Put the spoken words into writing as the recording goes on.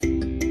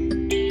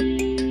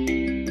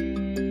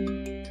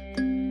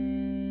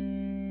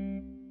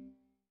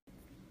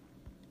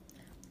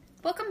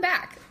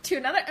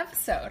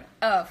episode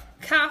of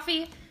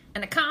Coffee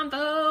and a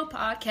Combo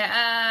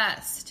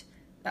podcast.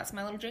 That's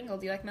my little jingle.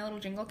 Do you like my little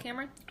jingle,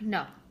 Cameron?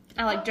 No.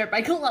 I like dirt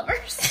bike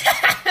lovers.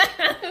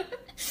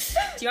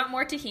 Do you want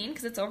more tahini?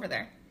 Because it's over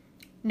there.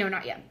 No,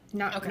 not yet.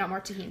 Not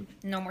more tahini.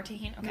 No more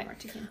tahini? Okay. No more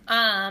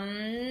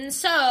tahini.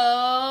 So,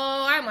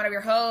 I'm one of your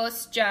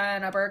hosts,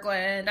 Jenna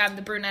Berglund. I'm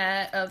the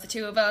brunette of the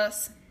two of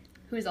us.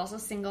 Who is also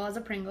single as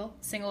a Pringle.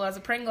 Single as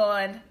a Pringle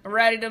and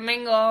ready to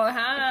mingle.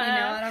 Huh? If you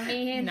know what I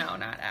mean. No,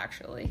 not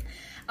actually.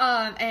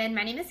 And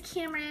my name is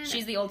Cameron.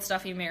 She's the old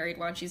stuffy married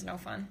one. She's no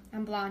fun.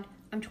 I'm blonde.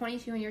 I'm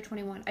 22 and you're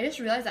 21. I just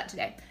realized that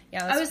today.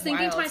 Yeah, that's I was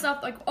thinking wild. to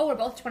myself, like, oh, we're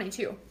both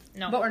 22.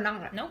 No. But we're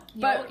not. No,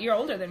 But you're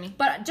older than me.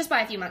 But just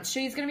by a few months.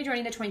 She's going to be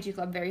joining the 22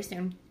 club very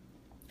soon.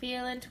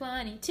 Feeling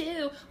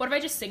 22. What if I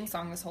just sing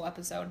song this whole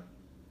episode?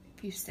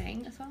 You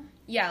sang a song?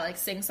 Yeah, like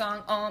sing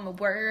song, all my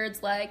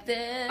words like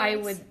this. I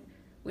would.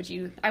 Would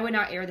you? I would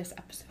not air this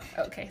episode.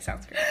 Okay,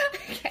 sounds good.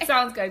 Okay.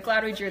 Sounds good.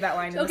 Glad we drew that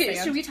line in the Okay,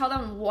 sand. should we tell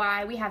them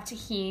why we have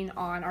tahini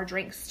on our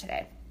drinks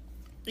today?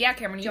 Yeah,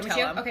 Cameron, you Do you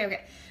tell want me them. to?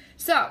 Okay.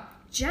 So,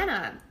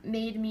 Jenna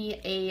made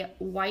me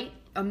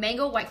a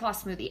mango White Claw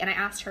smoothie, and I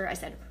asked her, I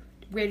said,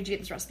 where did you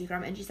get this recipe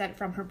from? And she said,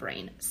 from her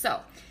brain.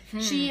 So,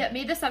 she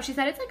made this up. She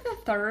said it's like the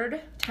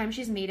third time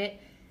she's made it.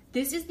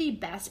 This is the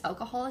best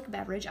alcoholic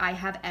beverage I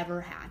have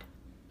ever had.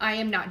 I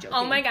am not joking.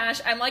 Oh my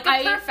gosh, I'm like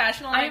a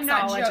professional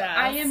mixologist.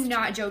 I am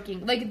not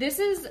joking. Like, this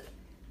is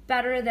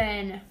better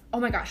than,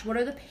 oh my gosh, what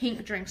are the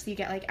pink drinks that you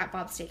get, like, at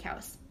Bob's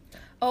Steakhouse?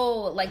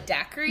 Oh, like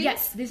daiquiris?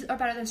 Yes, these are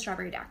better than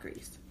strawberry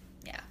daiquiris.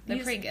 Yeah, they're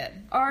These pretty good.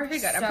 are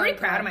pretty good. so I'm pretty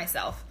proud of good.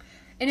 myself.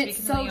 And to be it's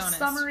so completely honest.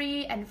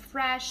 summery and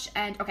fresh.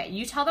 And, okay,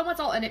 you tell them what's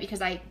all in it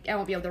because I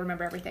won't be able to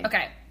remember everything.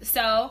 Okay,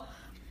 so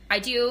I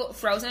do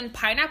frozen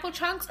pineapple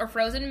chunks or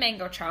frozen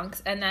mango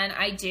chunks, and then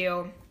I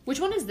do... Which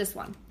one is this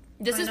one?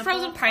 This is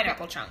frozen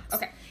pineapple chunks.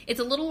 Okay. It's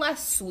a little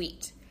less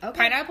sweet.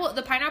 Okay.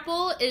 The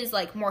pineapple is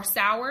like more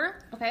sour.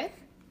 Okay.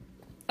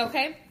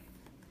 Okay.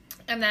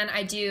 And then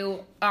I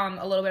do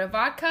a little bit of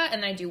vodka,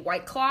 and then I do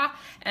White Claw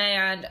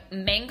and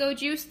mango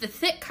juice, the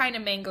thick kind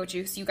of mango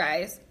juice, you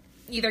guys.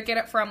 Either get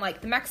it from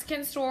like the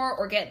Mexican store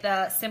or get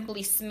the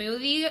Simply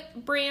Smoothie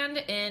brand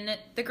in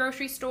the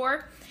grocery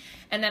store.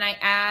 And then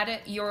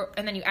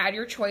you add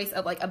your choice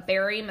of like a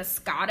berry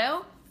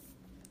Moscato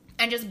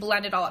and just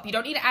blend it all up. You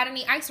don't need to add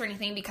any ice or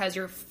anything because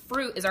your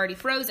fruit is already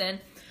frozen.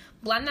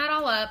 Blend that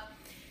all up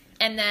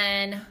and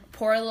then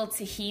pour a little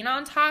tahini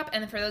on top.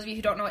 And for those of you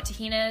who don't know what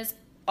tahini is,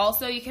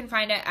 also you can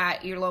find it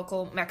at your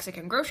local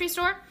Mexican grocery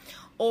store,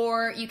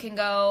 or you can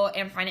go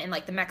and find it in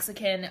like the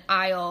Mexican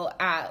aisle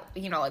at,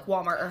 like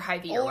Walmart or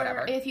Hy-Vee or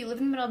whatever. If you live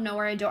in the middle of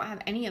nowhere and don't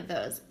have any of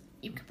those,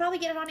 you could probably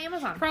get it on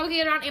Amazon. Probably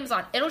get it on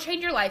Amazon. It'll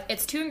change your life.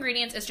 It's 2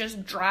 ingredients. It's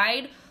just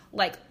dried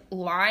like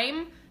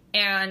lime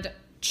and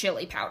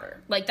chili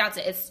powder. Like that's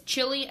it. It's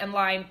chili and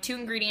lime, 2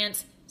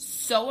 ingredients.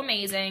 So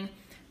amazing.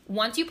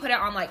 Once you put it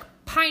on like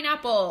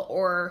pineapple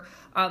or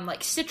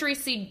like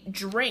citrusy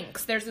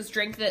drinks, there's this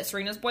drink that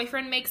Serena's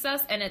boyfriend makes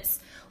us, and it's,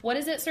 what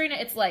is it, Serena?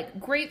 It's like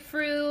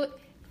grapefruit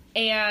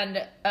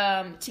and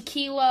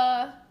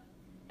tequila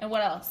and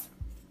what else?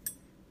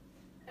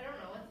 I don't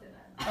know what's in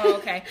that. Oh,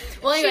 okay.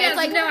 Well, anyway, She it's has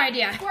like no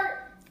idea.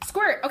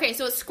 Squirt. Okay,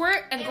 so it's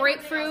squirt and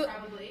grapefruit something else,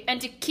 probably.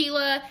 and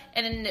tequila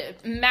and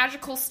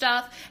magical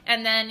stuff,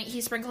 and then he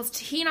sprinkles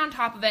tahini on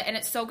top of it, and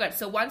it's so good.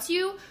 So once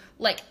you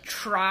like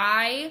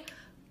try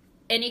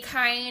any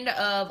kind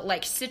of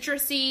like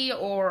citrusy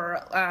or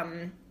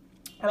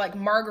like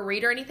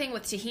margarita or anything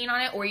with tahini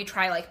on it, or you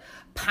try like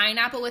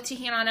pineapple with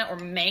tahini on it or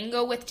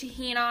mango with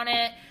tahini on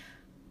it,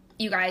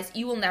 you guys,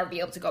 you will never be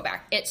able to go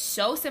back. It's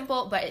so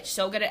simple, but it's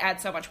so good. It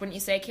adds so much. Wouldn't you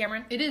say,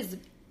 Cameron? It is.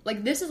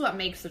 Like, this is what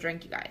makes the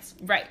drink, you guys.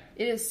 Right.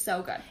 It is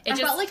so good. It I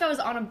just- felt like I was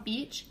on a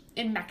beach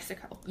in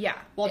Mexico. Yeah.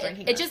 While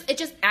drinking it this.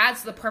 just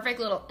adds the perfect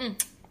little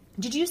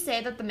Did you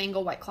say that the mango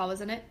White Claw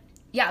was in it?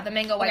 yeah, the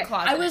mango White Okay,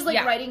 Claw. I was like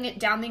yeah. writing it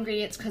down the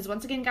ingredients because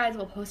once again, guys,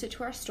 we'll post it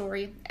to our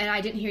story, and I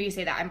didn't hear you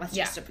say that. I must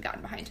just have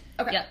gotten behind.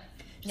 Okay. Yep.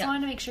 Just Yep.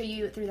 wanted to make sure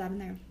you threw that in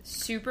there.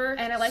 Super.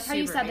 And I like how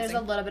you super said there's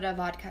amazing. a little bit of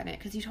vodka in it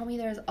because you told me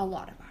there's a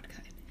lot of vodka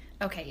in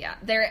it. Okay, yeah.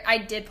 There, I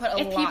did put a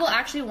lot. If people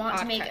actually want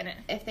to vodka make in it.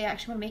 if they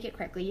actually want to make it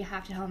correctly, you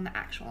have to tell them the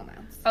actual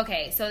amounts.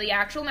 Okay, so the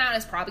actual amount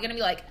is probably going to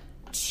be like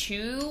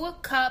 2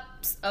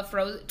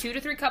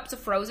 to 3 cups of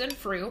frozen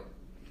fruit.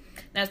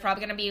 That's probably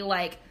going to be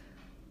like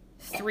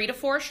 3 to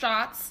 4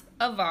 shots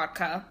of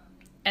vodka,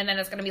 and then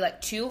it's going to be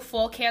like 2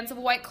 full cans of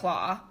White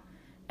Claw,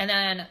 and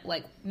then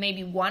like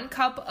maybe 1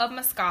 cup of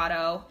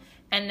Moscato,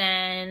 and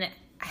then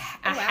a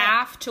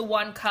half to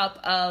 1 cup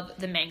of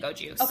the mango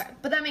juice. Okay,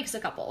 but that makes a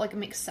couple. Like, it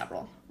makes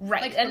several.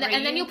 Right. Like and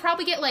then three, you'll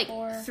probably get like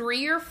 4.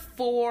 3 or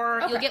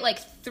 4. Okay. You'll get like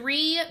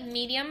 3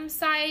 medium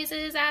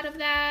sizes out of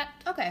that.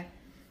 Okay.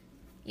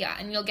 Yeah,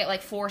 and you'll get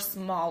like 4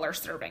 smaller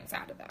servings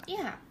out of that.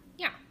 Yeah.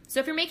 Yeah. So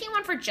if you're making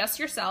one for just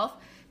yourself,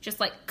 just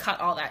like cut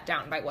all that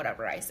down by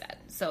whatever I said.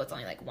 So it's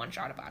only like 1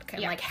 shot of vodka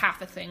and Yeah. like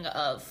half a thing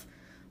of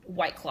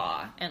White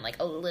Claw and like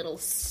a little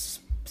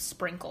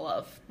sprinkle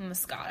of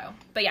Moscato.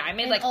 But yeah, I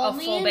made like a full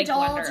big Only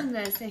indulge blender. in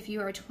this if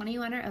you are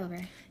 21 or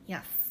over.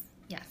 Yes.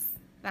 Yes.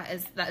 That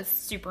is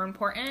super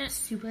important.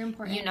 Super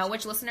important. You know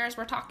which listeners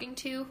we're talking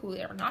to who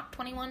are not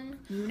 21.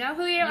 You know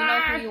who you You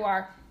are. know who you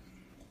are.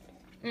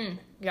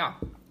 Yeah.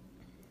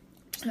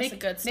 That's the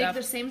good stuff.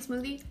 Make the same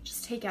smoothie.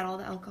 Just take out all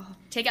the alcohol.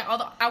 Take out all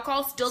the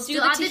alcohol. Still do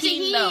the add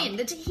tahini, though.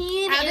 The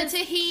tahini Add is the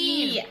tahini.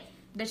 key.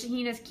 The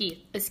tahini is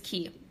key. It's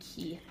key.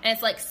 Key. And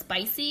it's like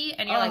spicy,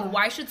 and you're Oh. like,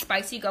 why should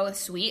spicy go with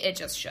sweet? It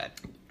just should.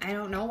 I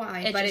don't know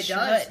why, It but it just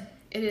does. should.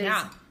 It is.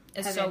 Yeah.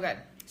 It's so heaven. good.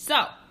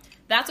 So,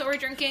 that's what we're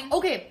drinking.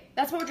 Okay,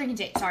 that's what we're drinking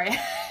today. Sorry.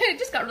 I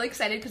just got really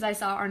excited because I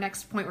saw our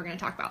next point we're going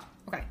to talk about.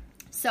 Okay.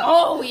 So.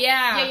 Oh,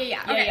 yeah.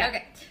 Yeah.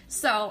 Okay.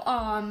 So,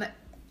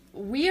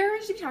 we are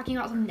going to be talking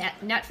about some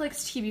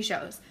Netflix TV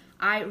shows.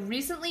 I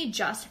recently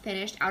just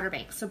finished Outer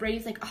Banks. So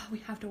Brady's like, oh, we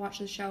have to watch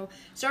this show.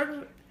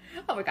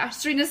 Oh my gosh,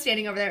 Serena's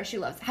standing over there. She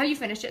loves it. Have you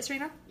finished it,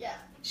 Serena? Yeah.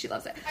 She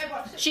loves it. I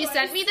watched it She twice.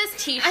 sent me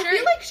this t-shirt. I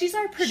feel like she's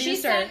our producer. She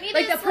sent me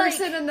like this, the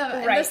person in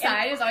the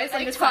side and is always on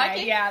like the side,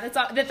 talking. yeah,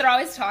 that they're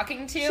always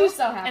talking to. She's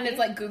so happy. And it's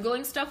like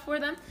Googling stuff for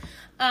them.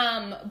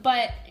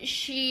 But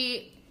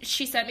she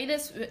sent me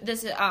this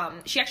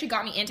she actually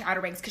got me into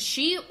Outer Banks because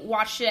she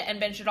watched it and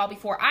binged it all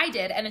before I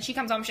did, and then she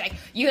comes home and she's like,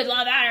 you would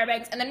love Outer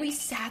Banks. And then we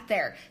sat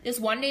there this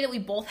one day that we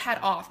both had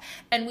off,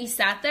 and we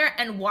sat there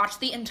and watched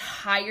the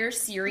entire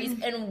series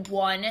in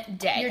one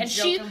day. You're and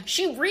joking.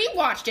 she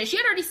rewatched it. She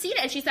had already seen it,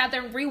 and she sat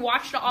there and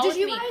rewatched it all Did with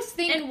you me guys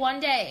think- in one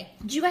day.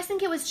 Do you guys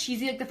think it was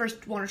cheesy like the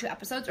first one or two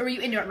episodes, or were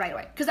you into it right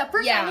away? Because at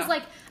first Yeah. I was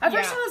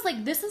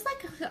like, this is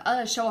like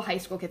a show a high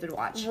school kid would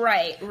watch.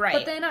 Right.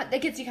 But then it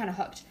gets you kind of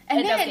hooked. And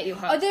It then, does get you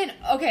hooked.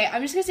 Okay,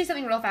 I'm just gonna say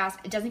something real fast.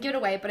 It doesn't give it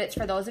away, but it's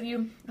for those of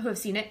you who have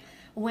seen it.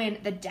 When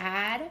the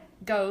dad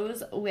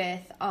goes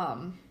with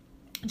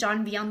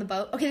John B on the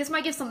boat. Okay, this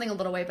might give something a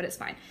little away, but it's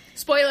fine.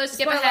 Spoilers,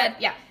 skip Spoiler, ahead.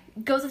 Yeah,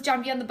 goes with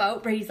John B on the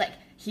boat. Brady's like,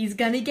 he's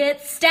gonna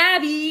get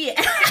stabby.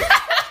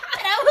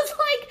 And I was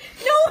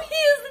like, no, he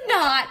is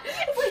not.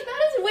 It's like,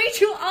 that is way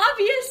too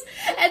obvious.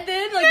 And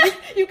then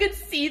like you could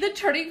see the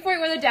turning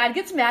point where the dad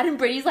gets mad and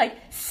Brady's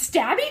like,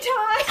 stabby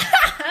time.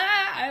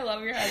 I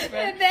love your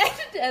husband.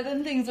 And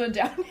then things went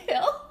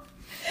downhill.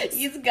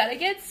 He's gonna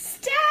get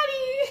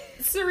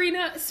stabby.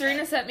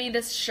 Serena sent me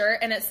this shirt,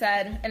 and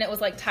it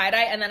was like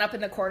tie-dye, and then up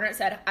in the corner it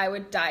said, I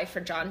would die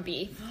for John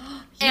B.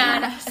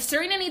 And Yes.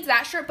 Serena needs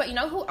that shirt, but you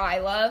know who I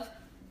love?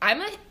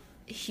 I'm a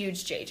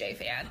huge JJ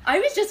fan. I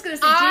was just gonna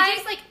say, I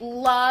JJ's like,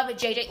 love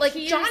JJ. Like,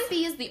 He John is-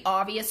 B is the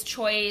obvious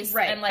choice.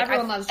 Right, And like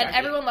everyone loves John B.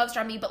 everyone loves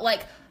John B, but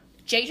like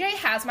JJ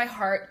has my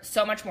heart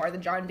so much more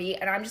than John B,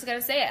 and I'm just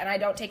gonna say it, and I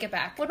don't take it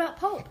back. what about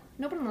Pope?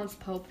 Nobody loves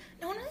Pope.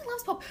 No one really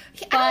loves Pope.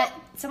 But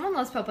someone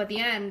loves Pope at the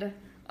end.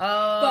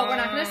 But we're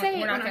not gonna say it.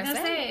 We're not gonna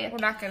say. We're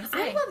not gonna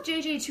say. I love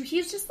JJ too.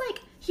 He's just like,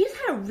 he's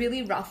had a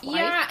really rough life.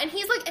 Yeah, and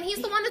he's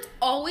the one that's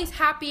always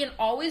happy and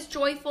always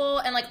joyful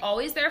and like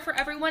always there for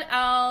everyone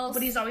else.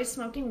 But he's always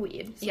smoking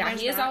weed. So yeah,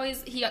 there's he is that.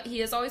 always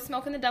he is always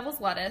smoking the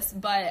devil's lettuce.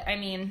 But I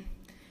mean,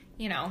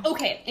 you know.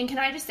 Okay, and can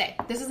I just say,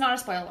 this is not a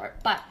spoiler alert,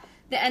 but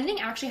the ending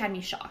actually had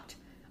me shocked.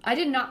 I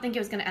did not think it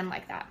was going to end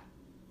like that.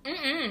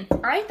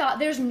 I thought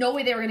there's no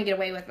way they were going to get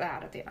away with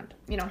that at the end.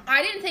 You know,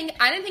 I didn't think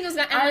it was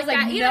gonna end I was like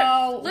like, that either.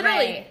 no Literally,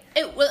 way.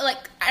 it was like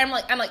I'm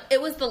like it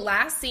was the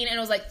last scene, and it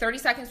was like 30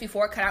 seconds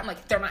before it cut out. I'm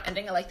like, they're not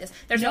ending it like this.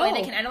 There's no way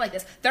they can end it like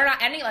this. They're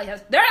not ending it like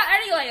this. They're not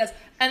ending it like this.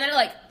 And then it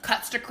like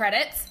cuts to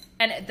credits,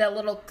 and the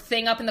little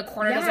thing up in the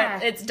corner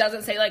Yeah.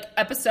 doesn't say like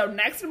episode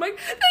next. I'm like,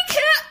 they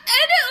can't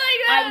end it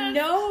like that. I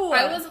know.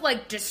 I was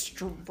like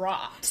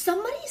distraught.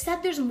 Somebody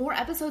said there's more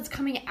episodes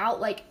coming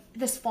out like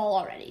this fall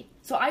already.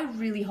 So I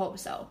really hope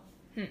so.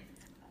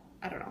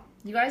 I don't know.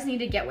 You guys need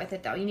to get with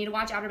it though. You need to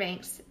watch Outer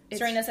Banks.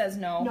 Serena says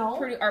no.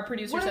 No? Our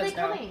producer When are says they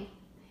no. coming?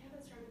 They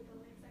haven't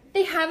started filming second.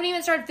 They haven't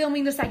even started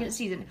filming the second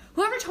season.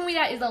 Whoever told me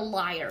that is a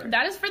liar.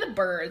 That is for the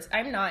birds.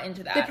 I'm not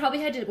into that. They probably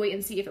had to wait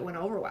and see if it went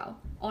over well.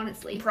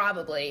 Honestly.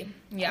 Probably.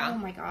 Yeah. Oh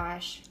my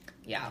gosh.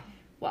 Yeah.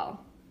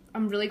 Well,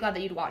 I'm really glad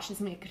that you'd watch this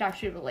and we could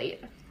actually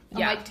relate.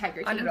 Unlike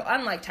Tiger King.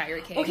 Unlike Tiger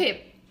King.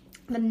 Okay,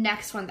 the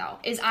next one though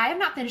is I have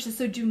not finished this,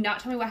 so do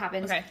not tell me what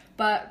happens. Okay.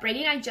 But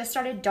Brady and I just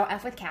started Don't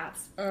F with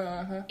Cats,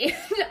 and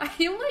I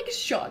am like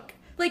shook.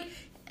 Like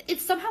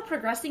it's somehow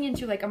progressing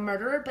into like a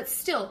murderer, but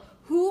still,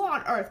 who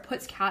on earth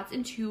puts cats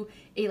into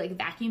a like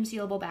vacuum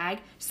sealable bag,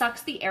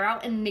 sucks the air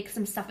out, and makes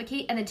them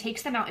suffocate, and then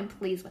takes them out and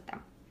plays with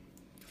them?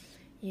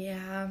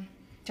 Yeah.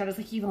 Chowder's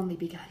like, you've only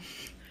begun.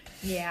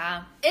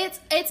 Yeah.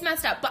 It's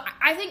messed up. But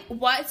I think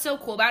what's so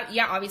cool about it,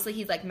 yeah, obviously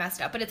he's like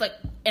messed up, but it's like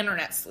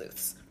internet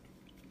sleuths.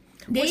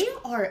 They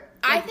are.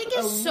 I like, think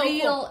it's a so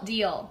real cool.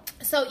 deal.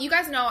 So you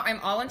guys know I'm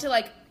all into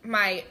like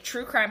my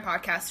true crime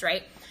podcast,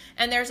 right?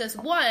 And there's this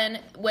one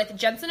with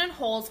Jensen and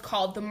Holes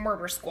called The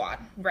Murder Squad,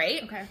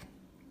 right? Okay.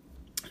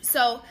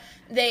 So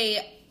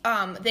they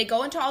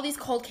go into all these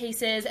cold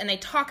cases and they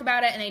talk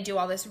about it and they do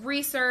all this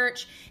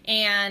research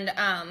and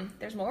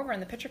there's more over in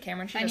the picture,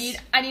 Cameron.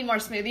 I need more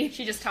smoothie.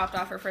 She just topped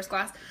off her first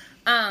glass.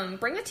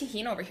 Bring the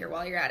tahini over here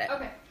while you're at it.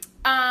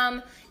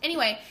 Okay.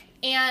 Anyway,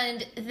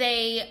 and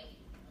they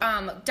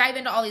dive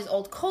into all these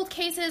old cold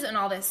cases and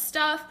all this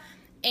stuff,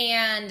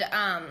 and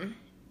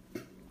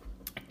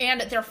And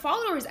their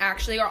followers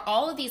actually are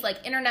all of these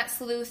like internet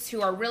sleuths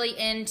who are really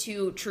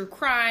into true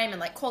crime and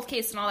like cold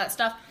case and all that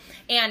stuff.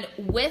 And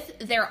with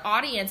their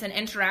audience and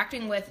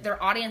interacting with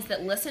their audience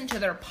that listen to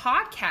their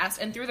podcast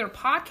and through their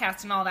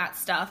podcast and all that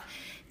stuff,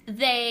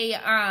 they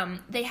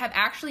have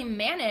actually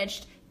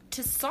managed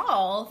to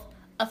solve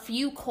a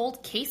few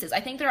cold cases. I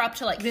think they're up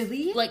to like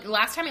Really? Like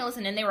last time I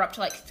listened in, they were up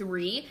to like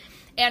 3.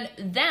 And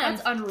then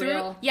That's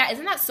unreal.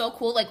 isn't that so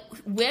cool? Like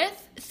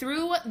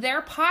through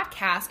their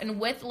podcast and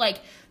with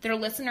like their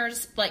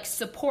listeners like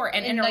support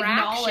and like, interaction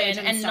knowledge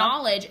and stuff.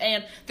 knowledge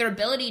and their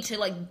ability to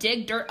like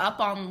dig dirt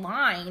up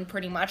online,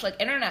 pretty much like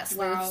internet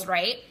sleuths, Wow.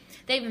 right?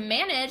 They've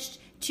managed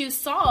to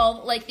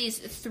solve like these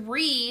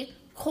 3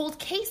 cold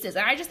cases,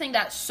 and I just think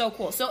that's so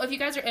cool. So if you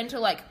guys are into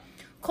like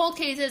cold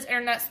cases,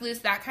 internet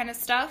sleuths, that kind of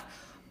stuff,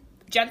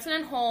 Jensen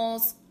and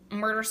Holes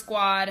Murder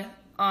Squad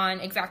on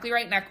Exactly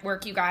Right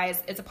Network, you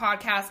guys. It's a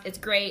podcast. It's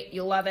great.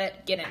 You'll love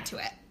it. Get into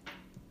it.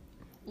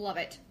 Love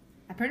it.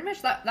 I pretty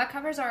much that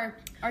covers our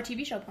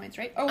TV show points,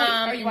 right? Oh wait,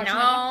 are you watching that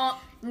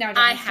no, one?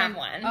 No, I it's have not.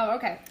 one. Oh,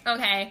 okay.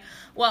 Okay.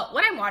 Well,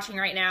 what I'm watching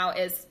right now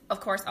is, of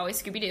course,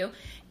 always Scooby-Doo,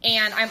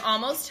 and I'm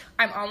almost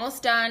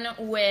done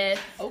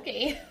with.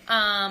 Okay.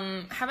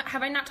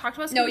 Have I not talked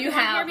about Scooby-Doo No, you on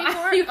have. here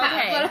before? You have,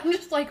 Okay. but I'm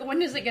just like,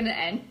 when is it gonna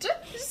end?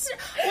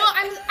 Well,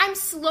 I'm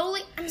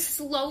slowly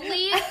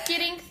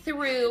getting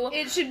through.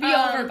 It should be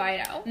over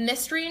by now.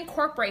 Mystery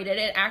Incorporated.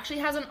 It actually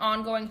has an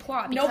ongoing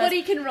plot. because-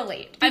 Nobody can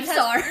relate. I'm because-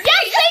 sorry. Yes,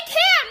 they can.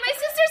 My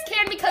sisters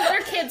can because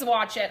their kids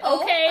watch it.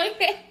 Oh, Okay.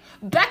 okay.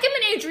 Beckham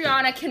and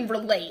Adriana can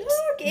relate.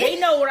 Okay. They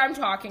know what I'm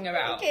talking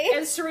about. Okay.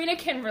 And Serena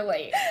can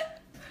relate.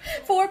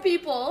 4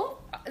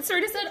 people.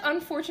 Serena said,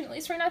 unfortunately,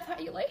 Serena, I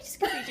thought you liked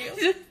Scooby-Doo.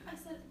 I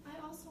said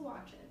I also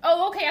watch it.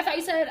 Oh, okay.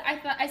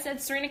 I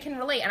said Serena can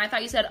relate, and I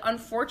thought you said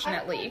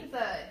unfortunately. I'm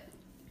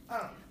the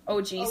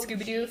OG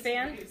Scooby-Doo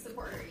fan. Scooby-Doo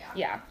supporter, yeah.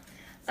 Yeah.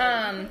 So you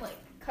can,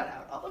 like, cut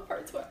out all the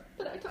parts that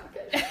I talk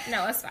in.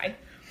 No, that's fine.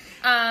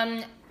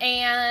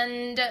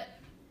 And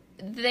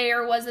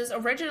there was this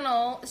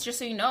original, just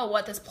so you know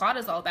what this plot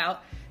is all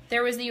about,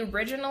 there was the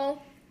original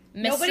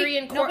Mystery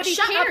Incorporated. nobody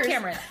Shut up, cares.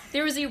 Cameron.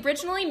 There was the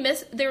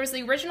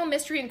original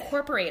Mystery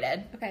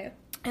Incorporated. Okay.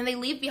 And they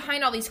leave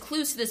behind all these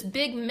clues to this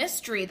big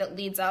mystery that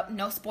leads up.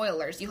 No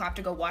spoilers. You have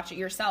to go watch it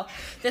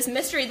yourself. This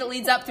mystery that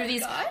leads up through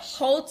these gosh.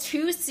 whole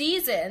 2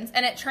 seasons.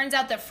 And it turns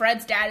out that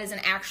Fred's dad isn't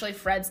actually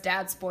Fred's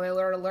dad.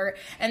 Spoiler alert.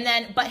 And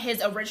then, but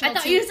his original I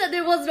thought you said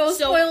there was no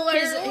so spoiler.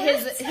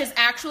 his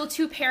actual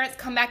 2 parents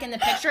come back in the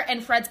picture,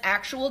 and Fred's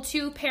actual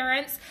 2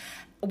 parents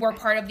were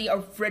part of the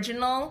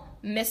original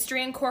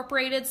Mystery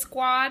Incorporated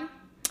squad.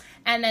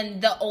 And then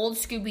the old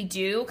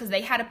Scooby-Doo, because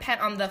they had a pet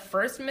on the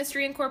first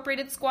Mystery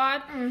Incorporated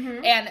squad,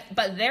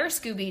 but their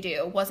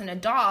Scooby-Doo wasn't a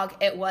dog,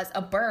 it was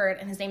a bird,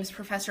 and his name is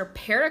Professor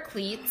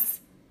Pericles,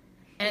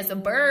 and it's a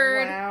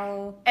bird,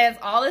 Wow. and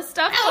it's all this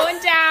stuff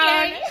going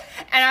down, Okay.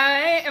 and I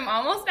am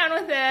almost done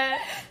with it.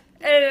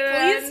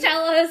 And Please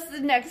tell us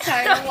next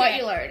time what Okay.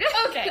 you learned.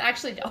 Okay.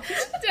 Actually, don't. Okay.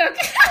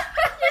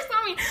 You're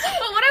so mean.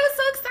 But what I was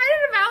so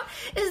excited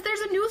about is there's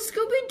a new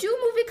Scooby-Doo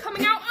movie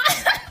coming out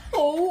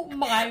Oh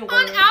my word.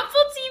 on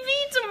Apple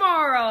TV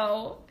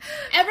tomorrow.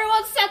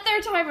 Everyone set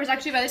their timers.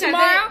 Actually, by the time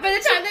Tomorrow, they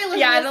listen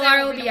yeah, to this,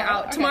 tomorrow it will be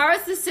out. Okay.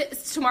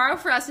 Tomorrow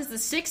for us is the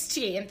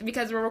 16th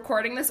because we're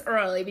recording this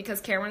early because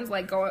Cameron's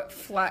like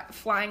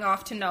flying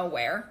off to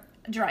nowhere.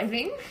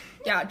 Driving.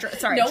 Yeah, No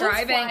one's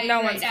driving. flying No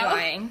right one's now.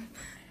 flying.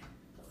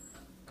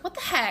 What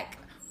the heck?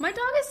 My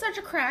dog is such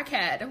a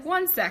crackhead.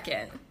 1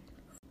 second.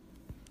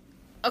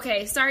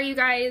 Okay, sorry you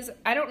guys.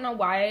 I don't know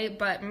why,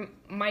 but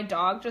my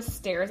dog just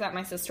stares at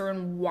my sister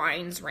and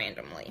whines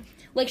randomly.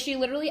 Like, she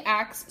literally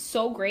acts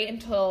so great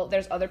until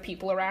there's other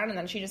people around, and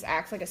then she just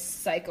acts like a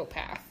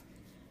psychopath.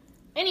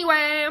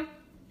 Anyway,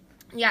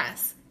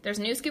 yes, there's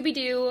a new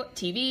Scooby-Doo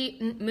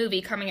TV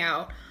movie coming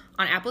out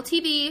on Apple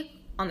TV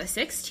on the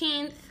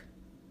 16th.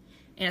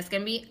 And it's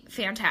going to be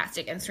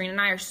fantastic. And Serena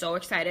and I are so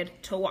excited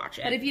to watch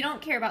it. But if you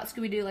don't care about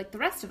Scooby-Doo like the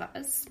rest of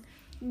us,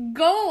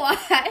 go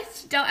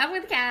watch Don't F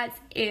with Cats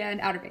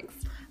and Outer Banks.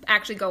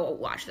 Actually, go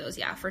watch those,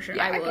 yeah, for sure.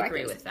 Yeah, I will like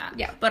agree those. with that.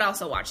 Yeah. But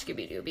also watch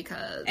Scooby-Doo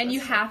because... And you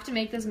that's- have to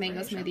make this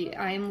mango smoothie.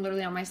 I am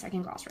literally on my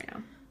 2nd glass right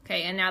now.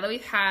 Okay, and now that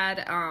we've had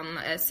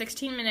a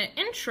 16-minute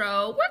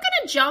intro, we're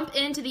going to jump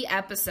into the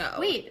episode.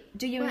 Wait,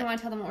 do you even want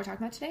to tell them what we're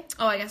talking about today?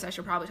 Oh, I guess I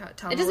should probably tell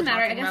them It doesn't what we're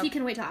matter. I talking guess about. you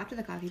can wait till after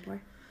the coffee pour.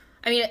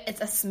 I mean, it's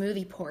a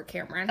smoothie pour,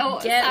 Cameron. Oh,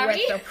 Get sorry.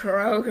 with the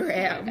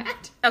program. My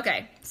bad.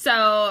 Okay,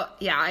 so,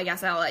 yeah, I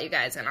guess I'll let you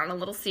guys in on a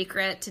little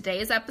secret.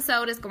 Today's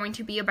episode is going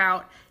to be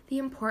about the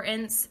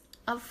importance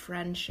of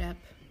friendship.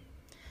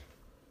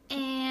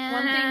 And...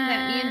 One thing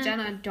that me and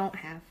Jenna don't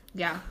have.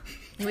 Yeah,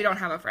 we don't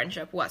have a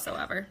friendship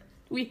whatsoever.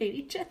 We hate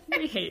each other.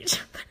 We hate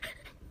each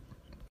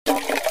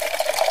other.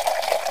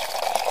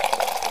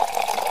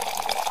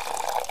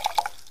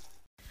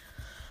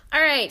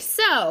 All right,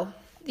 so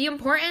the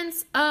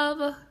importance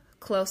of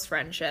close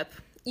friendship.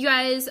 You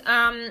guys,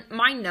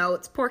 my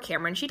notes, poor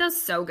Cameron, she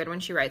does so good when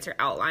she writes her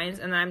outlines,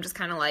 and then I'm just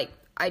kind of like,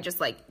 I just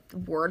like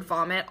word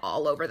vomit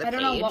all over the page. I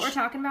don't know what we're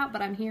talking about,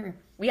 but I'm here.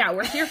 Yeah,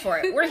 we're here for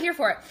it. We're here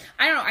for it.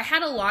 I don't know. I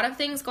had a lot of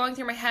things going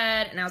through my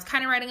head, and I was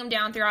kind of writing them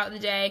down throughout the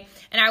day.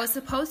 And I was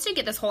supposed to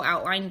get this whole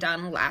outline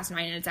done last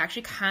night, and it's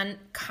actually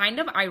kind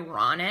of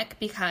ironic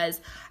because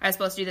I was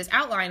supposed to do this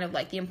outline of,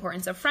 like, the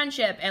importance of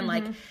friendship and,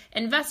 like,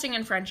 investing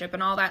in friendship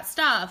and all that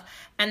stuff.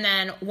 And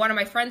then one of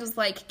my friends was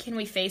like, can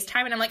we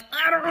FaceTime? And I'm like,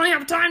 I don't really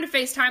have time to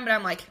FaceTime. But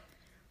I'm like,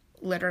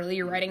 literally,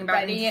 you're writing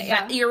about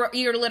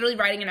you're literally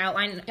writing an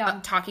outline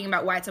talking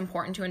about why it's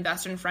important to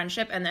invest in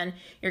friendship, and then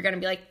you're going to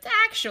be like,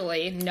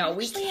 actually, no,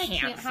 we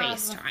can't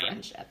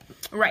FaceTime.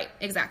 Right,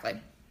 exactly.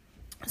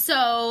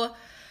 So,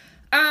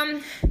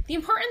 the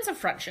importance of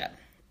friendship.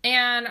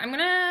 And I'm going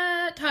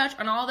to touch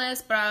on all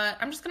this, but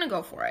I'm just going to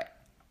go for it.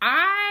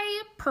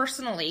 I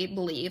personally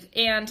believe,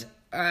 and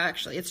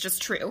actually, it's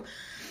just true,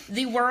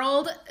 the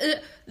world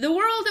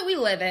that we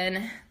live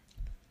in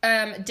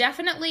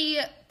definitely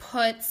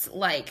puts,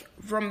 like,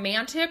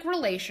 romantic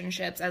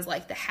relationships as,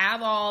 like, the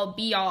have-all,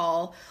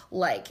 be-all,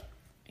 like,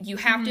 you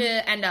have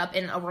to end up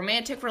in a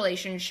romantic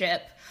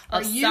relationship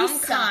of some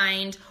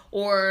kind,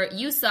 or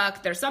you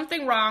suck, there's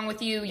something wrong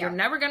with you, you're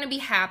never going to be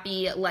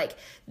happy. Like,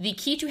 the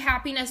key to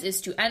happiness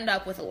is to end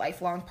up with a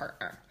lifelong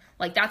partner.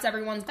 Like, that's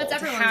everyone's goal.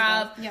 To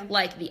have,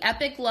 like, the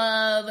epic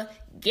love,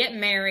 get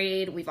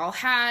married. We've all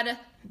had,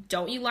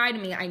 don't you lie to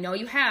me, I know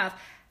you have,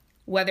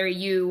 whether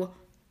you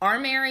are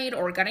married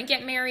or gonna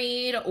get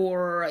married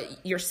or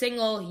you're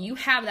single, you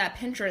have that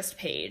Pinterest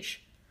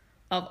page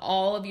of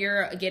all of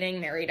your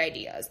getting married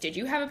ideas. Did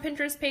you have a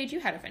Pinterest page? You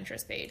had a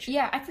Pinterest page.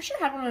 Yeah, I for sure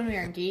had one when we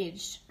were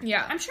engaged.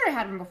 Yeah. I'm sure I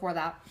had one before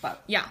that,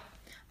 but. Yeah.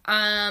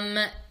 And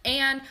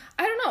I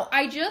don't know,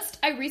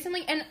 I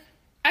recently, and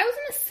I was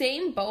in the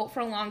same boat for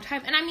a long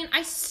time, and I mean,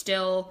 I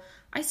still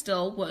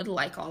would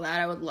like all that.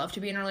 I would love to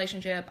be in a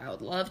relationship. I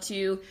would love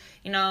to,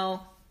 you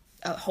know,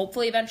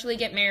 hopefully eventually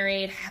get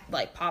married,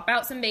 like pop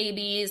out some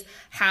babies,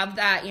 have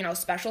that, you know,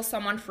 special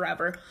someone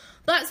forever.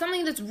 But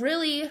something that's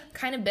really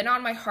kind of been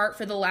on my heart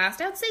for the last,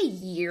 I'd say,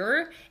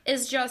 year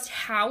is just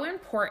how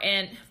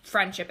important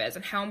friendship is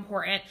and how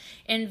important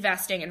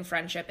investing in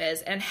friendship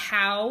is and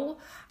how,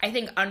 I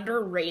think,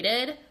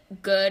 underrated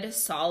good,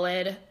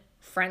 solid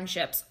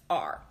friendships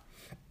are.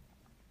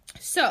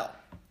 So,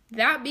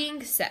 that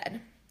being said,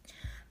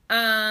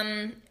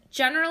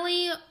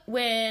 generally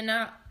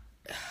when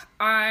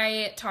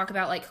I talk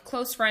about, like,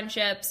 close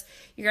friendships,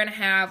 you're going to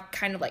have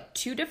kind of, like,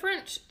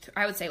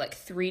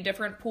 three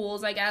different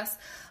pools, I guess,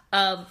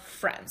 of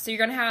friends. So you're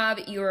going to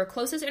have your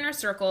closest inner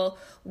circle,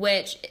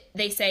 which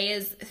they say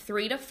is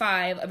 3 to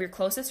 5 of your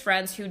closest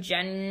friends who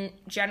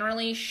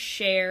generally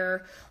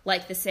share,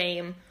 like, the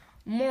same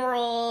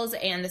morals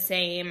and the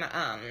same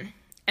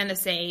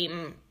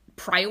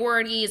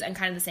priorities and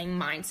kind of the same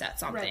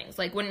mindsets on things.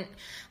 Like, when,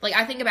 like,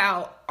 I think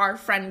about our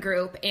friend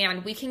group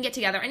and we can get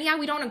together and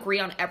we don't agree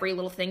on every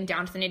little thing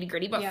down to the nitty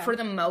gritty, but for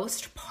the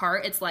most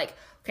part, it's like,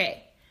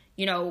 okay,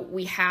 you know,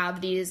 we have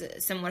these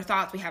similar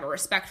thoughts, we have a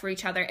respect for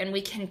each other, and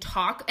we can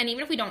talk, and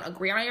even if we don't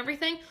agree on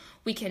everything,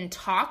 we can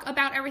talk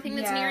about everything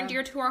that's near and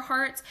dear to our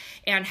hearts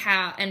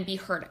and be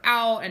heard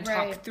out and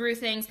talk through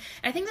things.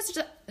 And I think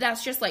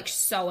that's just like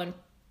so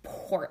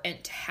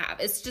important to have.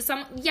 It's just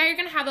you're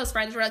gonna have those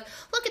friends who are like,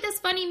 look at this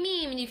funny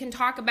meme, and you can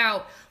talk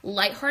about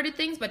lighthearted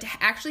things, but to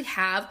actually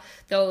have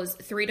those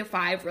 3 to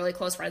 5 really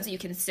close friends that you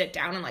can sit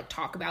down and, like,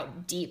 talk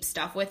about deep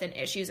stuff with and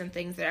issues and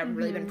things that have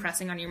really been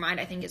pressing on your mind,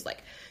 I think is,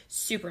 like,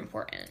 super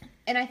important.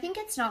 And I think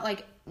it's not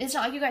like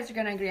you guys are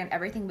gonna agree on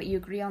everything, but you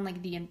agree on,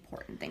 like, the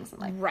important things in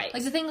life. Right.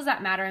 Like, the things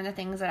that matter and the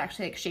things that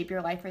actually, like, shape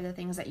your life are the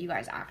things that you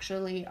guys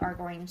actually are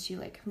going to,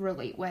 like,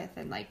 relate with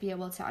and, like, be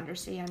able to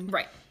understand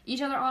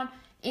each other on.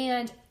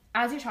 And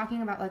as you're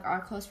talking about, like, our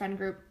close friend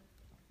group,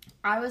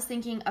 I was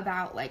thinking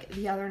about, like,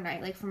 the other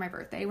night, like, for my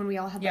birthday, when we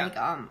all had, like,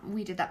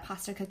 we did that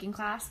pasta cooking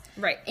class.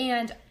 Right.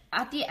 And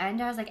at the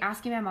end, I was, like,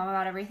 asking my mom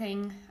about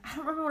everything. I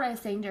don't remember what I was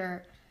saying to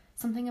her.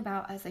 Something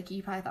about, I was like,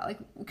 you probably thought, like,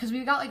 because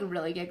we got, like,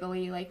 really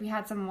giggly. Like, we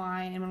had some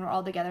wine, and when we're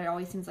all together, it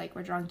always seems like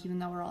we're drunk, even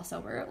though we're all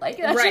sober. Like,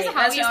 that's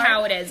just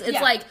how it is. It's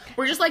like,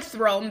 we're just, like,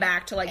 thrown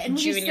back to, like,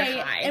 junior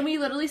high. And we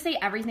literally say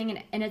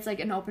everything, and it's, like,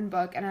 an open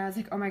book. And I was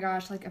like, oh my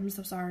gosh, like, I'm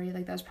so sorry.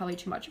 Like, that was probably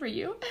too much for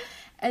you.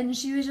 And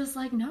she was just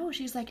like, no.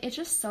 She's like, it's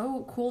just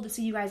so cool to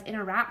see you guys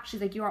interact.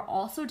 She's like, you are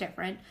all so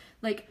different.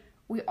 Like,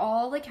 we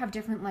all, like, have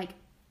different, like,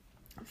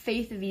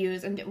 faith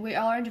views, and we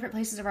all are in different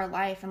places of our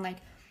life. And, like,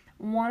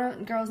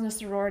 one girl's in a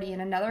sorority,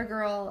 and another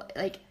girl,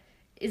 like,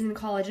 is in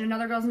college, and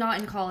another girl's not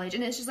in college.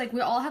 And it's just, like,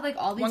 we all have, like,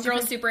 all these One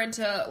girl's super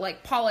into,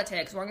 like,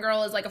 politics. One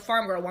girl is, like, a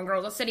farm girl. One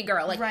girl's a city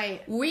girl.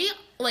 Like, we,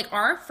 like,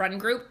 our friend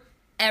group,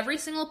 every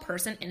single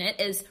person in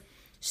it is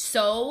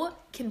so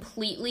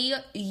completely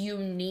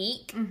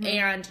unique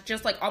and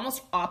just, like,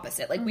 almost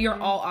opposite. Like, we are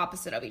all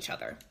opposite of each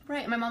other.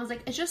 Right. And my mom was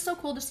like, it's just so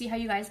cool to see how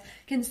you guys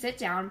can sit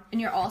down and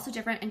you're all so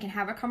different and can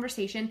have a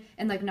conversation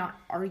and, like, not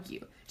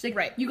argue. She's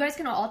like, you guys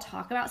can all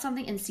talk about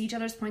something and see each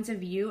other's points of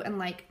view, and,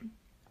 like,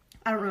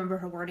 I don't remember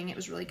her wording. It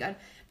was really good.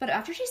 But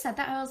after she said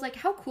that, I was like,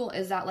 how cool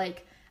is that?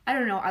 Like, I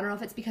don't know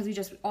if it's because we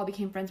just all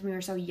became friends when we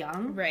were so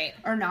young. Right.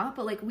 Or not.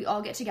 But, like, we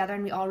all get together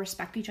and we all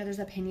respect each other's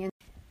opinions.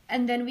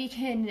 and then we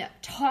can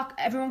talk,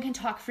 everyone can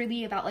talk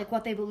freely about, like,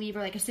 what they believe,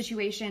 or, like, a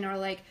situation, or,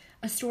 like,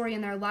 a story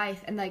in their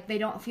life, and, like, they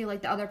don't feel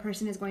like the other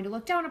person is going to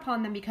look down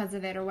upon them because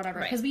of it, or whatever,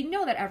 because we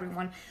know that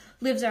everyone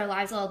lives their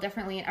lives a little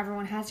differently, and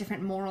everyone has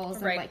different morals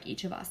than, like,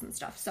 each of us and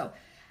stuff. So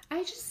I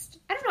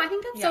don't know, I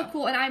think that's so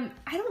cool, and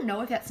I don't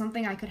know if that's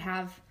something I could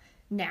have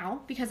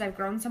now, because I've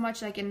grown so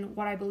much, like, in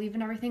what I believe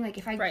and everything. Like,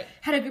 if I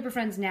had a group of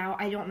friends now,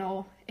 I don't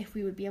know if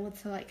we would be able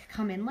to, like,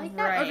 come in like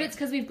that, or if it's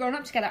because we've grown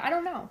up together. I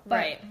don't know.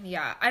 But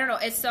Yeah. I don't know.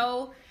 It's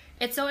so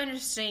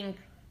interesting.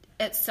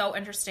 It's so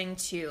interesting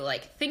to,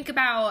 like, think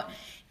about,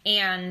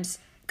 and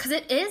because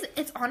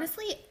it's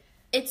honestly,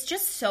 it's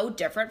just so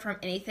different from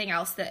anything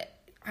else that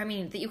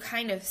you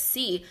kind of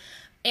see.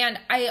 And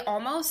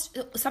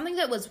something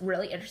that was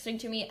really interesting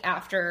to me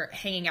after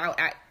hanging out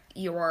at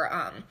your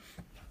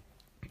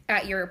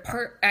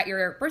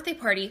birthday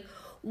party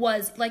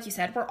was, like you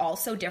said, we're all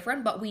so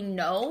different, but we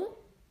know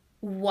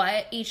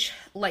what each,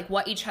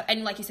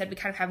 and like you said, we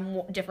kind of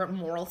have different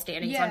moral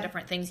standings on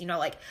different things. You know,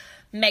 like,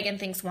 Megan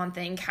thinks one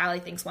thing, Callie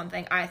thinks one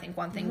thing, I think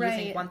one thing, you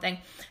think one thing.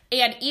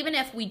 And even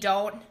if we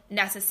don't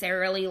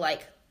necessarily,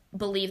 like,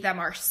 believe them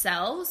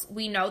ourselves,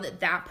 we know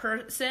that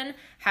person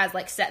has,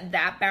 like, set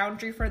that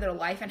boundary for their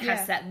life and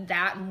has set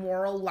that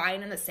moral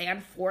line in the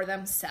sand for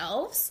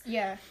themselves.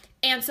 Yeah.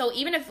 And so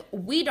even if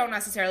we don't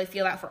necessarily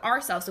feel that for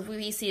ourselves, if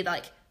we see,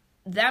 like,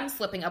 them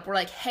slipping up, we're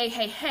like,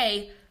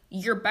 hey,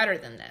 you're better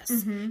than this.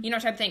 You know,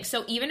 type of thing.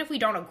 So even if we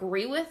don't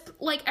agree with,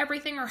 like,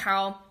 everything,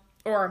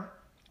 or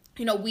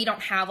you know, we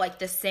don't have, like,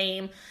 the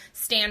same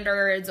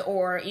standards,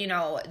 or, you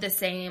know, the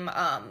same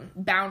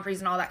boundaries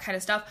and all that kind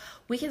of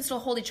stuff, we can still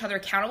hold each other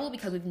accountable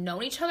because we've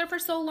known each other for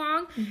so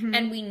long,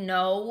 and we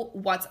know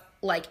what's,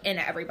 like, in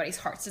everybody's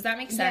hearts. Does that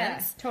make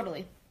sense? Yeah,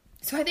 totally.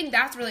 So I think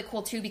that's really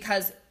cool, too,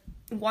 because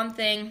one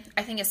thing,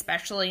 I think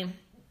especially,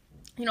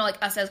 you know,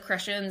 like, us as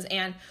Christians,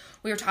 and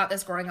we were taught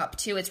this growing up,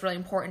 too, it's really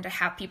important to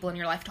have people in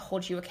your life to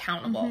hold you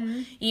accountable,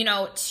 you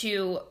know,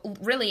 to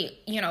really,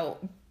 you know,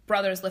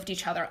 brothers lift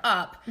each other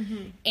up,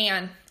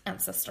 and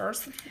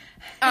sisters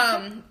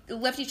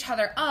lift each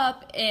other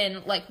up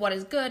in, like, what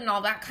is good and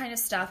all that kind of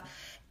stuff.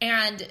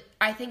 And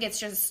I think it's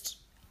just,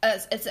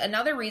 it's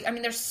another reason. I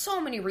mean, there's so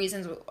many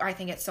reasons I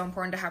think it's so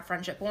important to have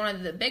friendship. One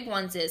of the big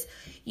ones is,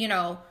 you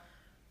know,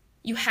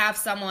 you have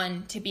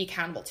someone to be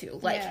accountable to.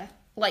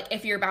 Like,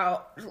 if you're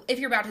about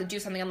to do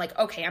something, I'm like,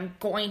 okay, I'm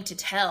going to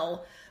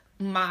tell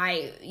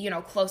my, you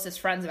know, closest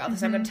friends about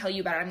this. I'm going to tell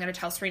you about it. I'm going to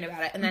tell Serena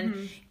about it. And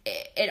then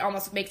it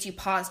almost makes you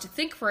pause to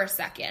think for a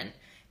second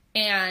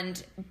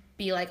and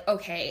be like,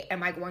 okay,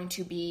 am I going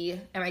to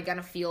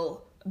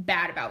feel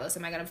bad about this?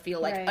 Am I going to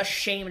feel, like,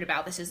 ashamed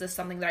about this? Is this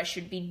something that I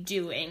should be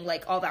doing?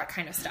 Like, all that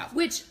kind of stuff.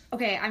 Which,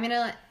 okay, I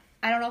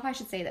don't know if I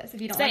should say this.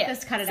 If you don't like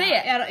this, cut it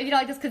out. If you don't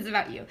like this, because it's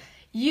about you.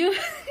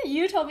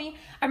 You told me,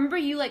 I remember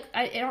you, like,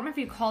 I don't remember if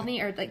you called me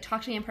or, like,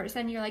 talked to me in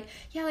person. You're like,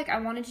 yeah, like, I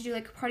wanted to do,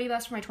 like, a party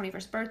bus for my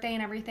 21st birthday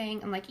and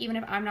everything. And, like, even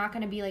if I'm not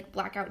going to be, like,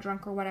 blackout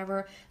drunk or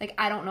whatever, like,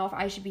 I don't know if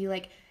I should be,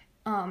 like,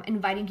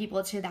 inviting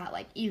people to that,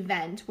 like,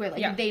 event where,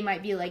 like, they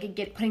might be, like,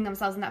 putting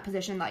themselves in that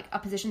position, like, a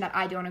position that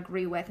I don't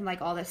agree with, and,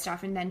 like, all this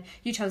stuff, and then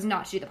you chose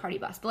not to do the party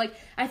bus. But, like,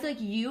 I feel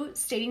like you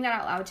stating that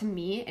out loud to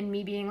me, and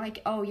me being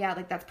like, oh, yeah,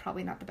 like, that's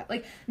probably not the best,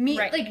 like, me,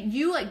 like,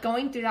 you, like,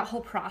 going through that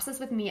whole process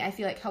with me, I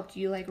feel like helped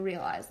you, like,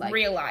 realize, like,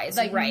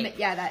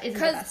 yeah, that isn't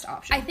the best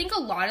option. I think a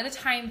lot of the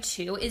time,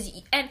 too, is,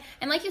 and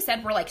like you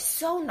said, we're, like,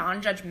 so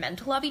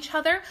non-judgmental of each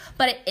other,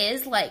 but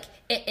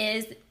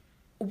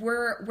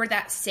we're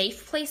that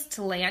safe place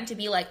to land, to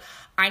be like,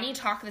 I need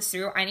to talk this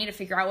through. I need to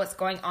figure out what's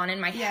going on in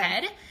my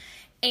head.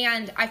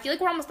 And I feel like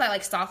we're almost that,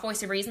 like, soft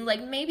voice of reason,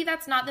 like, maybe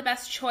that's not the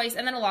best choice.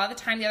 And then a lot of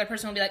the time, the other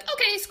person will be like,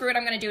 okay, screw it,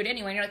 I'm going to do it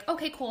anyway. And you're like,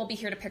 okay, cool, I'll be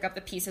here to pick up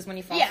the pieces when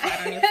you fall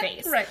flat on your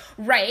face.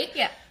 Right?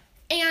 Yeah.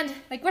 And,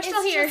 like, we're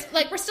still here.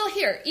 We're still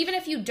here. Even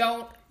if you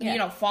don't, you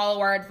know, follow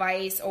our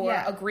advice or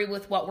agree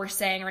with what we're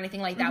saying or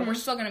anything like that, we're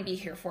still going to be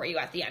here for you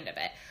at the end of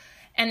it.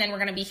 And then we're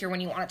going to be here when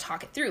you want to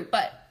talk it through.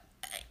 But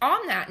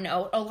on that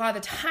note, a lot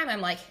of the time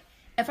I'm like,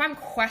 if I'm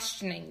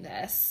questioning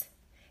this,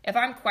 or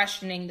I'm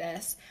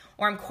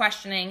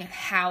questioning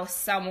how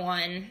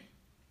someone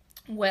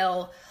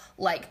will,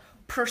 like,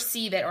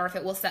 perceive it, or if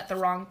it will set the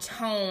wrong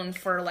tone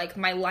for, like,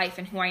 my life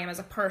and who I am as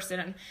a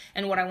person,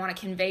 and what I want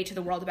to convey to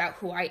the world about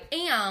who I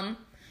am,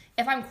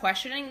 if I'm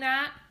questioning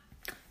that,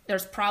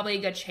 there's probably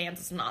a good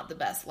chance it's not the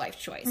best life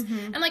choice.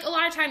 And, like, a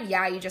lot of time,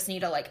 you just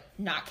need to, like,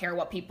 not care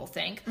what people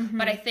think.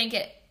 But I think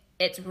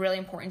it's really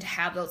important to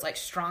have those, like,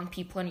 strong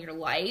people in your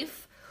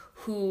life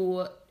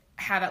who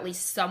have at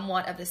least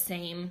somewhat of the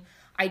same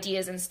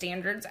ideas and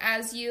standards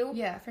as you.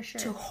 Yeah, for sure.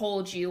 To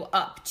hold you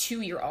up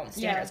to your own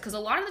standards. Because a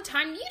lot of the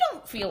time, you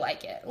don't feel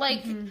like it.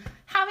 Like,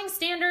 having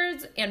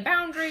standards and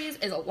boundaries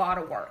is a lot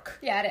of work.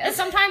 Yeah, it is. And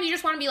sometimes you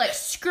just want to be like,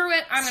 screw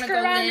it, I'm going to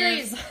go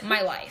live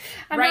my life.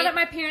 I'm not at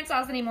my parents'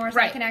 house anymore, so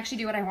I can actually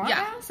do what I want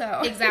now.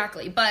 So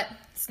exactly. But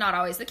it's not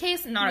always the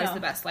case, and not always the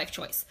best life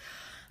choice.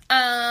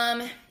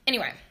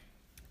 Anyway.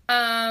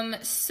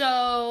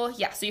 So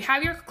you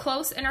have your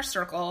close inner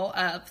circle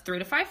of 3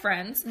 to 5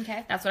 friends.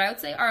 Okay. That's what I would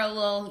say our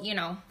little, you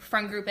know,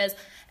 friend group is.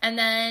 And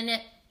then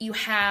you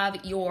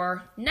have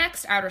your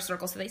next outer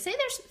circle. So they say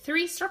there's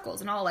 3 circles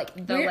and all like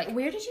the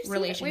where did you see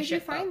relationship Where did you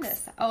find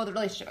books. this? Oh, the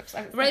relationship books.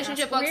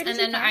 Relationship books, Where did and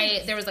you then find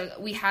this? there was like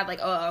we had like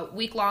a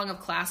week long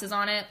of classes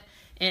on it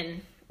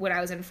when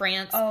I was in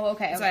France. Oh,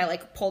 okay. So I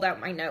like pulled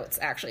out my notes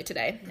actually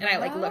today, and I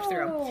like looked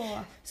through them.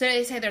 Oh. So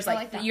they say there's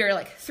like that. your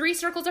like 3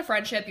 circles of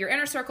friendship. Your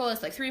inner circle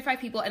is like 3 to 5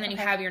 people, and then you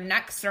have your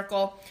next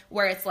circle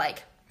where it's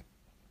like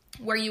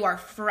where you are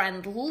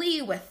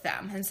friendly with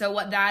them. And so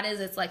what that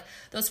is, it's like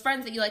those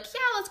friends that you like, yeah,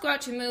 let's go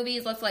out to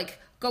movies, let's like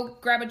go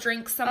grab a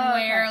drink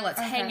somewhere, let's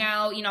hang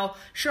out, you know,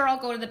 sure, I'll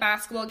go to the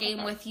basketball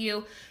game with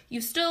you.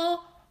 You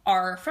still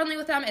are friendly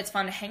with them, it's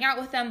fun to hang out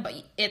with them, but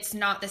it's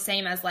not the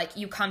same as like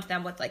you come to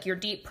them with like your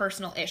deep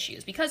personal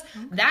issues, because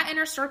that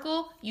inner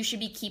circle you should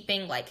be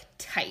keeping like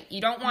tight.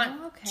 You don't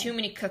want too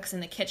many cooks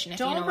in the kitchen, if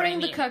you know what I mean. Don't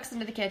bring the cooks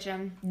into the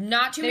kitchen.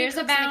 Not too many There's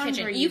a cooks in the kitchen.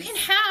 boundaries. You can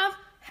have,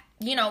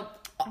 you know,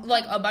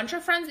 like a bunch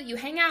of friends that you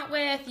hang out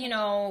with, you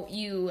know,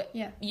 you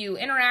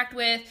interact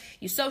with,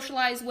 you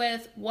socialize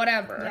with,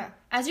 whatever. Yeah.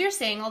 As you're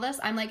saying all this,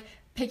 I'm like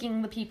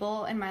picking the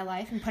people in my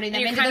life and putting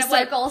them And into you're the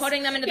kind of circles. like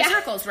putting them into the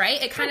circles,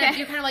 right? It kind of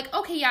you're kind of like,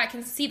 okay, yeah, I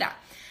can see that.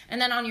 And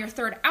then on your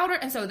third outer,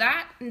 and so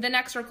that the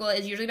next circle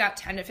is usually about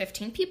 10 to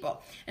 15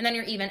 people. And then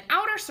your even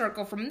outer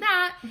circle from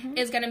that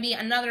is going to be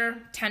another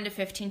 10 to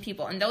 15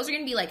 people. And those are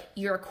going to be like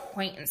your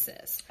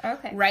acquaintances.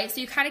 Okay. Right?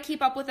 So you kind of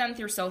keep up with them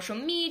through social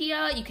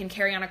media. You can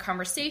carry on a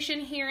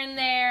conversation here and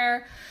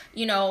there.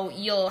 You know,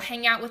 you'll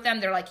hang out with them.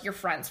 They're like your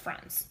friends'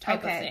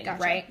 type of thing,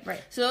 gotcha.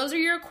 right? So those are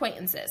your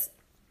acquaintances.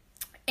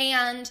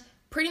 And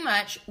pretty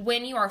much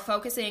when you are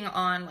focusing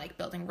on like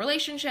building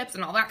relationships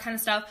and all that kind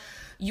of stuff,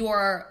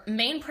 your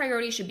main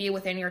priority should be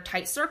within your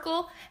tight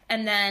circle.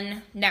 And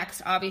then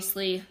next,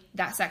 obviously,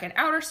 that second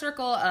outer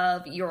circle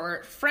of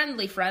your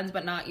friendly friends,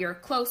 but not your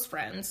close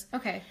friends.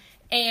 Okay.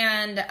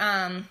 And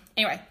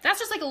anyway, that's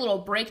just like a little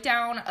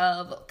breakdown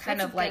of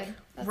kind That's of like good.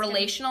 That's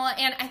relational.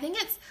 And I think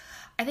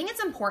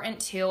it's important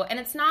too. And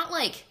it's not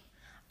like,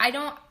 I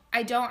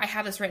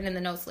have this written in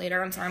the notes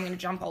later. I'm sorry, I'm going to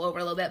jump all over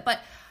a little bit, but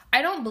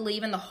I don't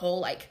believe in the whole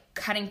like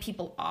cutting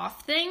people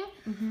off thing.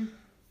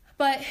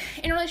 But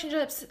in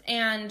relationships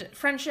and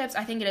friendships,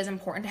 I think it is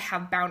important to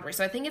have boundaries.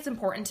 So I think it's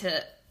important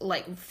to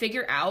like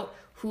figure out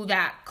who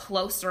that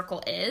close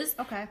circle is.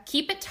 Okay.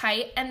 Keep it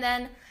tight. And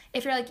then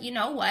if you're like, you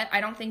know what,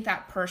 I don't think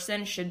that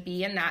person should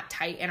be in that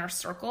tight inner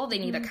circle. They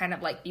need to kind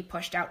of like be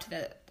pushed out to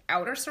the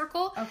outer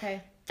circle.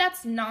 Okay.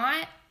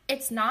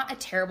 It's not a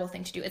terrible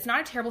thing to do. It's not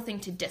a terrible thing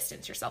to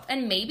distance yourself.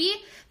 And maybe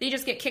they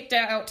just get kicked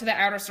out to the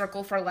outer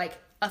circle for like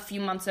a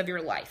few months of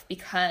your life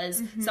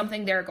because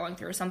something they're going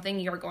through, something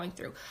you're going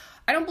through.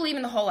 I don't believe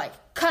in the whole like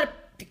cut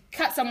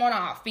someone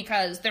off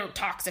because they're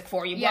toxic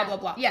for you, blah, blah,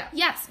 blah. Yeah.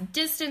 Yes,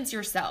 distance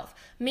yourself.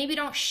 Maybe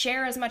don't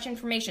share as much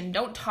information.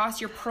 Don't toss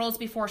your pearls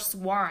before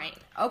swine.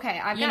 Okay,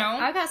 I've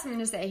got something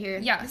to say here.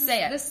 Yeah,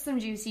 say it. This is some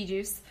juicy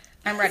juice.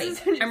 I'm ready. This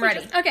is some I'm juicy ready.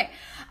 juice. Okay,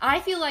 I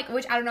feel like,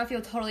 which I don't know if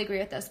you'll totally agree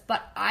with this,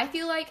 but I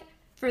feel like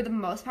for the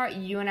most part,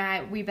 you and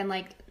I, we've been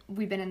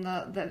in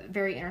the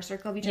very inner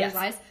circle of each other's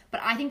lives,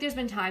 but I think there's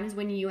been times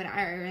when you and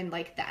I are in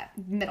like that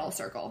middle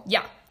circle.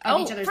 Yeah.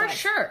 Of each other's for lives.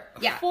 sure.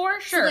 Yeah. For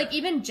sure. So like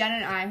even Jen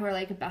and I, who are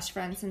like best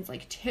friends since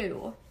like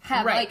 2,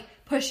 have Right. like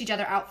pushed each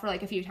other out for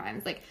like a few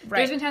times. Like Right.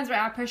 there's been times where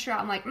I pushed her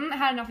out, I'm like, I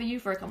had enough of you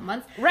for a couple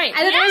months. Right.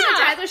 And then there's been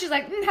Yeah. times where she's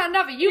like, had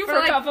enough of you for a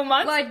like, couple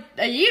months. like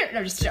a year. No,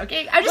 I'm just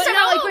joking. I'm just But talking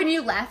about no. like when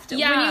you left.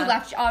 Yeah. When you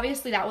left,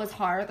 obviously that was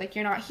hard. Like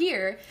you're not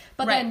here.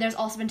 But Right. then there's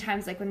also been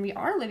times like when we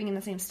are living in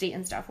the same state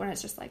and stuff when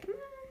it's just like,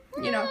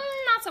 you know.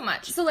 Not so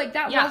much. So like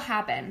that Yeah. will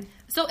happen.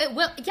 So it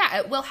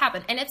will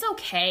happen. And it's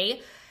okay.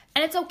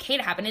 And it's okay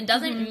to happen. It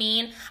doesn't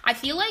mean, I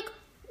feel like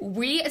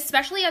we,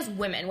 especially as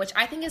women, which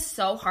I think is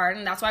so hard,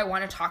 and that's why I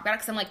want to talk about it,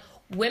 because I'm like,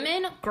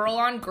 women,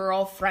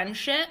 girl-on-girl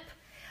friendship,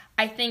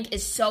 I think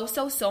is so,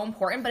 so, so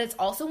important, but it's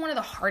also one of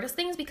the hardest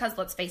things because,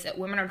 let's face it,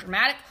 women are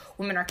dramatic,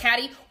 women are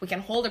catty, we can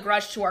hold a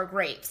grudge to our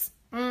graves.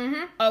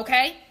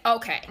 Okay?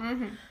 Okay.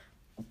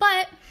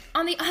 But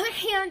on the other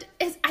hand,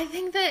 I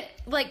think that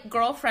like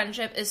girl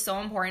friendship is so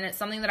important. It's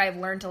something that I've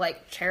learned to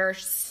like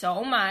cherish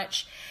so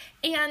much.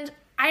 And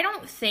I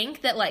don't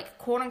think that like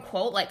quote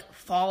unquote like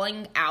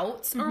falling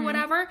outs or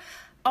whatever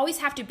always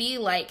have to be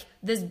like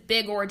this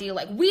big ordeal.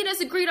 Like we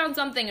disagreed on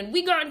something and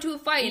we got into a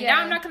fight and now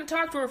I'm not going to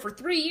talk to her for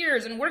 3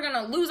 years and we're going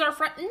to lose our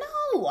friend.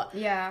 No.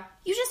 Yeah.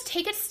 You just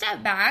take a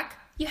step back.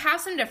 You have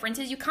some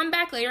differences. You come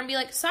back later and be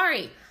like,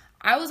 sorry,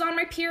 I was on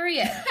my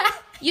period.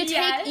 You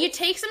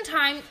take some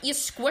time. You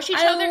squish each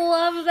other. I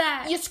love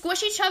that. You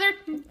squish each other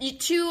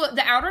to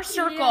the outer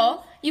circle.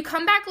 Yeah. You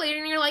come back later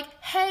and you're like,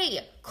 hey,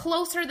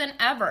 closer than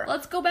ever.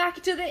 Let's go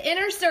back to the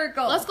inner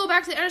circle. Let's go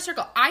back to the inner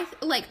circle. I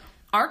like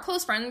our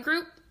close friend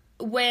group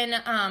when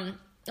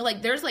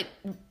like there's like,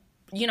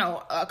 you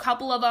know, a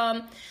couple of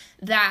them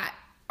that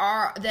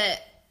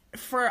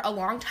for a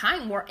long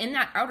time were in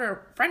that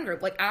outer friend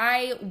group. Like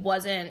I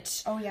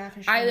wasn't. Oh yeah,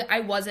 for sure.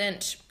 I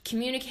wasn't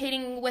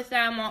communicating with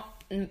them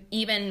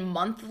even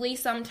monthly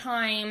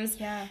sometimes.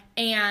 Yeah.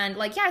 And,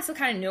 like, I still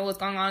kind of knew what was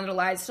going on in their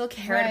lives, still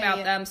cared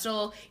about them,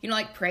 still,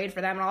 like, prayed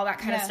for them and all that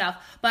kind of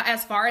stuff. But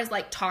as far as,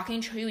 like,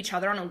 talking to each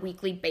other on a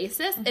weekly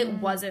basis, it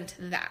wasn't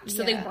that.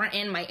 So they weren't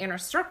in my inner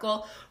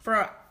circle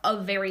for a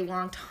very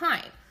long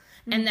time.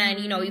 And then,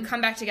 you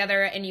come back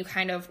together and you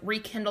kind of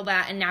rekindle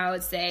that, and now I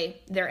would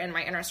say they're in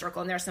my inner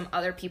circle, and there's some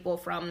other people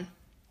from,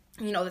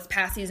 this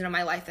past season of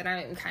my life that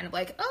I'm kind of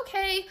like,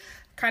 okay,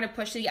 kind of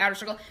push to the outer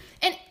circle.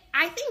 And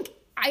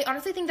I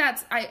honestly think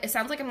it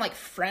sounds like I'm like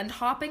friend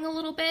hopping a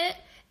little bit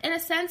in a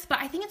sense, but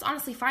I think it's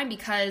honestly fine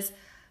because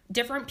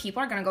different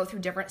people are going to go through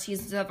different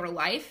seasons of their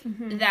life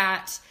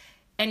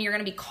and you're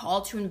going to be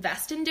called to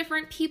invest in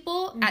different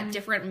people at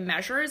different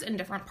measures in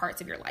different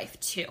parts of your life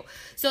too.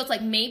 So it's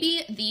like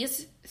maybe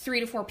these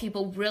 3 to 4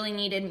 people really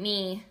needed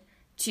me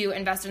to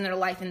invest in their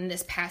life in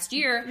this past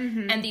year,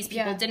 and these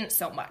people didn't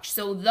so much.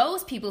 So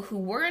those people who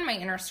were in my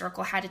inner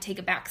circle had to take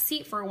a back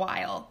seat for a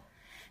while.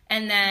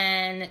 And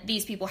then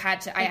these people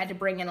I had to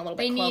bring in a little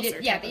bit closer.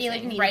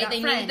 Needed right?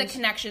 They needed the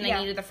connection. They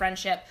needed the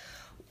friendship,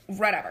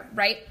 whatever,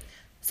 right?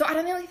 So I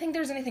don't really think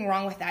there's anything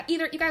wrong with that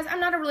either. You guys,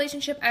 I'm not a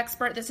relationship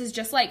expert. This is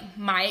just, like,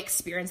 my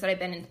experience that I've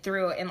been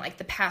through in, like,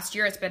 the past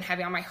year. It's been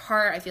heavy on my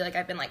heart. I feel like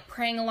I've been, like,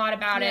 praying a lot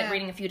about it,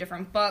 reading a few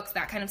different books,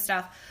 that kind of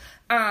stuff.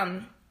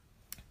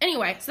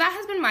 Anyway, so that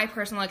has been my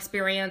personal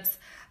experience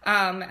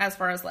as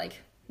far as, like,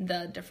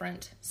 the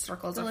different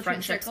circles of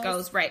friendships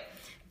goes. Right.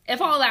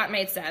 If all that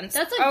made sense.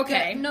 That's like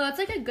okay. That's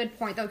like a good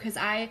point though, because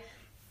I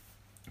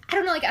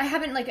don't know, like I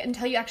haven't like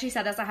until you actually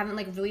said this, I haven't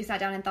like really sat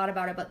down and thought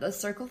about it, but the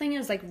circle thing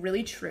is like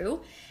really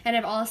true. And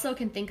I've also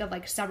can think of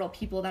like several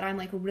people that I'm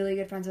like really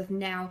good friends with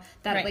now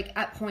that like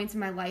at points in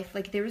my life,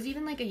 like there was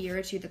even like a year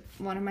or two that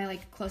one of my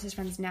like closest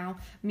friends now,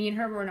 me and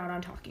her were not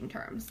on talking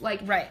terms.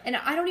 Like and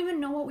I don't even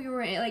know what we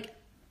were like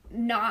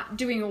not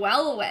doing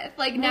well with.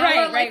 Like now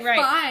we're like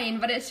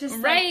fine, but it's just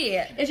like,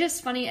 it's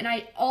just funny. And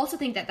I also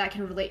think that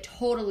can relate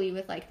totally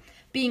with like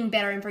being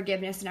better in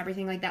forgiveness and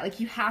everything like that. Like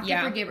you have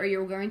to forgive or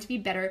you're going to be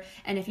better.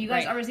 And if you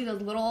guys ever see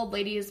those little old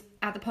ladies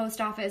at the post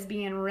office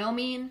being real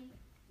mean,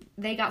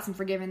 they got some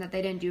forgiving that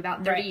they didn't do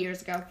about 30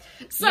 years ago.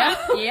 So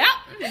so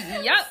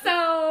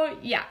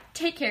yeah,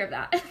 take care of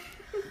that.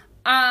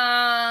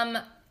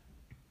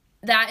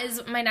 That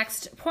is my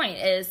next point,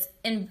 is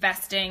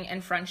investing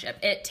in friendship.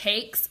 It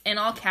takes, in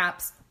all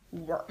caps,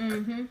 work.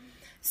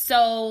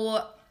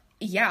 So,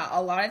 yeah,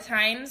 a lot of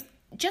times,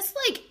 just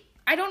like,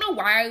 I don't know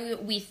why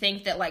we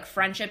think that, like,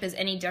 friendship is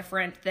any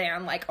different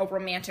than, like, a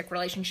romantic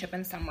relationship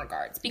in some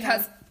regards.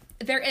 Because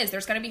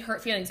there's going to be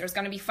hurt feelings. There's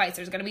going to be fights.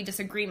 There's going to be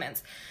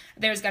disagreements.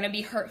 There's going to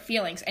be hurt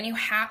feelings. And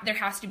there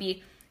has to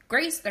be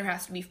grace. There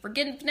has to be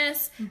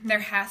forgiveness. There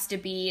has to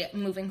be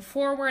moving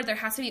forward. There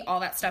has to be all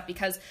that stuff,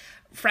 because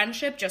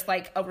friendship, just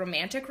like a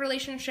romantic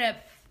relationship,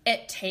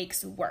 it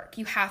takes work.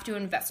 You have to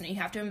invest in it. You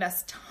have to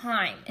invest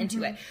time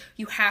into it.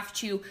 You have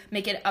to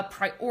make it a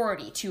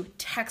priority to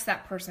text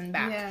that person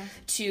back,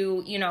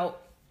 to,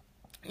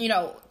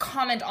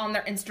 comment on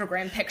their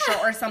Instagram picture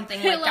or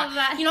something like I love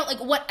that. Like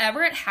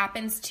whatever it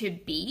happens to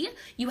be,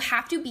 you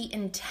have to be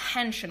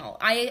intentional.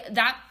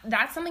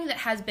 That's something that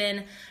has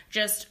been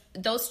just,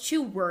 those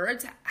two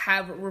words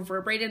have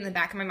reverberated in the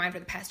back of my mind for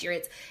the past year.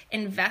 It's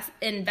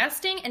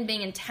investing and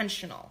being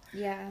intentional.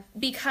 Yeah.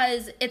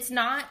 Because it's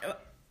not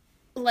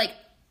like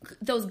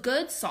those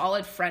good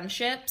solid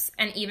friendships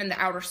and even the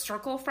outer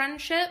circle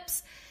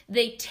friendships,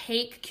 they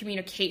take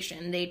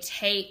communication. They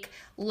take,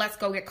 let's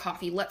go get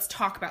coffee. Let's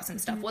talk about some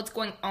stuff. What's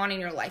going on in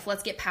your life?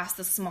 Let's get past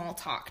the small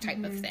talk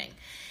type of thing.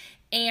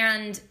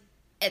 And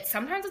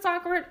sometimes it's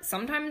awkward.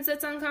 Sometimes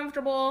it's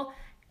uncomfortable.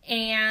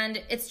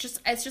 And it's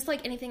just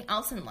like anything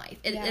else in life.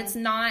 It's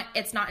not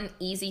an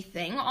easy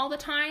thing all the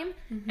time.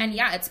 And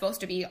yeah, it's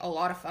supposed to be a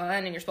lot of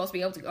fun, and you're supposed to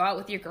be able to go out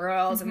with your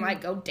girls and like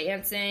go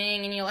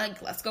dancing, and you're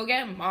like, let's go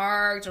get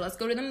marked, or let's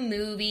go to the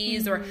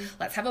movies, or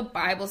let's have a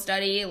Bible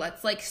study,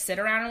 let's like sit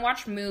around and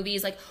watch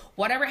movies, like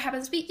whatever it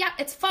happens to be. Yeah,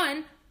 it's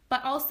fun,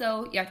 but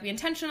also you have to be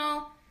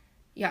intentional.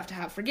 You have to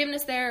have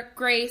forgiveness there,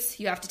 grace.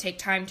 You have to take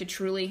time to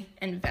truly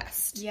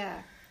invest.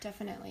 Yeah,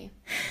 definitely.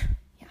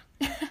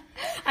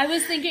 I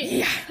was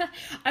thinking,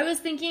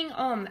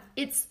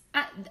 it's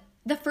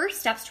the first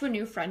steps to a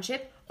new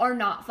friendship are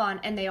not fun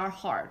and they are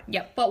hard.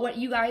 Yep. But what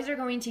you guys are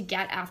going to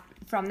get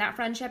from that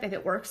friendship, if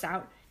it works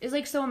out, is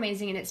like so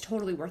amazing, and it's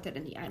totally worth it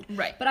in the end.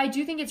 Right. But I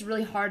do think it's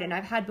really hard, and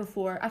I've had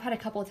a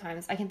couple of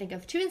times, I can think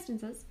of 2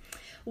 instances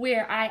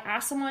where I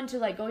asked someone to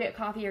like go get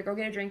coffee or go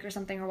get a drink or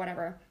something or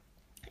whatever.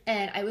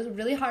 And I was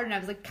really hard, and I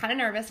was like kind of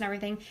nervous and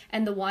everything.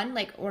 And the one,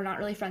 like, we're not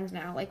really friends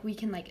now. Like, we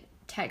can like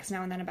text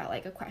now and then about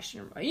like a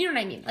question, or you know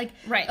what I mean, like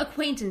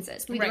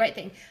acquaintances, we do the right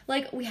thing.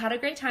 Like, we had a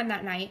great time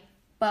that night,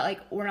 but like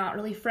we're not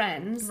really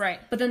friends, right?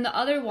 But then the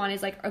other one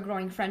is like a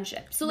growing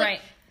friendship, so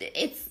like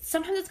it's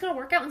sometimes it's gonna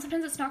work out and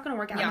sometimes it's not gonna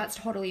work out, and that's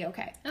totally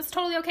okay. That's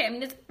totally okay. I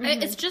mean,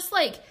 it's just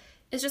like,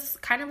 it's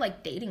just kind of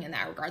like dating in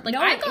that regard. Like,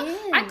 I've gone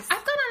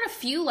on a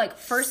few like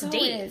first So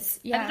dates. is,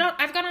 yeah.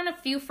 I've gone on a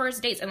few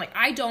first dates, and like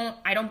I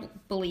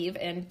don't believe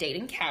in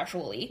dating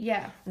casually.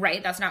 Yeah.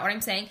 Right? That's not what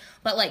I'm saying.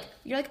 But like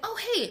you're like, oh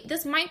hey,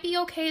 this might be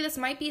okay, this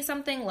might be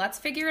something, let's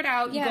figure it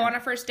out. You Yeah. go on a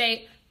first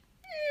date.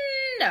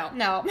 No.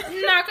 No.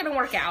 Not gonna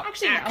work out.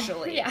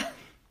 Actually, no. Yeah.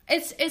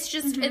 It's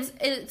just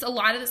it's a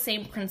lot of the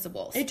same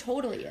principles. It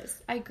totally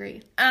is. I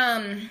agree.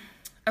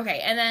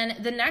 Okay, and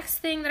then the next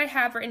thing that I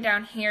have written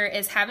down here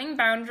is having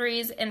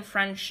boundaries in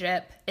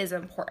friendship is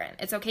important.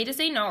 It's okay to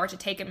say no or to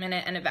take a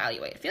minute and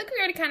evaluate. I feel like we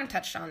already kind of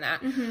touched on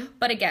that.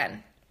 But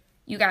again,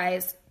 you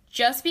guys,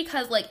 just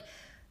because, like,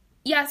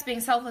 yes, being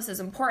selfless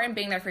is important,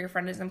 being there for your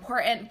friend is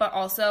important, but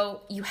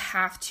also you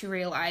have to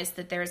realize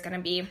that there's going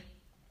to be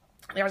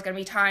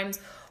times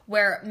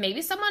where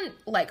maybe someone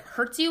like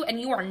hurts you and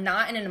you are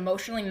not in an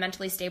emotionally,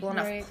 mentally stable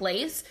enough Right.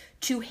 place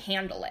to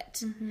handle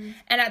it. And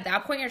at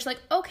that point, you're just like,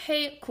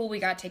 okay, cool, we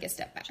got to take a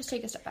step back. Just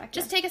take a step back.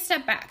 Just take a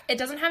step back. It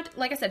doesn't have to,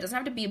 like I said, it doesn't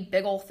have to be a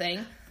big old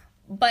thing,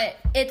 but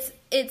it's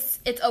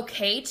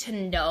okay to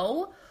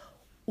know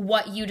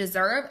what you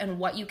deserve and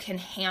what you can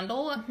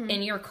handle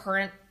in your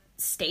current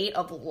state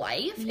of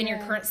life, in your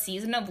current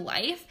season of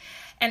life.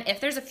 And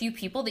if there's a few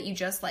people that you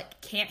just like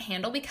can't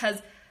handle,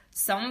 because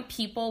some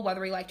people,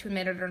 whether we like to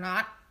admit it or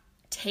not,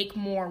 take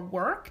more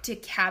work to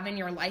have in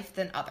your life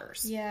than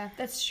others. Yeah,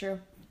 that's true.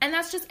 And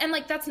that's just, and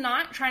like, that's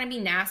not trying to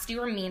be nasty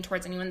or mean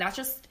towards anyone. That's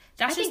just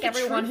I think the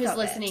everyone truth who's of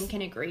listening it.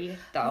 can agree,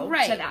 though,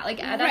 Right. to that. Like,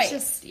 that's Right.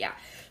 just, yeah.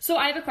 So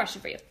I have a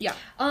question for you. Yeah.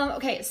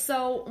 Okay,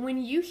 so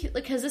when you, like,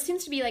 because this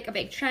seems to be, like, a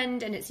big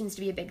trend, and it seems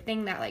to be a big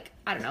thing that, like,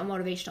 I don't know,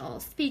 motivational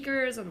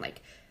speakers and,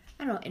 like,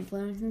 I don't know,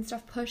 influencers and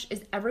stuff push,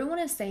 is everyone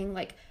is saying,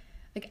 like,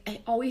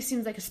 it always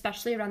seems like,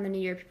 especially around the new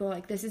year, people are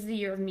like, this is the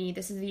year of me,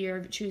 this is the year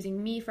of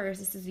choosing me first,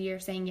 this is the year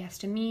of saying yes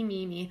to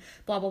me,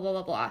 blah, blah, blah,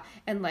 blah, blah,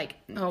 and, like,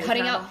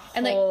 cutting out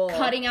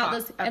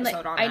those, and,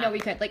 like, I know we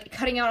could, like,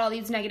 cutting out all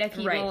these negative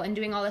people Right. and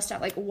doing all this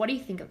stuff. Like, what do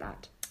you think of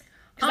that?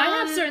 Because I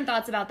have certain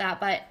thoughts about that,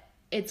 but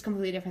it's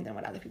completely different than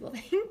what other people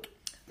think.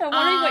 I'm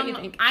wondering what you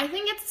think. I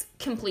think it's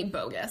complete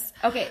bogus.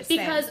 Okay, same.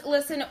 Because,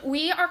 listen,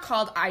 we are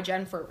called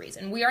iGen for a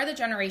reason. We are the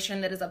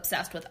generation that is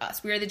obsessed with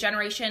us. We are the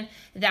generation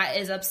that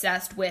is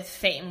obsessed with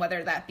fame,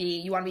 whether that be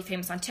you want to be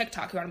famous on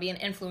TikTok, you want to be an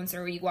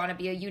influencer, you want to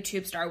be a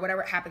YouTube star,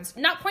 whatever it happens.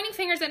 Not pointing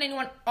fingers at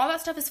anyone. All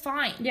that stuff is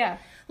fine. Yeah.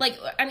 Like,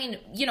 I mean,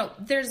 you know,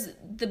 there's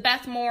the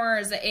Beth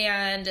Moores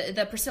and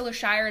the Priscilla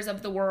Shires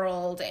of the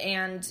world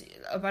and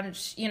a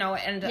bunch, you know,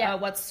 and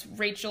what's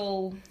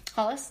Rachel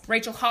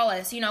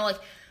Hollis, you know,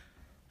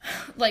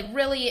 like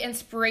really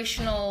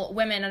inspirational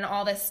women and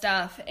all this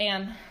stuff,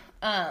 and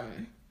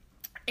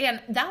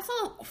that's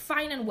all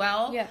fine and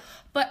well,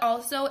 but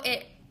also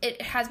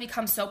it has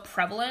become so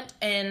prevalent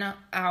in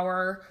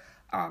our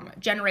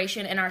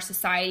generation, in our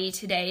society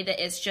today,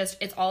 that it's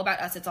all about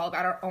us, it's all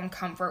about our own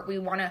comfort. We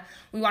want to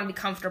be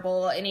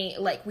comfortable,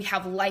 we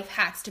have life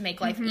hacks to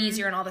make life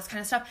easier and all this kind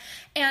of stuff.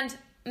 And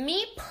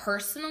me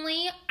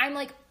personally, I'm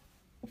like,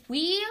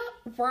 we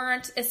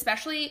weren't,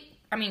 especially,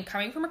 I mean,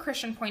 coming from a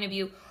Christian point of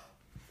view,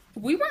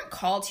 we weren't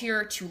called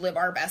here to live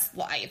our best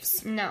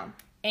lives. No.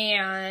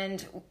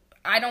 And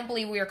I don't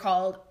believe we are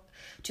called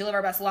to live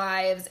our best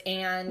lives,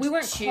 and we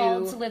weren't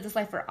called to live this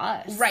life for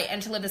us. Right,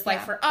 and to live this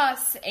life for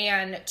us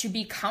and to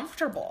be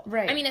comfortable.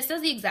 Right. I mean, it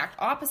says the exact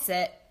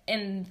opposite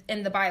in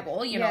the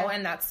Bible, you know,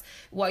 and that's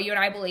what you and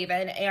I believe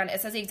in, and it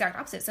says the exact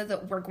opposite. It says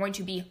that we're going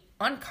to be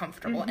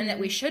uncomfortable and that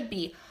we should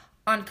be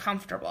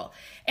uncomfortable.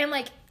 And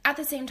like, at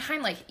the same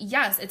time, like,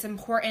 yes, it's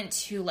important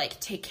to like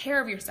take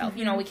care of yourself.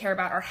 You know, we care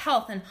about our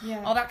health and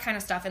all that kind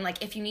of stuff. And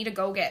like, if you need to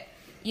go get,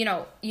 you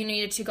know, you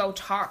needed to go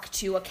talk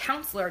to a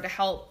counselor to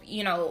help,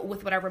 you know,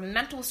 with whatever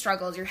mental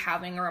struggles you're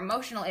having or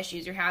emotional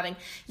issues you're having,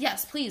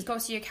 yes, please go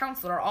see a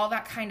counselor, all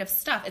that kind of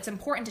stuff. It's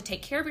important to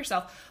take care of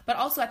yourself, but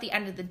also at the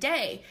end of the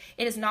day,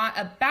 it is not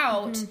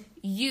about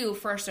you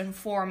first and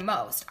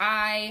foremost.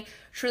 I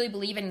truly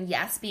believe in,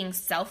 yes, being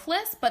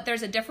selfless, but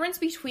there's a difference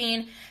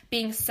between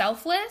being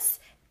selfless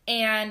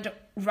and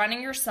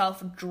running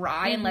yourself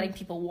dry and letting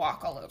people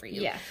walk all over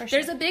you. Yeah, for sure.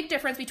 There's a big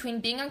difference between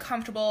being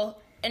uncomfortable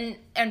and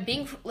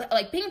being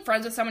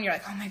friends with someone. You're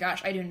like, oh my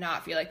gosh, I do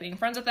not feel like being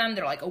friends with them.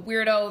 They're like a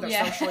weirdo.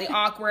 They're socially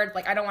awkward.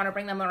 Like, I don't want to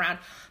bring them around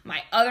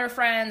my other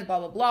friends, blah,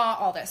 blah, blah,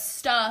 all this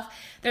stuff.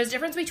 There's a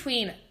difference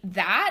between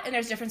that, and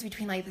there's a difference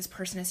between, like, this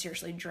person is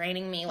seriously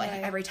draining me. Like,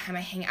 every time I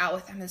hang out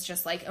with them, it's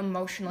just, like,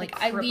 emotionally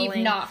crippling. I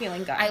leave not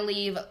feeling good.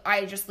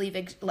 I just leave,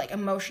 like,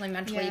 emotionally,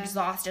 mentally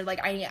exhausted. Like,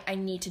 I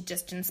need to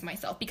distance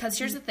myself. Because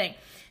here's the thing.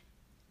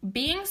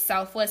 Being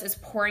selfless is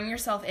pouring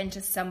yourself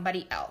into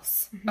somebody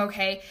else,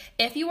 okay?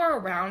 If you are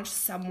around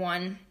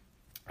someone,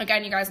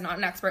 again, you guys are not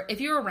an expert, if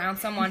you're around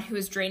someone who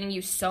is draining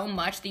you so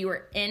much that you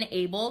are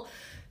unable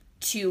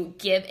to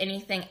give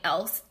anything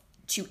else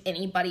to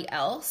anybody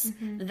else,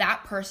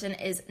 that person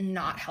is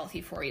not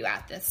healthy for you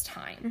at this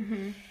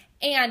time.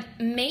 And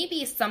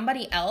maybe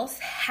somebody else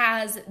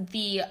has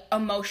the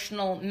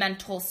emotional,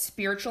 mental,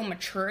 spiritual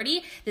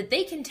maturity that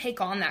they can take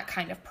on that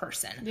kind of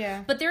person.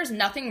 Yeah. But there's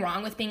nothing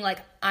wrong with being like,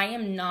 I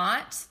am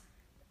not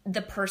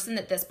the person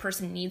that this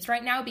person needs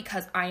right now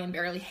because I am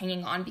barely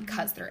hanging on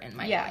because they're in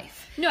my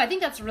life. No, I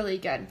think that's really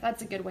good.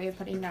 That's a good way of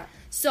putting that.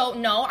 So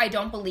no, I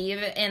don't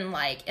believe in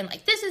like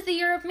this is the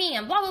year of me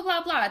and blah blah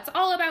blah blah. It's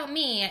all about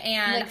me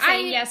and Like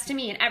saying yes to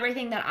me and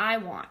everything that I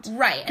want.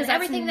 Right. And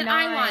everything that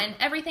I want and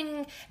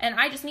everything, and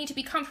I just need to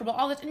be comfortable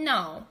all the time.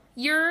 No.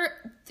 You're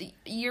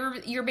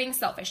being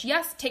selfish.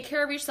 Yes, take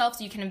care of yourself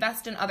so you can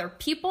invest in other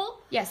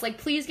people. Yes, like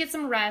please get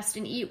some rest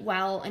and eat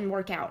well and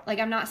work out. Like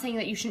I'm not saying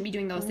that you shouldn't be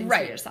doing those things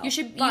Right. for yourself. You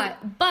should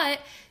but but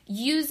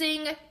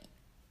using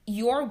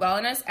your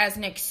wellness as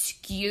an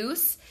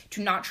excuse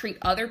to not treat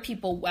other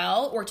people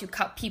well or to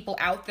cut people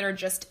out that are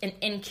just an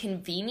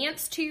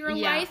inconvenience to your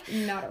life.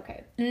 Not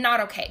okay.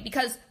 Not okay.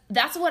 Because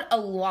that's what a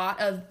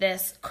lot of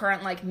this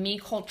current like me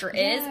culture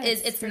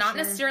is it's not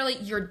necessarily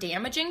you're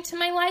damaging to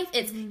my life,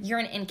 it's you're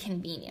an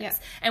inconvenience.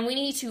 Yeah. And we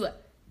need to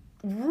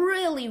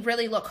really,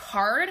 really look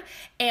hard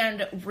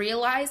and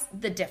realize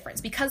the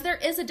difference because there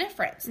is a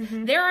difference.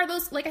 There are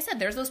those, like I said,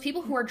 there's those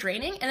people who are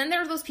draining and then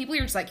there are those people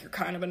you're just like, you're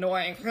kind of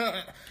annoying.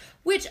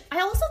 Which I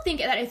also think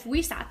that if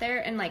we sat there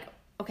and like,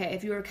 okay,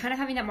 if you were kind of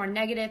having that more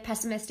negative,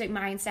 pessimistic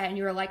mindset and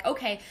you were like,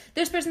 okay,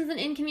 this person's an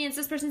inconvenience,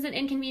 this person's an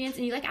inconvenience,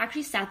 and you like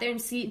actually sat there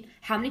and see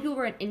how many people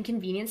were an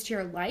inconvenience to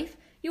your life,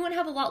 you wouldn't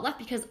have a lot left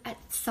because at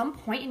some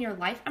point in your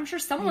life, I'm sure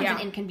someone's an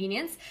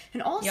inconvenience.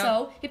 And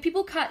also, if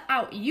people cut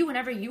out you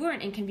whenever you were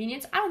an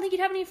inconvenience, I don't think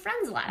you'd have any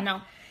friends left.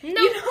 No. You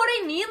know what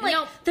I mean?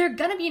 Like, they're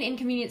gonna be an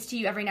inconvenience to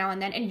you every now and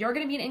then, and you're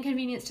gonna be an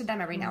inconvenience to them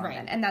every now and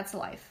then, and that's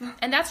life.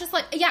 And that's just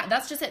like,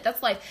 that's just it.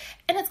 That's life.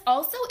 And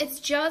it's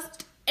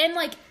just,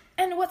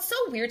 and what's so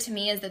weird to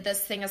me is that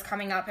this thing is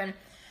coming up and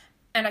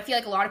I feel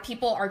like a lot of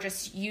people are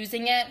just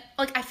using it.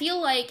 Like, I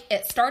feel like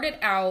it started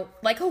out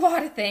like a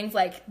lot of things,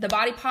 like the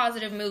body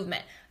positive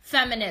movement,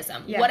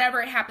 feminism,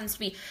 whatever it happens to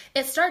be.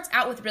 It starts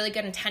out with really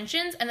good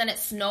intentions and then it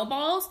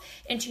snowballs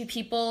into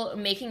people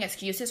making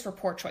excuses for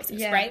poor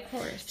choices, right? Of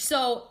course.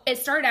 So it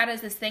started out as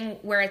this thing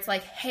where it's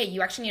like, hey,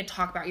 you actually need to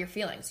talk about your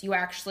feelings. You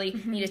actually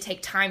need to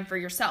take time for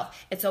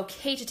yourself. It's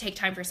okay to take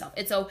time for yourself.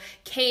 It's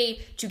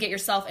okay to get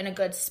yourself in a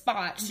good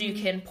spot so you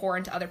can pour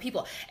into other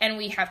people. And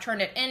we have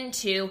turned it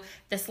into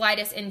the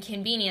slightest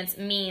inconvenience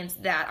means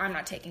that I'm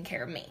not taking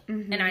care of me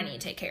and I need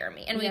to take care of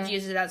me. And we've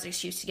used it as an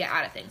excuse to get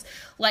out of things.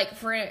 Like,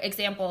 for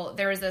example,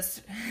 there was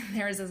this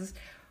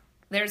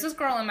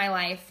girl in my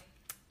life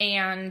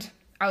and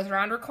I was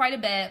around her quite a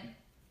bit.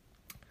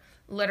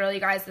 Literally,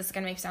 guys, this is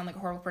going to make me sound like a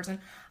horrible person.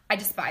 I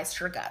despised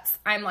her guts.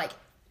 I'm like,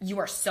 you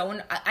are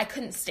so, I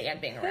couldn't stand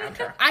being around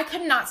her. I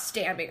could not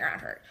stand being around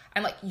her.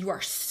 I'm like, you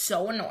are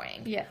so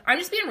annoying. Yeah. I'm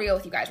just being real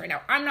with you guys right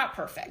now. I'm not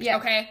perfect. Yeah.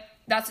 Okay.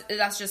 That's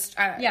just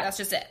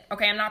it.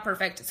 Okay. I'm not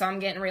perfect. So I'm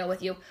getting real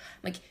with you. I'm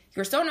like,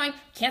 you're so annoying.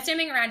 Can't stand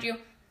being around you.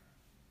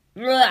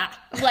 Blah.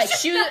 Like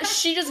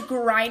she just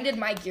grinded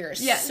my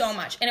gears so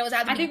much, and it was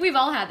at the I think we've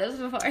all had this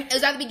before. It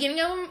was at the beginning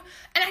of them,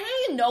 and I didn't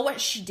even know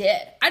what she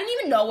did. I didn't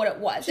even know what it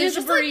was. She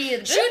just breathe.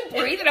 Like, she would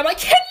breathe, and I'm like,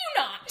 can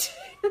you not?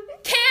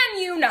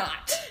 Can you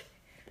not?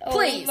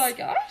 Please. Oh my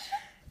gosh.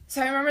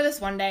 So I remember this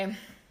one day,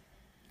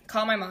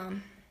 call my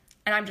mom,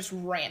 and I'm just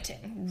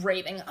ranting,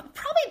 raving,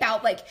 probably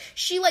about like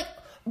she like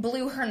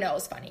blew her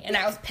nose funny, and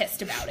I was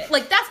pissed about it.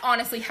 Like, that's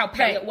honestly how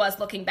petty it was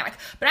looking back.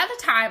 But at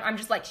the time, I'm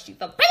just like, she's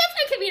the biggest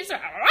inconvenience.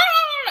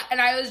 And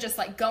I was just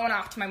like going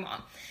off to my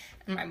mom.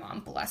 And my mom,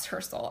 bless her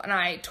soul, and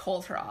I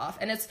told her off.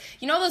 And it's,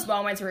 you know those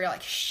moments where you're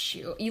like,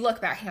 shoot, you look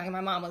back and you're like,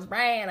 my mom was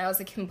right, and I was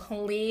a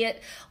complete,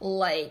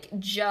 like,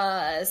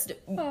 just,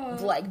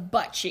 like,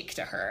 butt cheek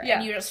to her. Yeah.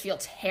 And you just feel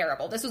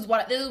terrible. This is one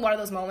of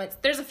those moments.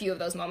 There's a few of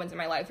those moments in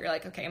my life where you're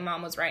like, okay,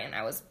 mom was right, and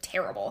I was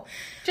terrible.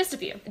 Just a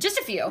few. No. Just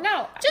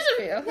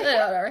a few.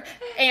 Whatever.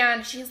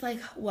 And she's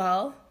like,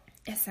 well,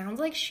 it sounds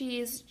like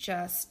she's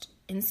just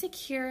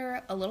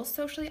insecure, a little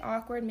socially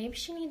awkward. Maybe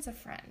she needs a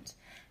friend.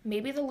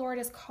 Maybe the Lord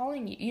is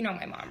calling you. You know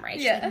my mom, right?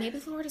 She's like, maybe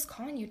the Lord is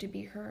calling you to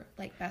be her,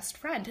 like, best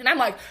friend. And I'm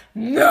like,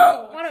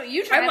 no! Why don't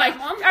you try that,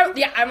 Mom?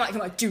 I'm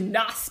like, do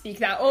not speak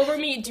that over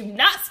me. Do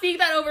not speak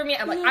that over me.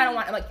 I'm like, I don't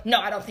want, I'm like, no,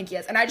 I don't think he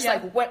is. And I just,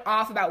 like, went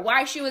off about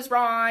why she was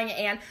wrong.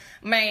 And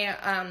my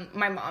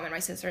mom and my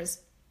sisters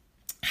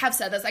have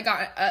said this. I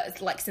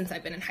got, like, since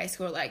I've been in high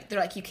school, like, they're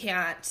like, you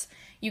can't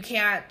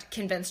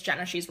convince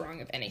Jenna she's wrong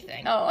of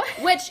anything. Oh.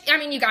 Which, I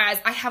mean, you guys,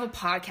 I have a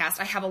podcast.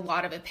 I have a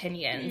lot of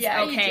opinions.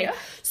 Yeah, okay? You do.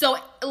 So,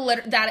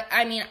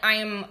 I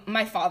am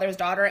my father's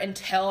daughter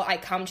until I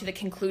come to the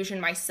conclusion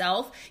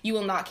myself. You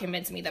will not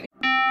convince me that.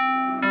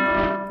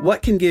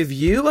 What can give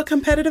you a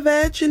competitive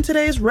edge in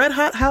today's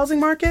red-hot housing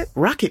market?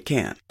 Rocket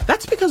can.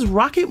 That's because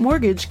Rocket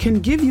Mortgage can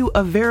give you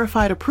a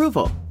verified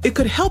approval. It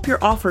could help your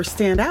offer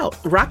stand out.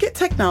 Rocket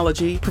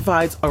Technology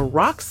provides a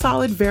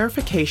rock-solid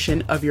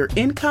verification of your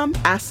income,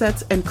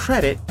 assets, and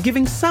credit,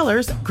 giving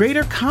sellers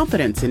greater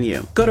confidence in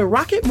you. Go to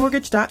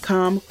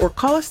rocketmortgage.com or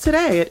call us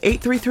today at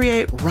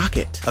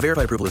 8338-ROCKET. A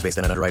verified approval is based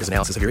on an underwriter's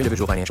analysis of your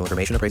individual financial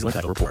information, appraisal, and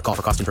title report. Call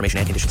for cost information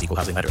and conditions. Equal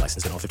housing lender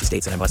license in all 50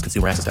 states and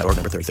MLSconsumeraccess.org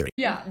number 3030.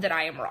 Yeah, that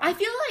I am wrong. I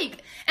feel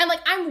like, and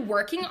like I'm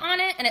working on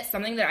it, and it's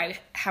something that I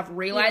have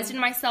realized in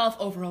myself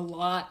over a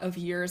lot of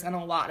years and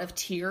a lot of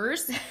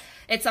tears.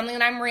 It's something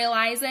that I'm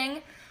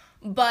realizing,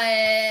 But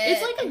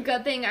It's like a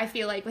good thing, I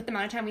feel like, with the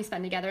amount of time we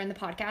spend together in the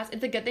podcast.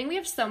 It's a good thing we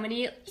have so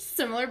many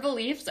similar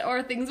beliefs,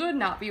 or things would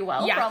not be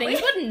well, yeah, probably.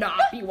 things would not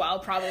be well,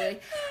 probably.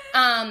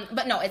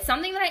 But no, it's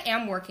something that I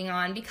am working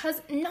on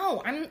because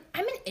no, I'm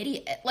an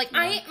idiot. Like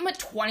I am a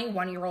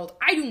 21-year-old.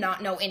 I do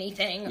not know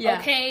anything. Yeah.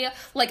 Okay,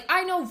 like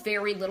I know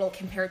very little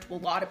compared to a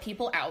lot of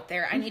people out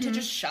there. I need to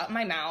just shut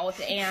my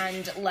mouth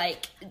and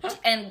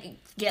and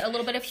get a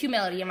little bit of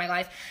humility in my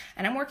life.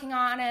 And I'm working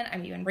on it.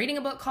 I'm even reading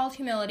a book called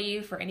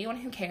Humility for anyone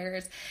who cares.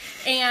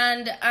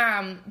 And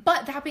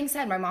but that being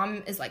said, my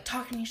mom is like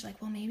talking to me. She's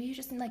like, well, maybe you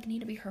just like need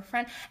to be her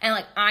friend. And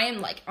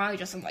like I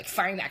just am like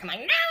firing back. I'm like,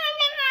 no.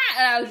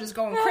 And I was just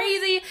going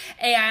crazy.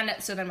 And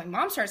so then my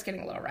mom starts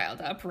getting a little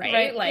riled up,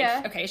 right?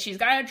 Okay, she's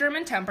got a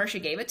German temper. She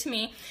gave it to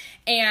me.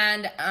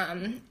 And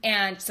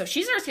so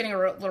she starts getting a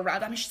little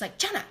riled up, and she's like,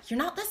 Jenna, you're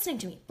not listening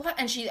to me.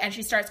 And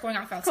she starts going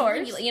off about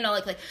something, you know,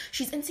 like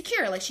she's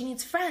insecure, like she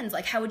needs friends.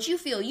 Like, how would you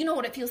feel? You know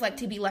what it feels like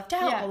to be left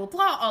out, blah, blah,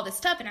 blah, all this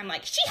stuff. And I'm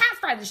like, she has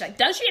friends. And she's like,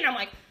 does she? And I'm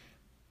like,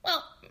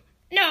 well,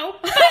 no,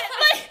 but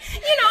like,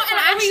 you know,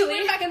 and we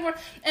went back and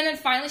forth, and then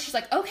finally she's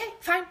like, okay,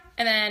 fine,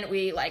 and then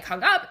we like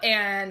hung up,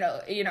 and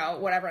you know,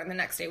 whatever, and the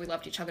next day we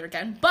loved each other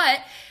again.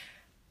 But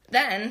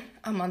then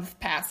a month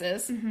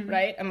passes,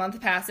 right? A month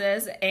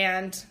passes,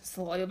 and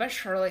slowly but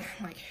surely,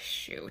 I'm like,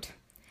 shoot.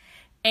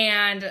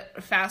 And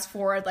fast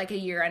forward like a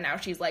year, and now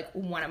she's like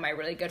one of my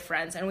really good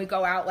friends, and we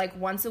go out like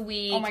once a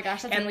week. Oh my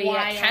gosh, that's and we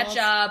wild. Catch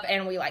up,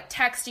 and we like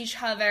text each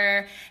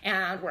other,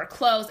 and we're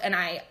close. And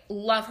I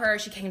love her.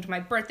 She came to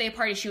my birthday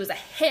party. She was a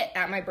hit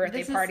at my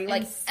birthday party.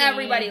 Like insane.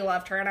 Everybody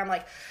loved her, and I'm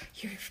like,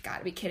 you've got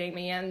to be kidding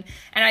me. And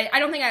I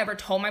don't think I ever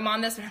told my mom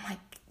this, but I'm like,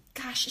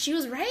 gosh, she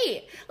was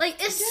right. Like,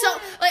 it's so,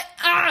 like,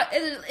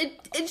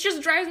 it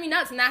just drives me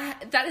nuts. And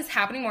that is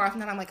happening more often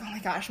than I'm like, oh my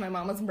gosh, my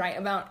mom was right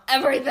about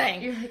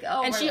everything. You're like,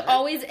 oh, and she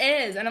always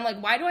is. And I'm like,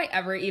 why do I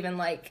ever even,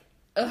 like,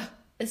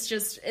 it's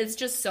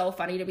just so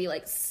funny to be,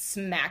 like,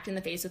 smacked in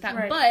the face with that.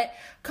 Right. But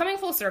coming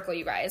full circle,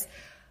 you guys,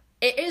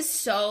 it is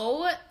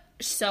so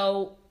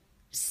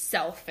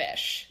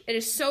selfish. It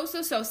is so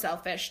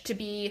selfish to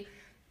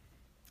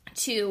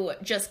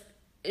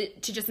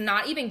just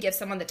not even give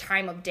someone the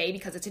time of day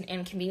because it's an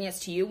inconvenience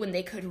to you when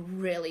they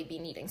could really be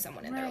needing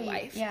someone in their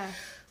life. Yeah.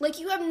 Like,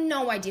 you have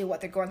no idea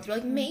what they're going through.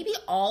 Like, maybe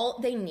all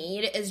they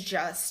need is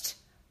just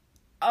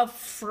a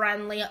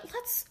friendly,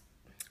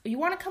 you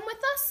want to come with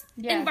us?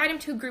 Yeah. Invite them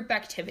to a group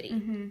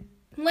activity.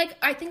 Like,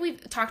 I think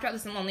we've talked about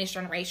this in the Loneliest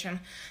Generation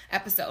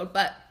episode,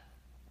 but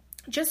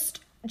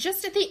just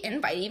at the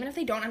invite, even if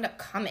they don't end up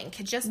coming,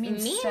 could just mean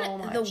so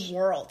much. the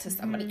world to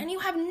somebody. And you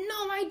have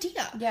no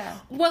idea. Yeah.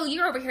 Well,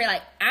 you're over here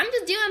like, I'm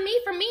just doing me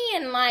for me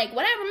and like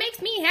whatever makes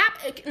me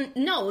happy.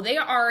 No, they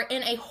are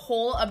in a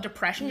hole of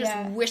depression,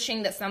 just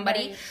wishing that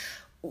somebody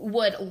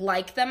would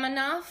like them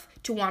enough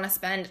to want to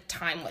spend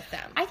time with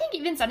them. I think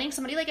even sending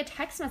somebody like a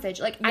text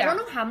message, like I don't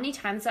know how many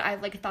times that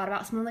I've like thought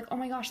about someone like, oh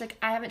my gosh, like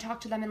I haven't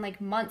talked to them in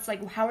like months,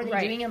 like how are they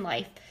doing in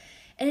life?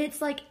 And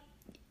it's like,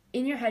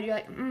 in your head, you're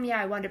like,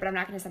 yeah, I wonder, but I'm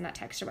not going to send that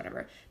text or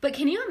whatever. But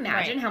can you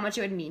imagine how much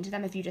it would mean to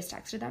them if you just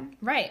texted them?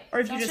 Right. Or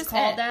if you just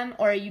called them,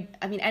 or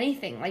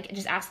anything, like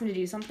just ask them to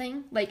do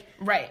something. Like,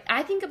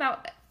 I think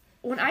about,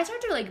 when I start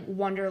to like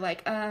wonder,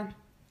 like,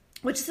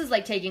 which this is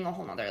like taking a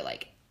whole nother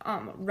like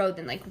road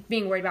than like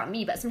being worried about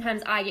me, but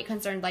sometimes I get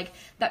concerned like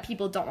that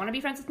people don't want to be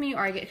friends with me,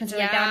 or I get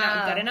concerned like that I'm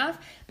not good enough.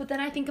 But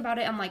then I think about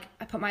it, I'm like,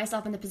 I put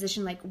myself in the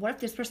position like, what if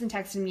this person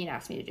texted me and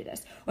asked me to do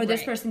this, or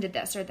this person did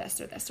this or this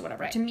or this or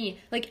whatever to me?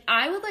 Like,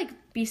 I would like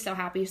be so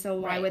happy, so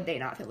why would they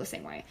not feel the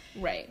same way?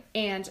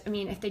 And I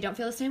mean, if they don't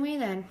feel the same way,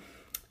 then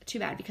too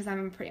bad, because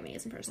I'm a pretty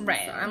amazing person. So.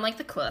 I'm like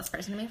the coolest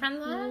person to be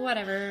friends with.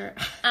 Whatever.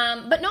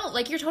 But no,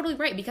 like, you're totally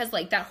right, because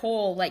like that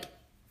whole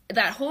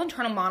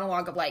internal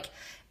monologue of like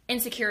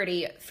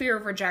insecurity, fear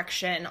of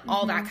rejection,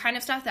 all that kind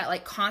of stuff, that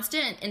like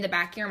constant in the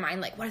back of your mind,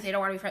 like, what if they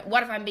don't want to be friends?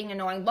 What if I'm being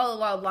annoying? Blah, blah,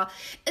 blah, blah.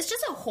 It's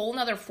just a whole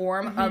nother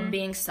form of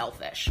being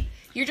selfish.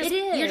 You're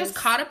just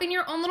caught up in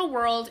your own little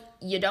world.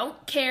 You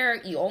don't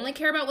care. You only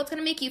care about what's going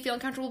to make you feel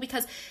uncomfortable,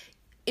 because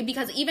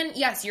even,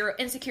 yes, you're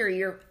insecure,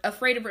 you're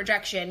afraid of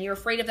rejection, you're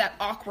afraid of that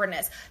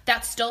awkwardness,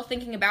 that's still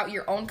thinking about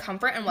your own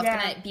comfort and what's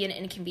going to be an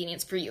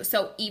inconvenience for you.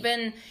 So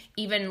even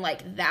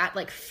like that,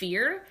 like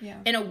fear,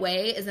 in a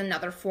way, is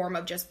another form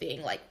of just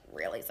being like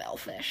really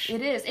selfish.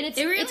 It is. And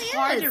it's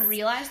hard to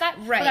realize that.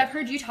 Right. But I've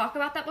heard you talk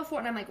about that before,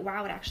 and I'm like,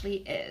 wow, it actually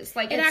is.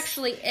 Like, it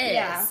actually is.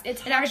 Yeah.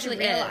 It's hard to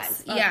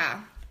realize.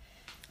 Yeah.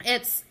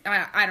 It's,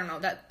 I don't know,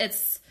 that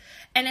it's,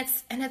 and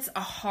it's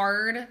a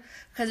hard,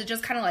 because it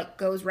just kind of like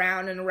goes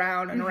round and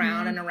around and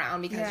around and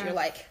around, because you're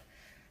like,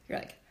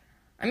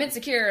 I'm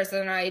insecure, so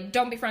then I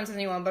don't be friends with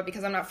anyone, but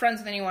because I'm not friends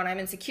with anyone, I'm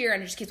insecure,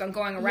 and it just keeps on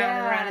going around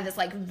and around in this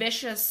like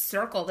vicious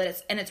circle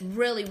it's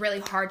really, really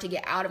hard to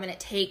get out of, and it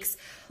takes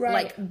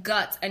like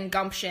guts and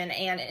gumption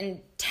and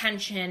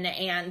intention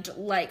and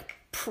like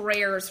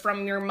prayers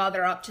from your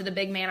mother up to the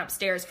big man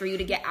upstairs for you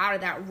to get out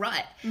of that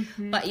rut.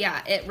 But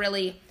yeah, it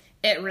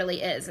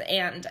really is.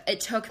 And it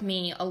took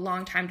me a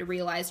long time to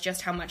realize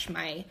just how much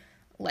my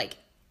like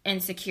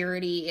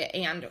insecurity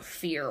and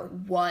fear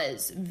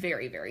was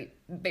very, very,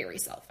 very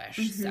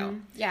selfish. So,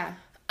 Yeah.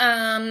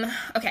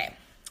 okay.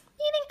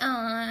 Moving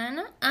on.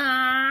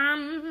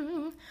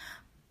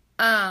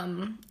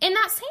 In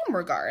that same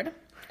regard,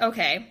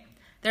 okay,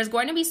 there's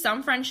going to be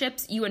some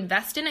friendships you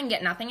invest in and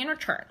get nothing in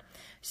return.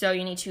 So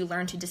you need to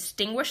learn to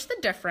distinguish the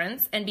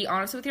difference and be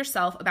honest with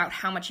yourself about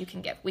how much you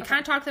can give. We kind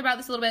of talked about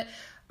this a little bit.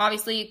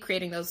 Obviously,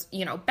 creating those,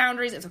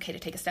 boundaries. It's okay to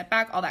take a step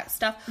back, all that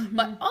stuff.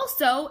 But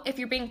also, if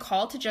you're being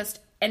called to just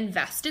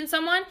invest in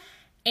someone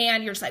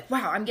and you're just like,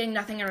 wow, I'm getting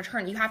nothing in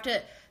return, you have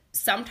to,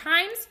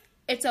 sometimes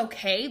it's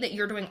okay that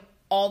you're doing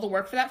all the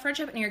work for that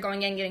friendship and you're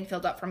going in and getting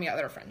filled up from your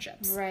other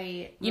friendships.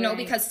 Right.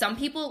 Because some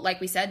people, like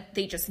we said,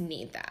 they just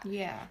need that.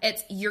 Yeah.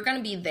 You're going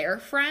to be their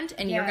friend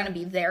and you're going to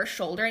be their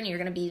shoulder and you're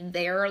going to be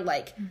their,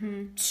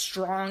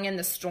 strong in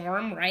the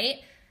storm, right?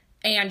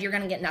 And you're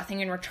going to get nothing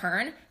in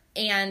return.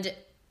 And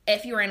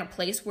if you're in a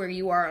place where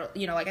you are,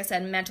 like I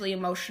said, mentally,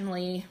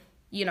 emotionally,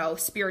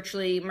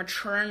 spiritually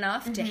mature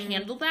enough to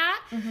handle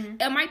that,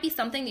 it might be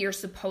something that you're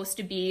supposed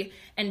to be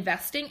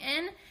investing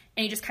in.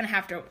 And you just kind of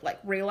have to,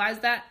 realize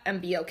that and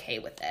be okay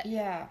with it.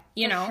 Yeah,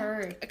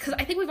 Sure. Because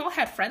I think we've all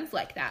had friends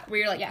like that, where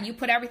you're like, you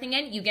put everything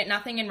in, you get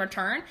nothing in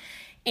return,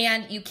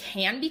 and you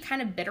can be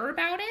kind of bitter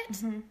about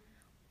it.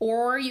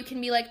 Or you can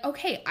be like,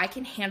 okay, I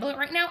can handle it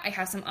right now. I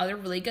have some other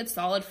really good,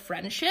 solid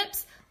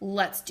friendships.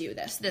 Let's do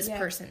this. This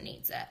person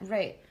needs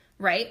it.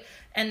 Right?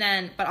 And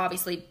then, but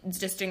obviously, it's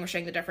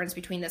distinguishing the difference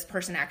between this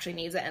person actually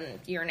needs it and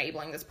you're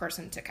enabling this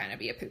person to kind of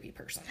be a poopy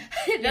person.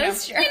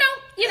 That's true.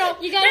 You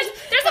gotta,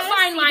 there's a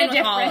fine line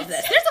with all of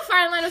this. There's a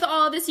fine line with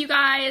all of this, you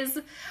guys.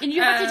 And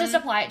you have to just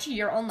apply it to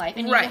your own life.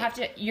 And you Right. have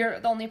to, you're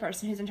the only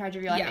person who's in charge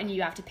of your life. Yeah. And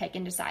you have to pick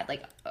and decide,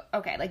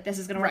 okay, this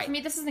is going to work Right. for me.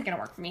 This isn't going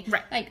to work for me.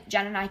 Right.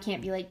 Jen and I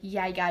can't be like,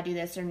 yeah, you got to do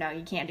this, or no,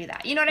 you can't do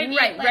that. You know what I mean?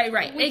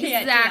 Right. We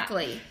can't do that.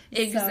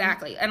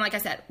 Exactly. And like I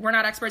said, we're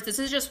not experts. This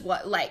is just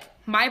what,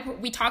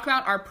 we talk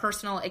about our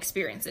personal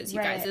experiences, you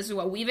guys. This is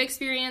what we've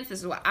experienced. This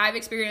is what I've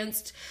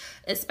experienced,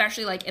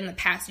 especially in the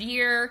past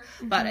year,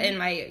 but in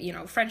my,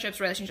 friendships,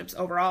 relationships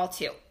overall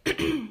too.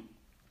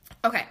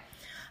 Okay.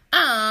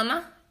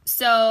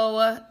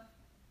 So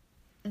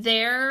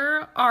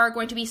there are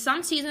going to be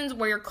some seasons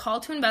where you're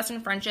called to invest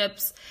in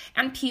friendships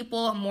and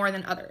people more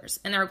than others.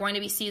 And there are going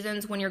to be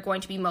seasons when you're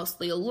going to be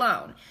mostly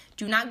alone.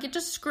 Do not get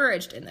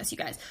discouraged in this, you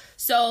guys.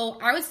 So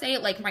I would say,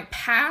 my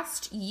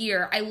past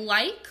year, I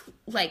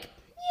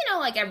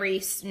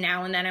every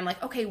now and then I'm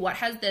like, okay, what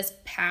has this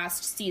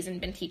past season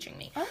been teaching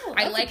me? Oh,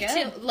 I that's like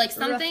good. to,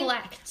 something.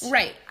 Reflect.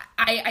 Right.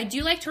 I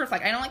do like to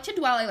reflect. I don't like to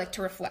dwell. I like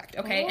to reflect.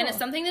 Okay. And it's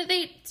something that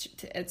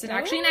it's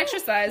actually an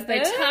exercise they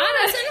taught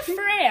us in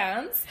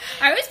France.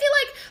 I always feel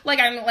like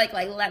I'm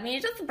let me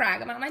just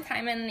brag about my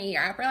time in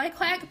Europe or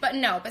but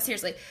no, but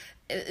seriously,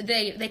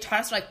 they taught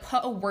us to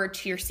put a word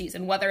to your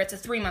season, whether it's a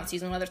 3-month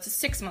season, whether it's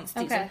a 6-month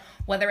season,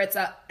 whether it's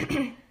a,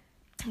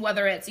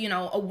 whether it's, a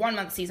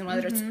 1-month season,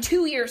 whether it's a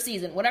 2-year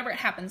season, whatever it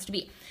happens to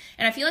be.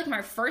 And I feel like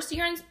my first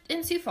year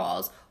in Sioux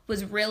Falls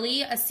was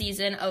really a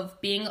season of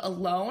being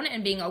alone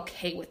and being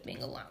okay with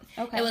being alone.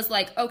 Okay. It was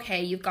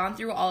okay, you've gone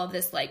through all of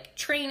this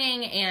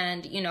training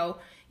and,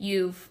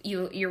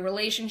 your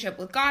relationship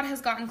with God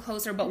has gotten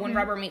closer, but when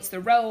rubber meets the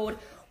road,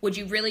 would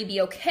you really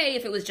be okay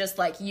if it was just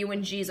you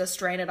and Jesus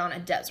stranded on a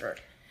desert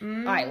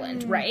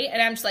island, right?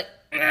 And I'm just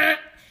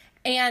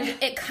and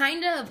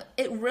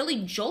it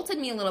really jolted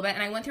me a little bit,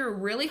 and I went through a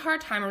really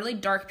hard time, a really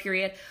dark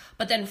period,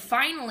 but then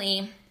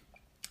finally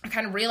I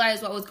kind of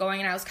realized what was going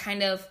on,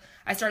 and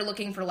I started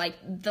looking for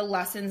the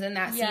lessons in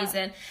that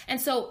season. And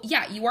so,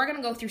 you are going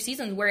to go through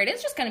seasons where it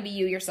is just going to be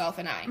you, yourself,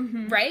 and I,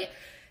 right?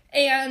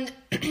 And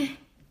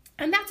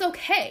and that's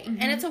okay.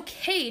 And it's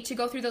okay to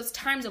go through those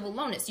times of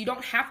aloneness. You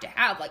don't have to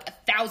have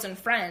 1,000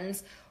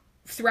 friends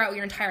throughout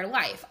your entire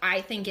life.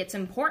 I think it's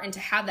important to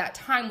have that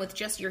time with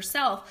just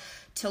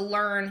yourself to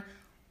learn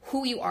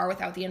who you are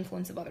without the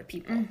influence of other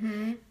people.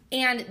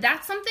 And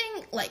that's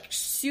something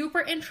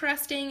super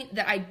interesting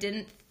that I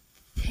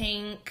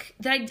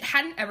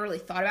hadn't ever really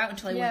thought about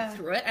until I went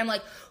through it. I'm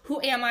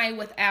who am I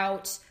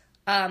without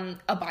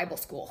a Bible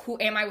school? Who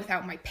am I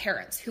without my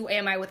parents? Who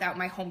am I without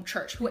my home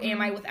church? Who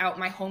am I without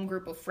my home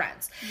group of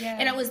friends?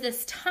 And it was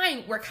this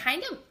time where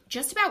kind of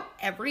just about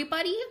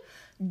everybody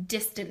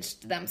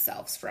distanced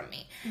themselves from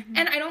me.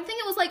 And I don't think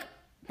it was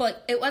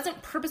but it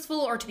wasn't purposeful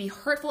or to be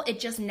hurtful. It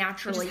just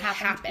naturally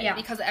happened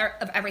because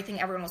of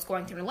everything everyone was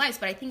going through in their lives.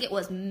 But I think it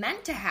was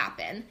meant to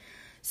happen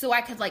so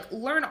I could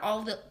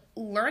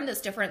learn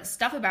this different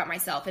stuff about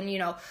myself and,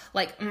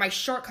 my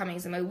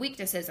shortcomings and my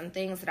weaknesses and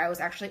things that I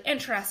was actually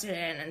interested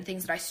in and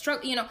things that I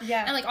struggled,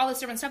 and all this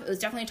different stuff. It was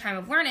definitely a time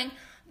of learning.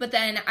 But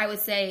then I would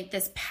say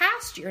this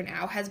past year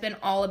now has been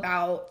all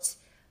about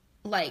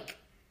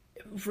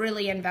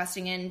really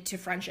investing into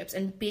friendships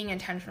and being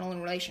intentional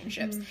in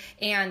relationships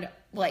and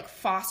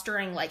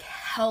fostering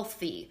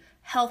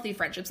healthy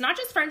friendships, not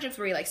just friendships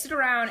where you sit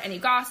around and you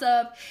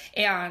gossip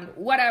and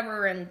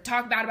whatever and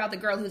talk bad about the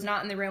girl who's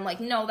not in the room.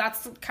 No,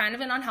 that's kind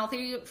of an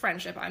unhealthy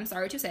friendship, I'm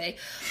sorry to say.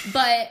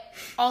 But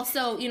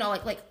also,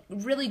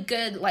 really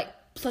good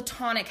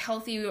platonic,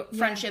 healthy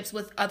friendships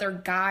with other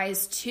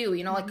guys too.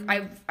 You know, like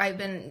I've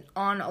been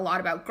on a lot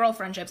about girl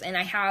friendships, and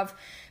I have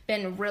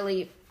been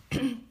really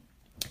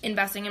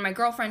investing in my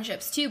girl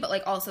friendships too, but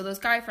like also those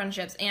guy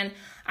friendships. And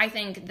I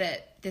think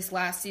that this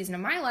last season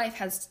of my life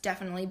has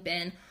definitely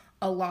been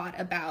a lot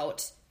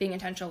about being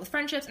intentional with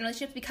friendships and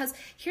relationships, because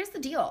here's the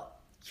deal.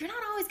 You're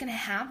not always going to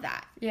have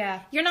that.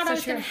 Yeah. You're not so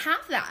always true. going to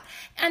have that.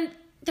 And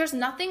there's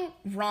nothing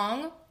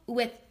wrong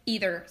with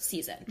either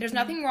season. There's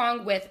nothing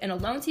wrong with an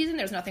alone season.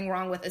 There's nothing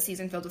wrong with a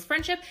season filled with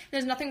friendship.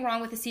 There's nothing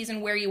wrong with a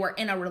season where you are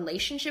in a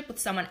relationship with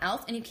someone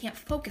else and you can't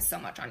focus so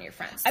much on your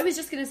friends. I was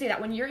just going to say that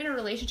when you're in a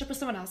relationship with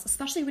someone else,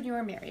 especially when you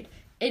are married,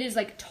 it is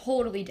like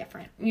totally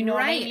different. You know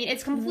what I mean?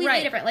 It's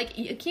completely different. Like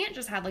you can't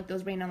just have like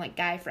those random like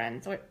guy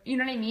friends, or you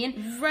know what I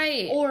mean?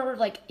 Right. Or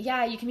like,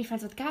 yeah, you can be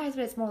friends with guys,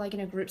 but it's more like in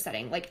a group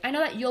setting. Like I know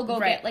that you'll go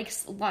get like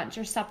lunch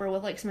or supper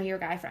with like some of your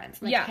guy friends,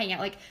 and, like hang out.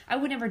 Like I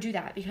would never do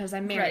that because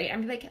I'm married.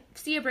 I'm like,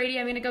 see you, Brady.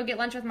 I'm gonna go get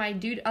lunch with my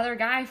other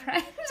guy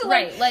friends.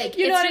 Right. Like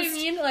you know what I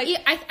mean? Like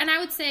I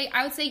would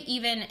say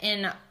even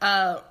in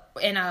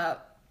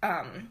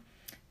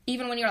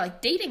even when you're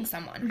like dating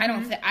someone, I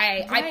don't think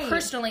I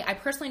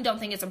personally don't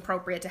think it's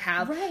appropriate to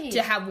have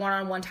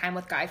one-on-one time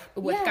with guy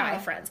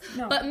friends.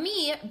 No. But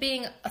me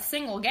being a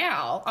single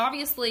gal,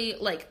 obviously,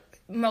 like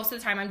most of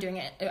the time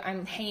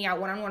I'm hanging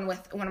out one-on-one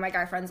with one of my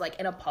guy friends, like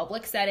in a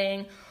public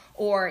setting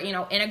or, you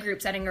know, in a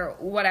group setting or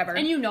whatever.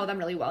 And you know them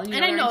really well.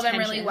 And I know them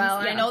really well.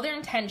 And I know their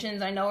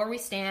intentions. I know where we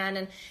stand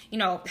and, you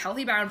know,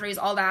 healthy boundaries,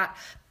 all that.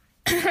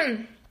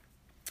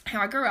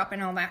 How I grew up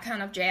and all that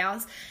kind of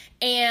jazz.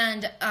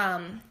 And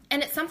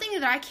it's something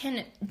that I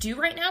can do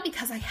right now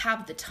because I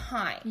have the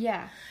time.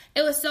 Yeah.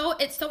 It's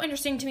so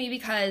interesting to me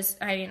because,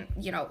 I mean,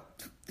 you know,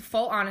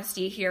 full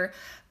honesty here,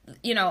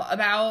 you know,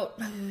 about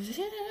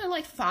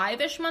like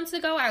 5-ish months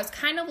ago, I was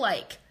kind of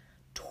like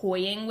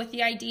toying with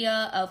the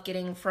idea of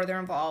getting further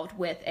involved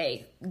with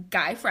a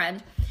guy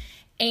friend.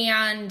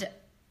 And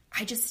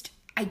I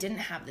didn't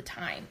have the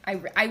time.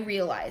 I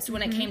realized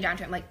when it came down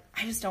to it, I'm like,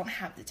 I just don't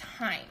have the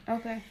time.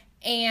 Okay.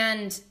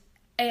 And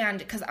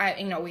because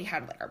we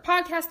had like our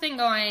podcast thing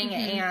going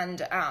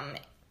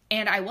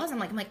and I was, I'm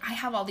like, I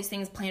have all these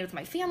things planned with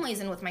my families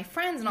and with my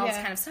friends and all this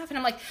kind of stuff. And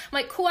I'm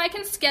like, cool, I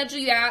can schedule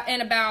you out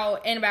in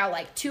about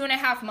like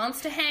 2.5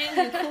 months to hang.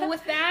 You cool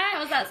with that?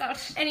 How's that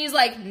sound? And he's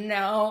like,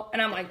 no. And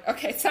I'm like,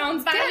 okay,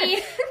 sounds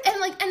good.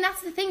 And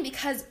that's the thing,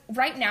 because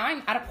right now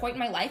I'm at a point in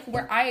my life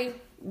where I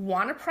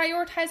want to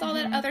prioritize all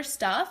that other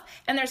stuff.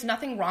 And there's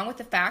nothing wrong with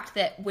the fact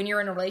that when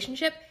you're in a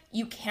relationship,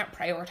 you can't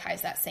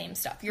prioritize that same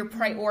stuff. Your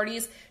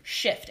priorities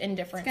shift in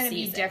different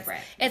seasons.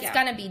 It's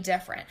going to be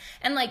different.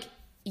 And like,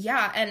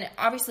 yeah, and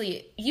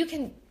obviously you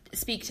can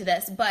speak to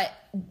this, but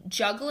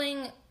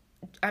juggling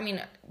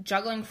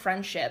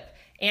friendship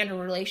and a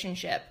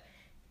relationship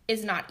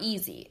is not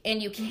easy.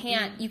 And you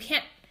can't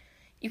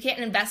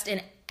invest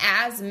in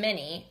as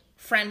many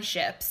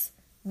friendships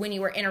when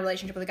you are in a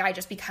relationship with a guy,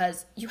 just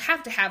because you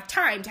have to have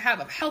time to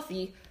have a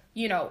healthy,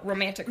 you know,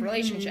 romantic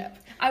relationship.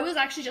 I was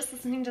actually just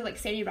listening to like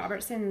Sadie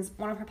Robertson's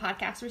one of her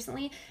podcasts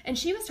recently, and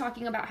she was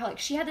talking about how like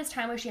she had this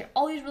time where she had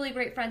all these really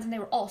great friends and they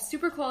were all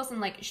super close,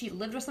 and like she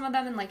lived with some of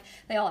them and like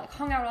they all like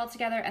hung out all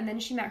together, and then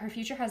she met her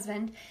future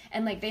husband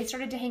and like they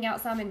started to hang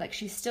out some, and like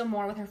she's still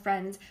more with her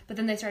friends, but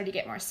then they started to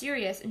get more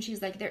serious, and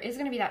she's like, there is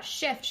going to be that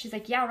shift. She's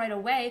like, yeah, right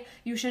away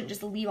you shouldn't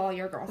just leave all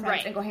your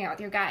girlfriends and go hang out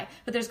with your guy,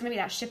 but there's going to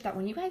be that shift that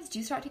when you guys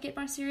do start to get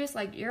more serious,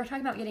 like you're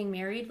talking about getting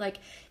married, like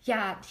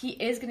yeah, he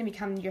is going to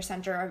become your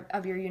center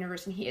of your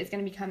universe, and he's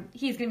going to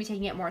be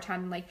taking it more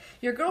time than like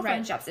your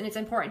girlfriend shops. And it's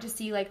important to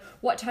see like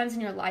what times in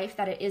your life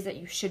that it is that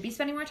you should be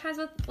spending more time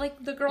with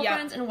like the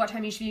girlfriends, and what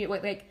time you should be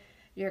with like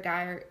your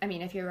guy, or I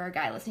mean if you're a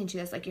guy listening to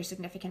this, like your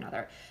significant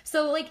other.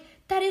 So like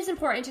that is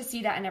important to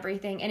see that and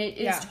everything, and it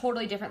is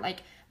totally different.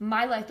 Like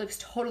my life looks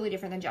totally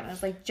different than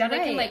Jenna's. Like Jenna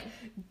can like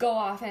go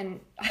off and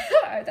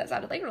that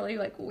sounded like really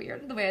like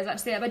weird the way I was about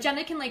to say that, but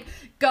Jenna can like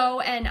go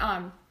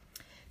and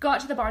go out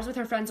to the bars with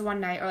her friends one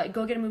night, or like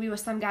go get a movie with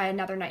some guy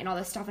another night and all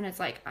this stuff, and it's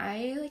like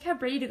I like have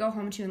Brady to go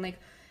home to, and like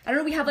I don't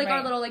know, we have like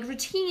our little like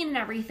routine and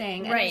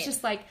everything, and it's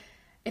just like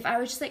if I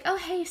was just like, oh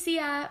hey, see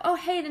ya, oh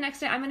hey, the next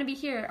day I'm gonna be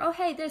here, oh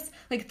hey, this,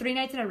 like 3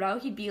 nights in a row,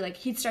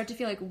 he'd start to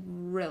feel like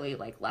really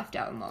like left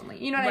out and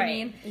lonely, you know what I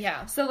mean?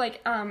 Yeah. So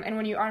like and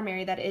when you are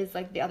married, that is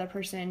like the other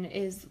person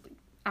is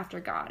after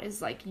God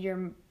is like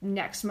your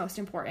next most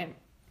important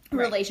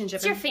relationship.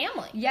 It's your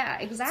family. Yeah,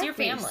 exactly. It's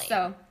your family.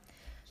 So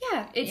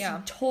yeah,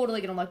 it's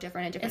totally going to look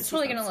different in different seasons. It's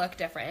totally going to look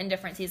different in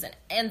different seasons.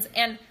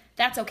 And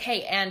that's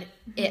okay, and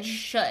it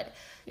should.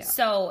 Yeah.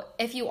 So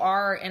if you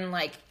are in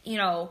like, you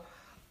know,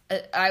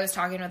 I was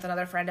talking with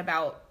another friend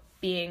about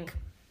being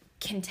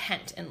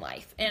content in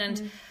life.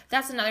 And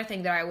that's another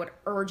thing that I would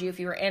urge you if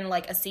you were in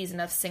like a season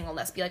of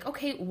singleness. Be like,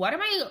 okay, what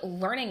am I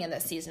learning in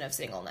this season of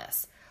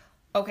singleness?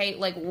 Okay,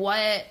 like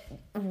what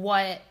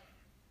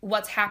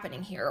what's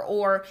happening here,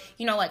 or,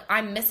 you know, like,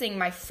 I'm missing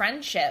my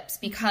friendships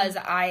because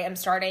I am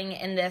starting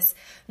in this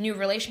new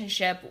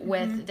relationship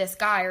with this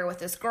guy or with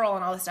this girl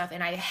and all this stuff,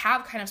 and I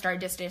have kind of started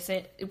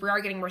distancing, we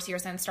are getting more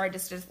serious, and started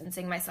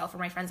distancing myself from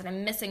my friends, and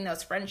I'm missing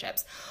those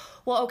friendships.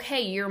 Well,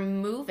 okay, you're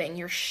moving,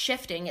 you're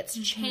shifting, it's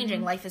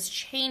changing, life is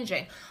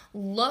changing.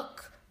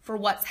 Look for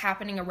what's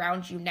happening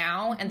around you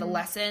now, and the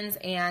lessons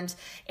and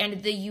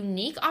the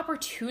unique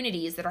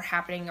opportunities that are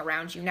happening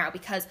around you now,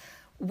 because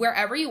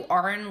wherever you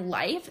are in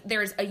life,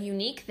 there's a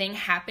unique thing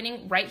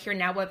happening right here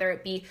now, whether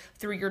it be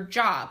through your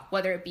job,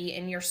 whether it be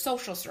in your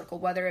social circle,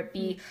 whether it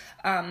be,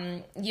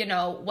 you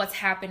know, what's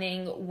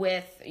happening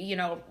with, you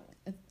know,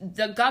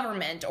 the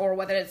government, or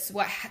whether it's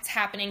what's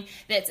happening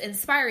that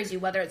inspires you,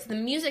 whether it's the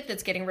music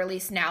that's getting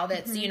released now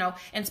that's, you know,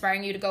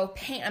 inspiring you to go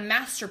paint a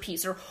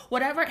masterpiece, or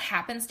whatever it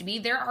happens to be.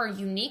 There are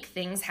unique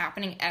things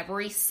happening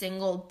every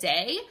single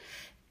day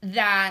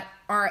that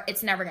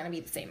it's never going to be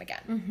the same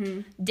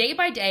again. Day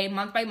by day,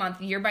 month by month,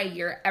 year by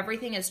year,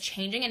 everything is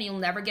changing, and you'll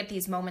never get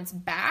these moments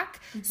back.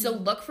 So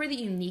look for the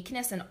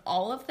uniqueness in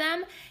all of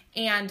them,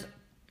 and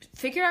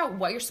figure out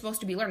what you're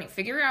supposed to be learning.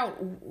 Figure out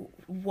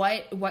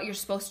what you're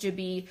supposed to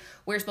be,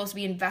 where you're supposed to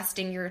be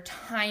investing your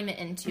time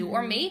into,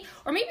 or maybe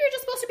you're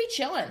just supposed to be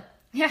chilling.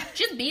 Yeah.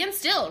 Just being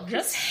still,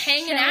 just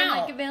hanging Chilling out.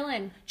 like a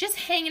villain. Just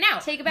hanging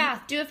out. Take a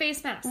bath. Do a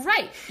face mask.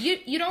 Right.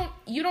 You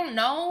don't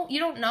know. You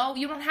don't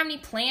have any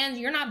plans.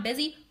 You're not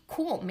busy.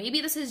 Cool.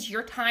 Maybe this is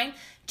your time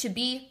to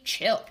be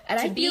chill. And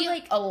to I be feel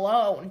like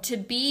alone.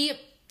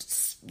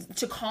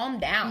 To calm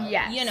down.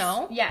 Yes. You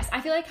know? Yes.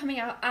 I feel like coming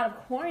out of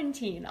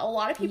quarantine, a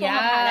lot of people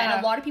have had it, and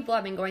a lot of people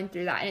have been going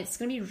through that. And it's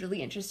going to be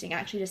really interesting,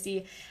 actually, to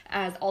see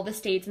as all the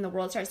states and the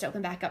world starts to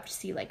open back up, to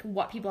see, like,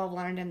 what people have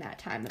learned in that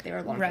time that they were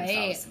alone with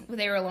themselves.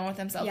 They were alone with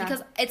themselves. Yeah.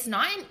 Because it's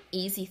not an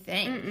easy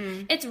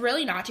thing. It's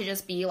really not to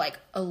just be, like,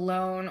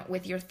 alone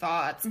with your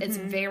thoughts. It's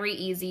very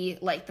easy.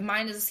 Like, the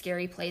mind is a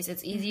scary place.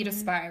 It's easy to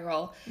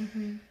spiral.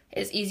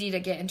 It's easy to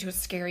get into a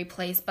scary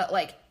place. But,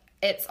 like,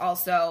 it's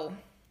also,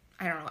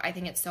 I don't know, I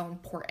think it's so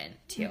important,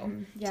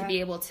 too, to be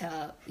able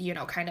to, you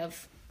know, kind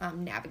of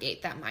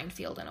navigate that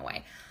minefield in a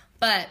way.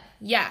 But,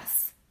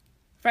 yes,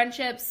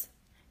 friendships,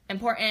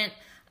 important.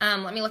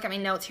 Let me look at my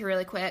notes here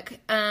really quick.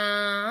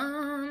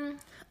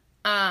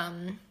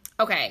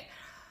 Okay.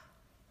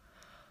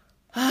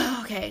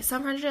 Okay,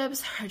 some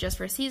friendships are just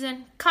for a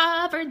season.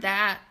 Covered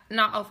that.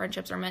 Not all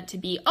friendships are meant to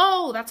be.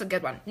 Oh, that's a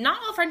good one. Not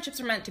all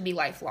friendships are meant to be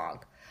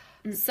lifelong.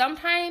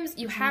 Sometimes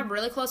you have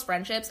really close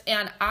friendships,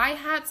 and I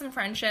had some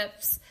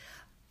friendships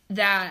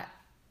that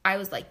I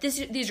was like,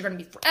 these are going to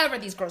be forever.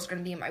 These girls are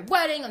going to be in my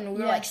wedding. And we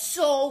were like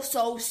so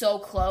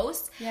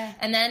close. Yeah.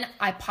 And then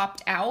I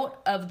popped out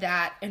of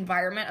that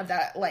environment, of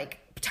that like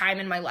time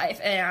in my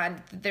life,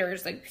 and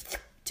there's like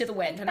to the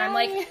wind. And I'm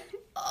like,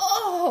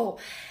 oh.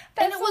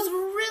 And it was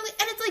really,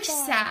 and it's like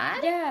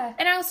sad. Yeah.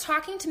 And I was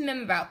talking to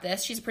Mim about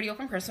this. She's a pretty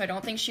open person, so I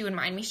don't think she would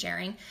mind me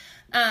sharing.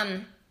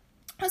 I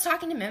was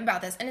talking to Mim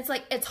about this, and it's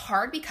like, it's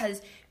hard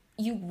because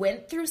you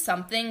went through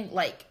something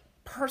like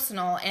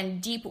personal and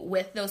deep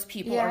with those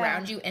people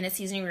around you in a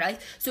season of your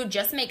life. So it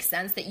just makes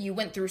sense that you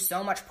went through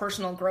so much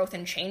personal growth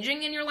and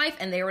changing in your life,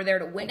 and they were there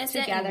to witness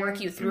it and work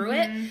you through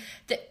it,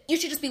 that you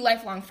should just be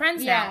lifelong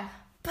friends now.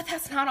 But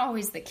that's not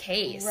always the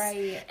case.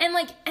 Right. And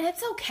like, and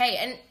it's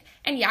okay.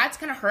 And yeah, it's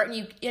gonna hurt,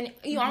 and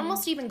you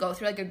almost even go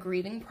through like a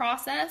grieving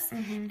process,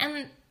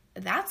 and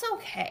that's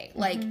okay.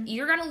 Like,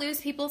 you're gonna lose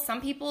people.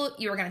 Some people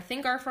you're gonna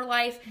think are for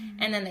life,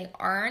 and then they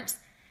aren't.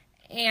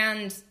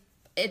 And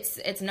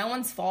it's no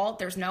one's fault.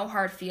 There's no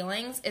hard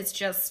feelings. It's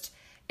just,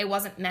 it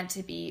wasn't meant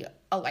to be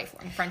a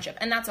lifelong friendship,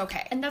 and that's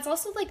okay. And that's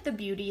also like the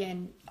beauty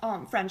in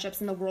friendships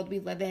in the world we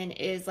live in,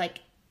 is like,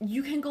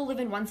 you can go live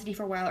in one city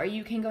for a while, or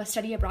you can go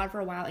study abroad for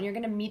a while, and you're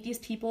gonna meet these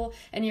people,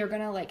 and you're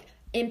gonna like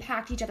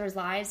impact each other's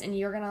lives, and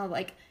you're gonna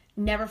like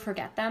never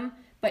forget them,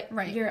 but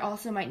you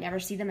also might never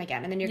see them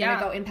again, and then you're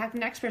gonna go impact the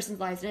next person's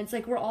lives, and it's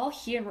like, we're all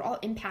here and we're all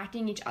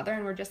impacting each other,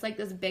 and we're just like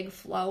this big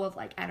flow of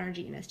like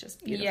energy, and it's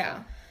just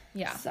beautiful.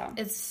 So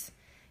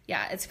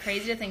it's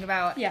crazy to think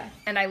about.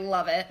 And I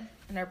love it.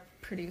 And our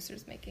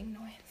producer's making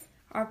noise.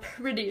 Our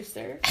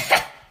producer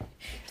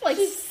like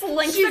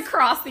slinks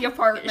across the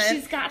apartment.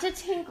 She's got to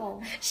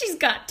tinkle. She's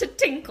got to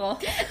tinkle.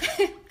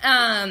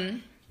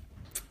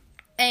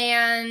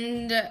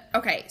 And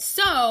okay,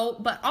 so,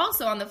 but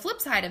also on the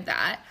flip side of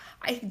that,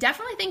 I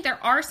definitely think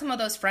there are some of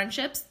those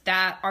friendships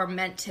that are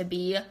meant to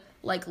be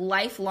like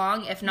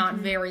lifelong, if not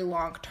very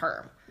long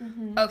term.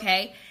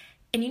 Okay?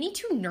 And you need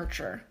to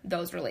nurture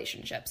those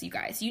relationships, you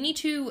guys. You need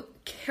to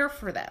care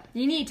for them.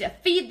 You need to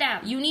feed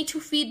them. You need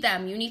to feed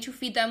them. You need to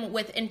feed them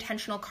with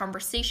intentional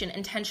conversation,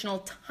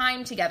 intentional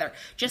time together.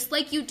 Just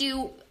like you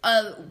do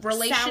a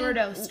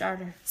Sourdough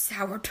starter.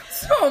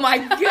 Oh my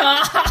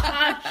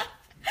god.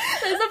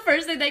 That's the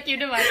first thing that came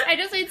to mind. I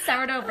just made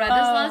sourdough bread this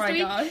last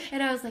week.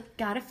 And I was like,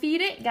 gotta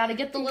feed it. Gotta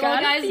get the little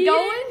guys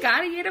going.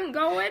 Gotta get them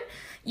going.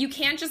 You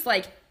can't just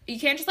like you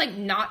can't just like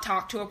not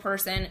talk to a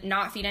person,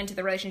 not feed into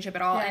the relationship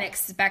at all, and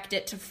expect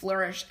it to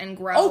flourish and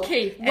grow.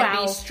 Okay, and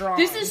wow. be strong.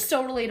 This is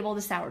so relatable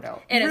to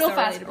sourdough. It is real so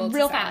fast, relatable to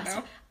real sourdough.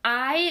 fast.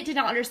 I did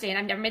not understand.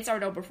 I've never made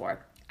sourdough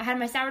before. I had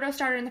my sourdough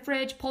starter in the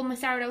fridge, pulled my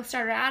sourdough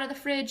starter out of the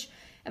fridge.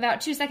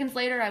 About 2 seconds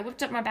later, I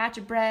whipped up my batch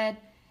of bread.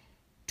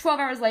 12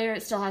 hours later,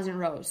 it still hasn't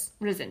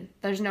risen.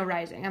 There's no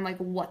rising. I'm like,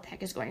 what the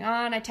heck is going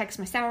on? I text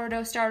my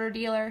sourdough starter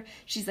dealer.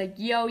 She's like,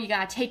 yo, you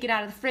gotta take it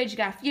out of the fridge. You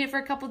gotta feed it for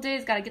a couple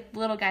days. Gotta get the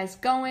little guys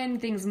going,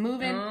 things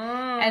moving.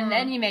 And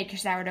then you make your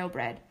sourdough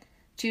bread.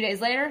 2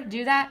 days later,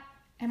 do that,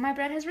 and my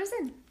bread has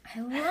risen. I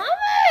love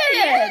it.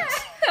 Yeah.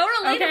 So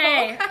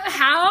relatable. Okay,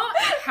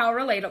 how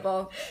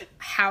relatable.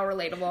 How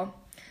relatable.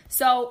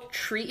 So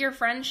treat your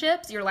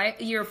friendships,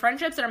 your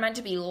friendships that are meant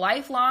to be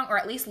lifelong or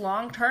at least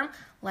long term,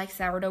 like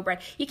sourdough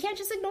bread. You can't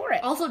just ignore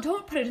it. Also,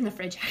 don't put it in the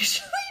fridge,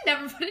 actually.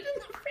 Never put it in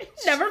the fridge.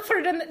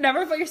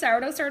 Never put your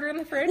sourdough starter in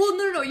the fridge. Well,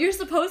 no, you're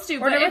supposed to.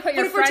 Or never put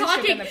your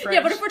friendship in the fridge.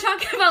 Yeah, but if we're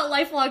talking about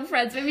lifelong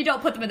friends, maybe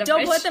don't put them in the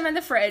fridge. Don't put them in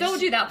the fridge. Don't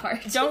do that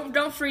part.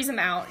 Don't freeze them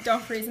out.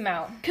 Don't freeze them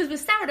out. Because with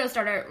sourdough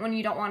starter, when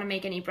you don't want to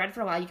make any bread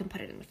for a while, you can put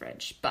it in the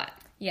fridge. But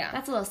yeah,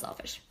 that's a little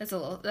selfish. That's a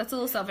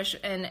little selfish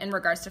in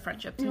regards to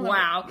friendships. little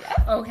Wow. bit,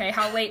 Okay,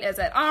 how late is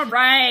it? All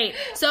right.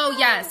 So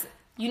yes,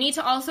 you need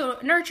to also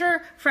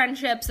nurture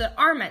friendships that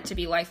are meant to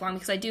be lifelong,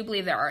 because I do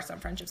believe there are some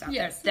friendships out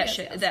there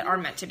that are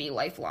meant to be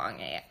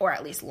lifelong or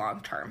at least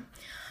long term.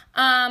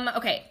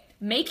 Okay.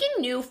 Making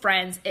new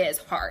friends is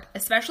hard,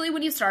 especially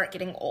when you start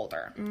getting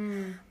older.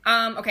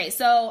 Okay,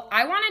 so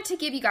I wanted to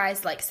give you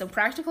guys like some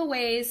practical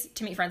ways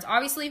to meet friends.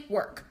 Obviously,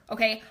 work,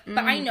 okay?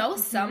 But I know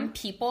some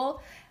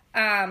people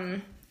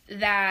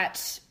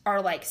that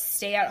are like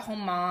stay-at-home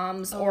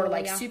moms or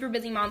like super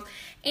busy moms.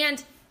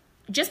 And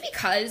just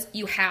because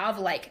you have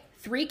like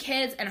 3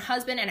 kids and a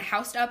husband and a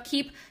house to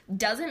upkeep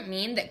doesn't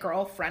mean that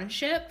girl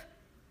friendship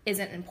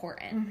isn't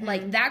important.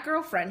 Like that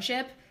girl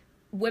friendship,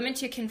 women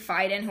to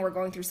confide in who are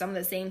going through some of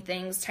the same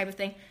things type of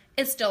thing,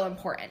 is still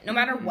important no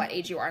matter what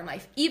age you are in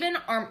life. Even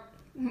our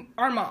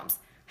moms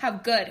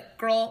have good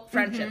girl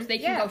friendships they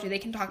can go to. They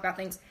can talk about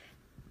things,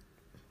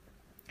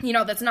 you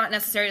know, that's not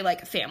necessarily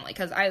like family,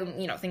 because I'm,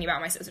 you know, thinking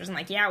about my sisters and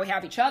like, yeah, we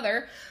have each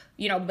other,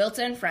 you know,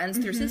 built-in friends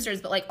through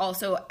sisters, but like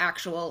also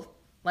actual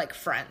like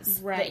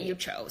friends that you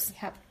chose.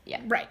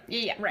 Yeah. Right.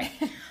 Yeah. Right.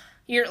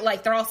 You're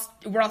like,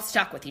 we're all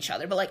stuck with each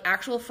other, but like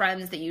actual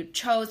friends that you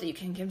chose, that you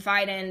can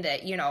confide in,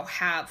 that, you know,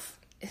 have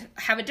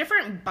a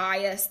different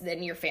bias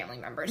than your family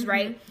members,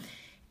 right?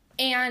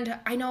 And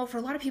I know for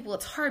a lot of people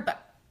it's hard, but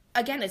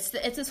again, it's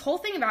this whole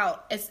thing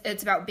about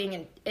it's about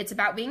being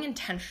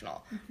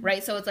intentional,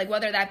 right? So it's like,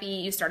 whether that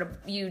be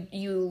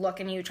you look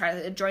and you try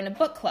to join a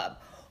book club,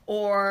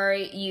 or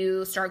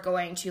you start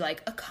going to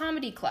like a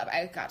comedy club.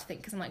 I got to think,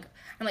 because I'm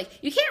like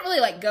you can't really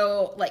like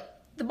go like,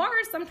 the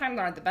bars sometimes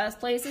aren't the best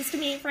places to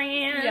meet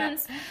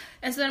friends.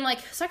 And so then I'm like,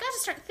 so I got to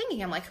start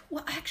thinking, I'm like,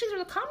 well, actually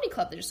there's a comedy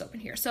club that just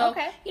opened here. So,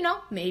 you know,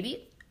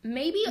 maybe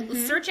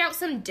search out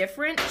some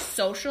different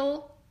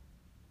social...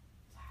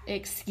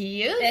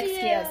 Excuse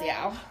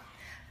you.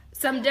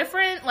 Some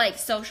different, like,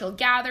 social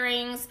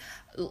gatherings.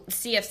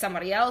 See if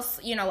somebody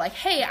else, you know, like,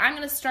 hey, I'm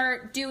going to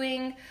start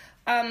doing...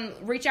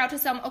 reach out to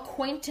some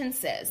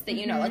acquaintances that,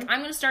 you know, like, I'm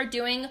going to start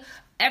doing...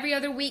 every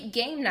other week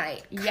game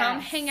night. Come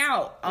hang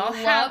out. I'll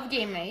have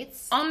game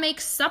nights. I'll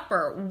make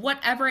supper,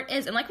 whatever it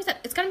is. And like we said,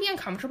 it's going to be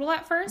uncomfortable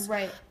at first.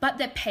 Right. But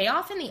the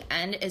payoff in the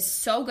end is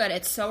so good.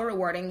 It's so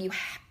rewarding.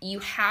 You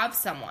have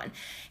someone.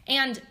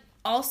 And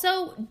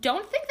also,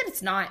 don't think that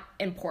it's not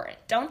important.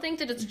 Don't think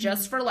that it's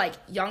just for like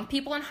young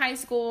people in high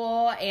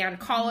school and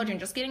college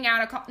and just getting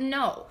out of college.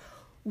 No.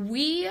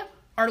 We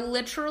are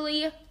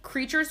literally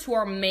creatures who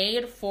are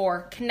made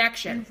for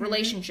connection,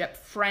 relationship,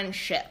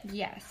 friendship.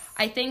 Yes.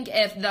 I think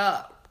if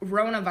the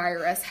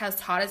coronavirus has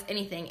taught us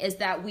anything, is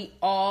that we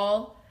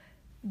all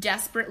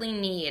desperately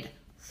need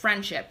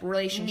friendship,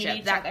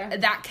 relationship,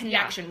 that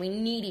connection. We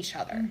need each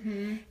other.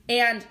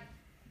 And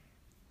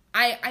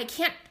I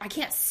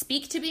can't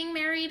speak to being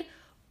married,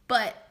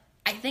 but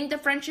I think the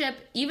friendship,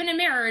 even in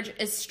marriage,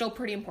 is still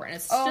pretty important.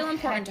 It's still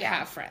important to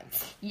have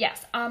friends.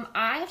 Yes.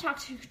 I have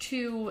talked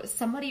to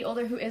somebody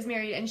older who is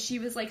married, and she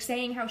was like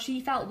saying how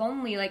she felt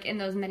lonely like in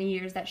those many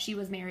years that she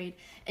was married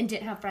and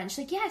didn't have friends.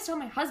 She's like, yeah, I saw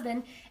my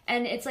husband,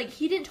 and it's like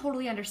he didn't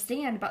totally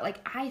understand, but like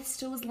I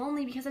still was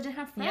lonely because I didn't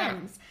have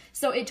friends.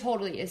 So it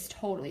totally is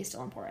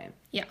still important.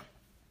 Yeah.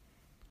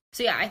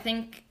 So yeah, I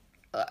think,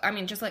 I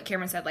mean, just like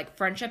Cameron said, like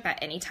friendship at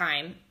any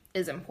time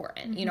is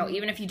important. You know,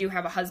 even if you do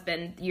have a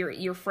husband,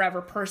 your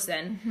forever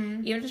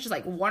person, even if it's just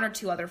like 1 or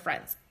 2 other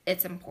friends,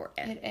 it's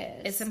important.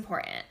 It is. It's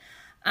important.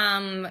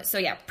 So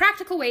yeah,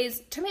 practical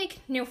ways to make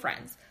new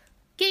friends.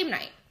 Game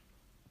night.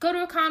 Go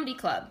to a comedy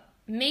club.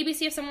 Maybe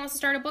see if someone wants to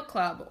start a book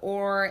club,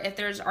 or if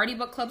there's already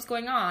book clubs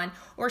going on,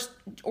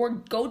 or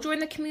go join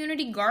the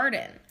community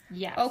garden.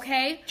 Yes.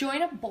 Okay?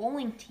 Join a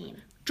bowling team.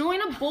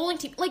 Join a bowling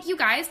team. Like, you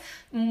guys,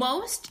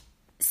 most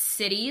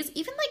cities,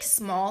 even like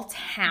small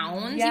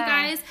towns, Yeah. you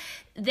guys,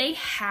 they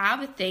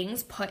have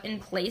things put in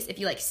place. If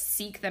you like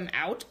seek them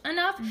out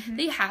enough,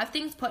 they have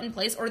things put in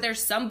place, or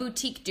there's some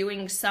boutique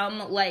doing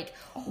some like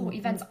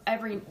events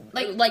every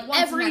like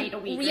once every a night a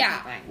week or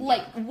yeah, something.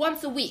 like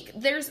once a week.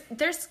 There's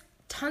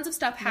tons of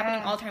stuff happening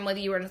Yeah. all the time, whether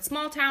you were in a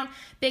small town,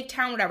 big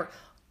town, whatever.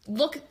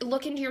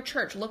 Look into your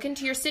church, look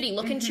into your city,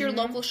 look into your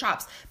local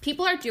shops.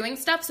 People are doing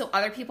stuff so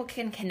other people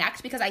can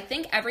connect, because I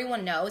think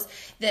everyone knows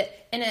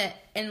that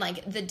in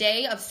like the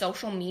day of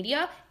social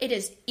media, it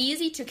is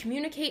easy to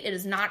communicate, it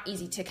is not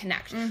easy to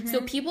connect. So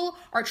people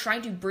are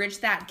trying to bridge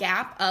that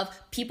gap of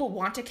people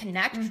want to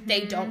connect,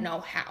 they don't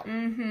know how.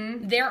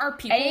 There are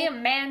people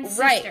Amen,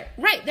 sister.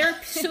 Right.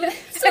 So there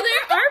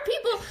are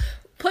people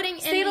putting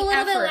in Say it the a little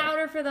effort. bit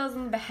louder for those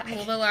in the back. A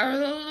little bit louder,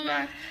 a little bit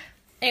back.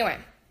 Anyway,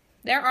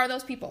 there are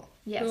those people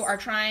Yes. who are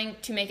trying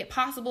to make it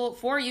possible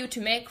for you to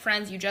make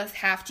friends. You just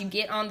have to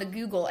get on the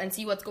Google and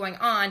see what's going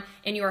on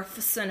in your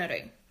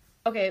vicinity.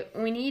 Okay,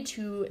 we need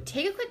to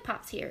take a quick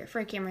pause here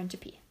for Cameron to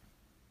pee.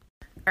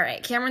 All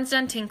right, Cameron's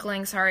done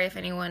tinkling. Sorry if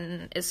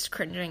anyone is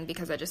cringing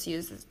because I just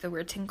used the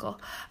weird tinkle.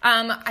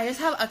 I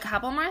just have a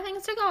couple more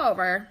things to go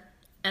over,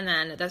 and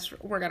then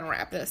we're gonna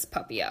wrap this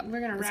puppy up.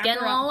 We're gonna It's wrap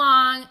getting her a little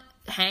up. long.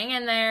 Hang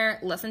in there.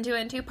 Listen to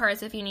it in 2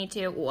 parts if you need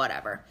to.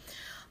 Whatever.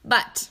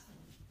 But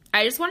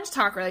I just wanted to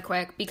talk really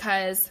quick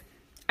because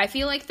I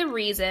feel like the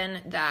reason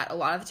that a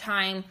lot of the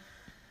time,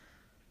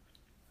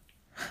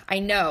 I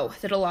know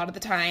that a lot of the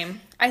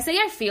time, I say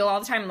I feel all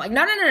the time, I'm like,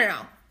 no.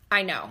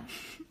 I know.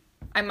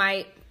 I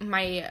might,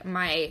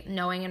 my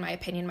knowing and my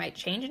opinion might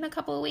change in a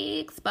couple of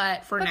weeks,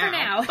 but for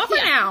now,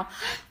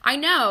 I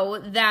know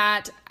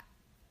that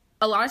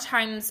a lot of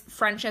times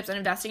friendships and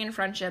investing in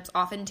friendships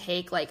often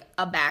take like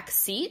a back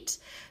seat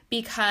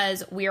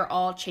because we are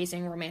all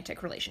chasing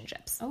romantic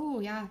relationships. Oh,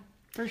 yeah,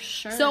 for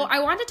sure. So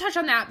I want to touch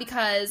on that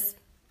because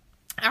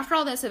after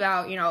all this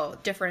about,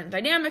 different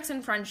dynamics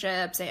in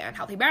friendships and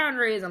healthy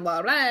boundaries and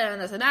blah, blah,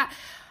 and this and that,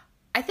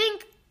 I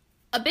think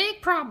a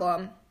big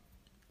problem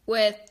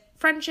with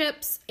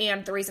friendships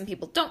and the reason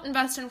people don't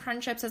invest in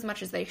friendships as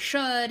much as they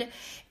should,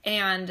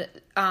 and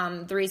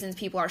the reasons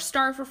people are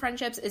starved for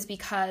friendships is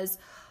because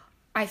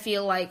I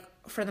feel like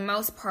for the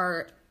most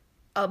part,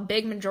 a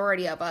big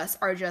majority of us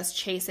are just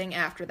chasing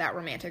after that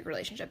romantic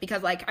relationship.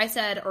 Because like I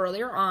said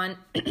earlier on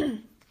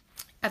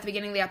at the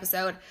beginning of the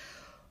episode,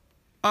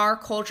 our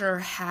culture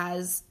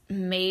has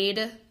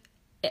made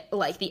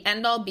like the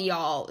end all be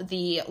all,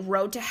 the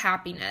road to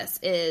happiness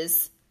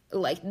is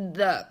like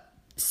the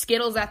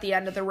Skittles at the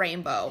end of the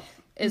rainbow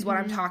is what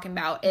I'm talking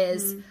about,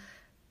 is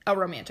a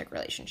romantic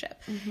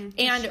relationship.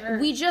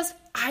 And we just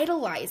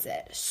idolize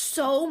it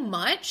so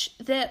much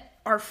that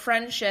our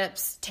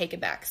friendships take a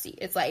back seat.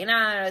 It's like,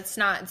 no, it's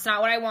not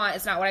what I want.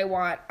 It's not what I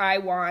want. I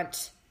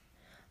want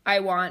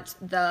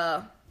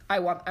the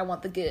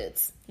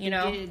goods,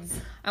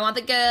 goods. I want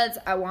the goods.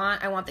 I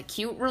want the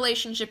cute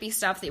relationshipy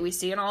stuff that we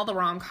see in all the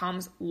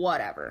rom-coms,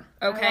 whatever.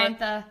 Okay? I want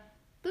the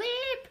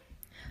bleep.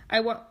 I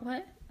want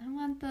what? I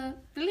want the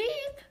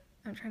bleep.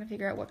 I'm trying to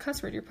figure out what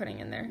cuss word you're putting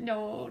in there.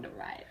 No, never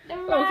mind.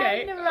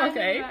 Okay.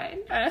 Okay,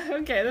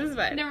 this is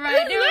fine.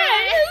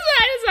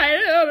 It's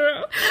fine.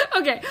 No.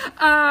 Okay.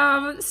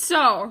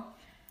 So,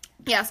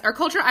 yes, our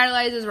culture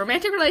idolizes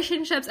romantic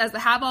relationships as the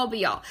have-all,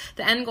 be-all,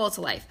 the end goal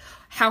to life.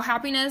 How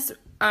happiness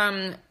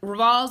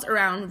revolves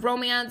around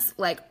romance,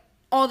 like,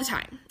 all the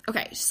time.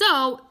 Okay,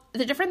 so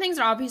the different things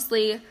are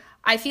obviously,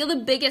 I feel the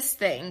biggest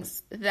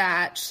things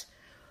that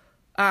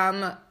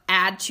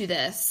add to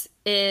this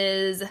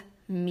is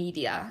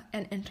media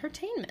and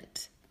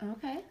entertainment.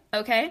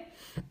 Okay?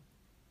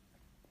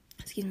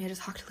 Excuse me, I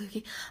just talked to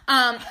Lukey.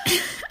 We're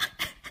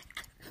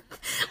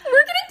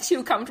getting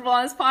too comfortable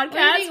on this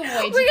podcast.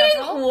 We're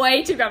getting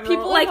way too comfortable.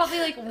 People are probably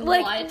like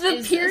what the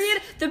is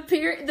period, this?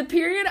 the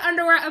period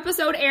underwear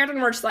episode aired,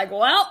 and we're just like,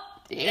 well,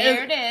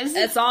 There it is.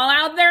 It's all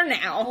out there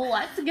now.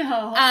 Let's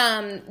go.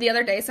 The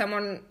other day,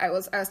 I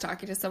was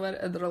talking to someone,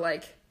 and they're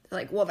like,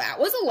 well, that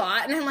was a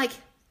lot, and I'm like,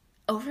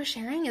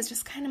 oversharing is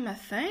just kind of my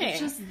thing. It's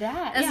just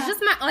that. It's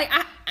just my, like,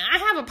 I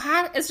have a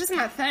pot. It's just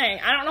my thing.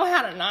 I don't know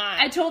how to not.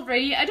 I told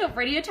Brady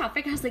a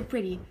topic. I was like,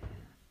 Brady,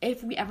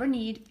 if we ever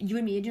need you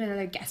and me to do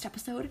another guest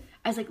episode,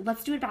 I was like,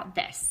 let's do it about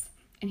this.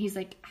 And he's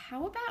like,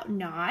 how about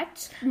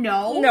not?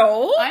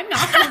 No. I'm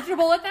not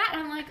comfortable with that.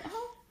 And I'm like,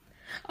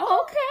 oh,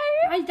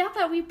 okay. I doubt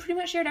that we pretty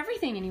much shared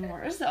everything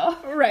anymore, so.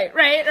 Right.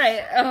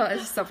 Oh,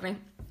 it's so funny.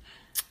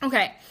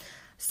 Okay.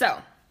 So,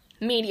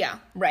 media,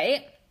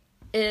 right,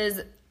 is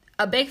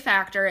a big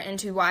factor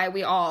into why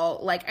we all,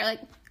 I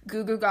like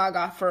goo goo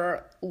gaga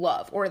for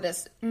love, or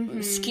this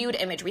skewed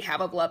image we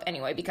have of love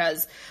anyway,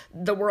 because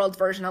the world's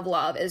version of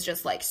love is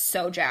just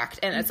so jacked,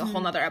 and it's a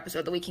whole nother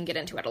episode that we can get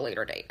into at a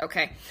later date,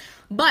 okay?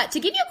 But to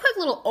give you a quick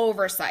little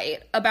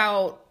oversight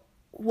about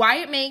why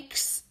it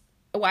makes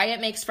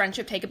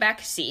friendship take a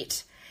back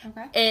seat,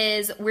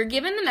 is we're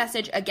given the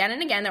message again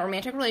and again that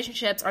romantic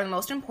relationships are the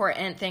most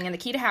important thing and the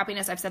key to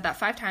happiness. I've said that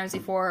 5 times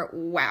before.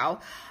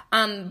 Wow.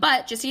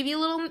 But just to give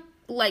you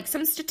a like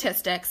some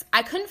statistics.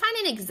 I couldn't find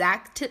an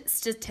exact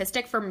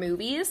statistic for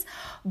movies,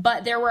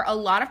 but there were a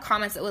lot of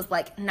comments that was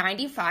like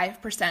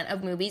 95%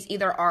 of movies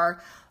either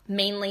are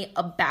mainly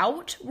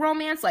about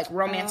romance, like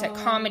romantic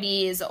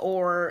comedies,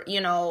 or, you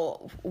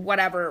know,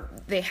 whatever,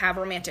 they have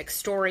romantic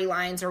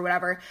storylines or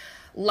whatever,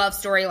 love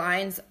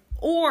storylines,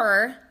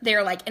 or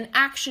they're like an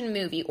action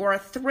movie or a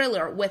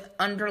thriller with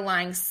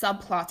underlying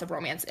subplots of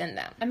romance in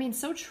them. I mean,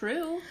 so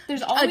true.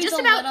 There's always Just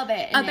a little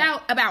bit in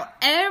it. about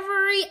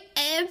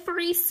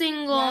every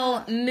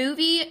single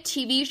movie,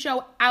 TV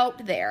show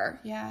out there.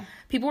 Yeah.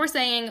 People were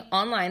saying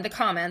online, the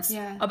comments,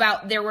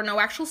 about there were no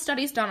actual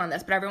studies done on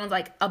this, but everyone's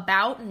like,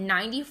 about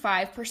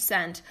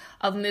 95%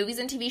 of movies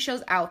and TV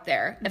shows out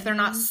there, if they're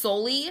not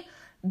solely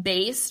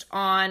based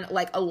on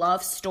like a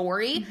love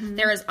story,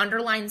 there is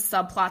underlying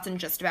subplots in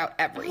just about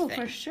everything. Oh,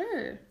 for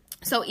sure.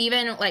 So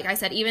even, like I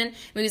said, even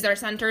movies that are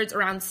centered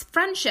around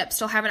friendship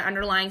still have an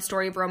underlying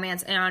story of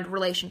romance and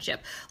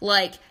relationship.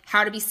 Like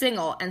How to Be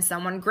Single and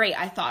Someone Great,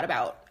 I thought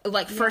about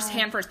like first,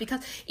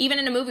 because even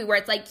in a movie where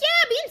it's like,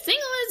 yeah, being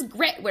single is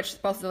great, which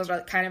both of those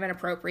are kind of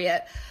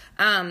inappropriate.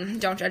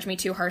 Don't judge me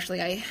too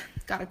harshly. I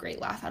got a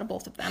great laugh out of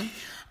both of them.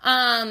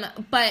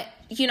 But,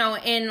 you know,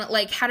 in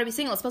like How to Be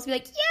Single, it's supposed to be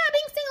like, yeah,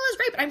 being single is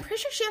great, but I'm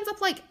pretty sure she ends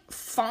up like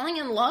falling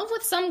in love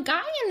with some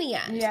guy in the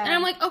end. Yeah. And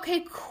I'm like,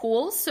 okay,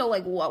 cool. So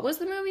like, what was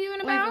the movie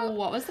even about? Like,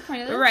 what was the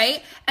point of this?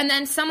 Right. And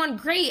then Someone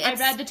Great. I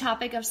read the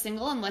topic of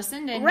single and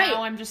listened, and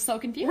now I'm just so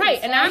confused. Right.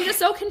 And now I'm just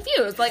so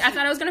confused. Like, I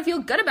thought I was going to feel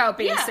good about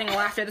being single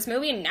after this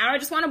movie, and now I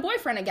just want a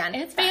boyfriend again.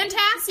 It's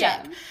fantastic.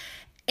 Yeah.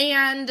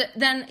 And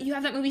then you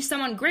have that movie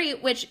Someone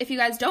Great, which, if you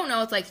guys don't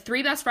know, it's like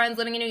three best friends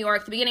living in New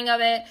York. The beginning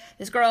of it,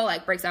 this girl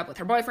like breaks up with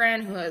her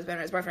boyfriend, who has been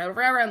his boyfriend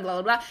forever, and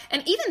blah, blah, blah.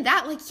 And even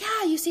that, like,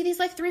 yeah, you see these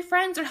like three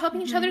friends are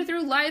helping each other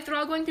through life. They're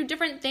all going through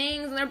different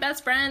things, and they're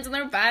best friends, and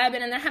they're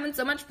vibing, and they're having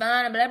so much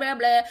fun, and blah, blah,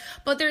 blah.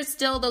 But there's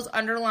still those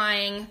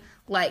underlying,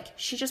 like,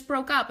 she just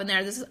broke up, and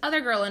there's this other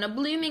girl in a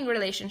blooming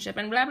relationship,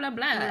 and blah, blah,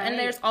 blah. Right. And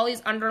there's all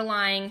these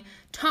underlying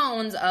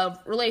tones of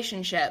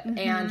relationship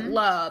and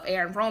love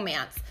and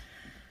romance.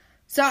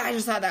 So I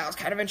just thought that was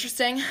kind of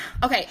interesting.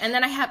 Okay, and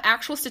then I have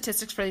actual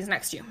statistics for these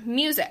next two.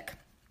 Music.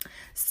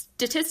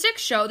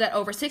 Statistics show that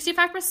over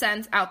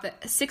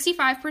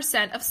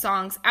 65% of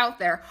songs out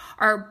there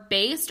are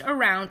based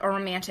around a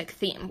romantic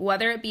theme,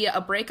 whether it be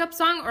a breakup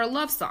song or a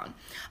love song.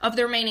 Of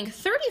the remaining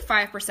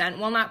 35%,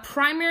 while not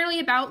primarily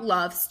about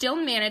love, still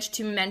manage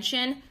to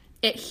mention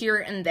it here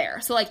and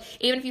there. So, like,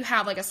 even if you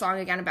have, like, a song,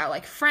 again, about,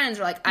 like, friends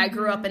or, like, I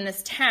grew up in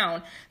this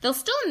town, they'll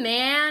still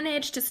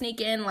manage to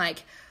sneak in,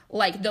 like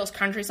those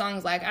country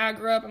songs, like, I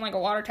grew up in, like, a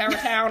water tower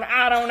town,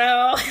 I don't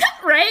know,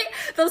 right?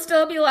 They'll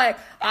still be like,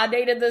 I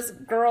dated this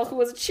girl who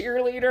was a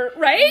cheerleader,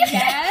 right?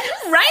 Yes.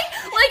 Right?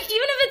 Like, even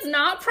if it's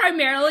not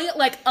primarily,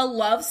 like, a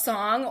love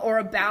song or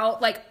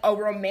about, like, a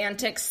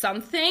romantic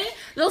something,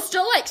 they'll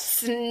still, like,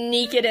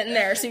 sneak it in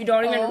there so you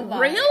don't even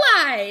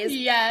realize.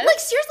 Yes. Like,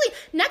 seriously,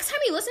 next time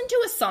you listen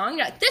to a song,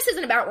 you're like, this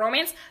isn't about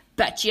romance,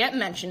 bet you it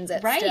mentions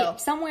it still.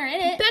 Somewhere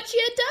in it. Bet you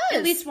it does.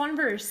 At least one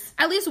verse.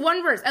 At least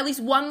one verse. At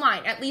least one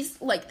line. At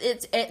least, like,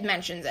 it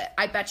mentions it.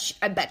 I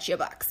bet you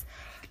bucks.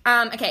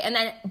 Okay, and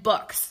then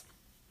books.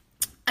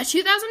 A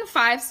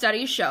 2005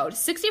 study showed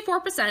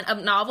 64%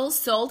 of novels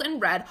sold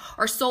and read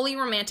are solely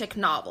romantic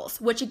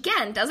novels, which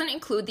again doesn't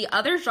include the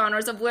other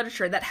genres of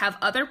literature that have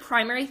other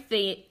primary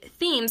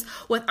themes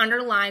with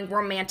underlying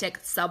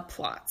romantic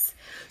subplots.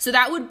 So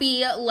that would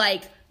be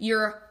like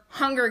your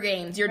Hunger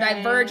Games, your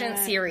Divergent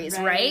series,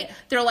 right?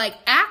 They're like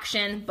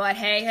action, but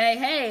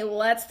hey,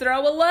 let's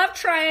throw a love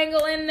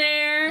triangle in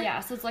there. Yeah,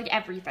 so it's like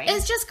everything.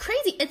 It's just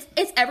crazy.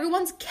 It's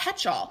everyone's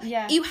catch-all.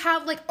 Yeah. You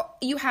have like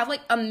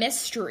a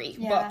mystery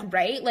book,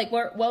 right? Like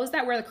what was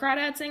that, Where the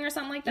Crawdads Sing or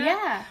something like that?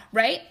 Yeah.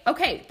 Right?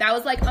 Okay, that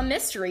was like a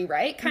mystery,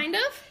 right? Kind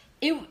of.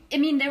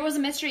 There was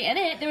a mystery in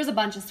it. There was a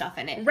bunch of stuff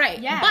in it. Right.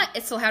 Yeah. But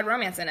it still had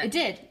romance in it. It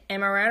did.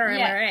 Am I right or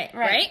am I right?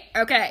 Right?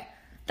 Okay.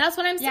 That's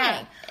what I'm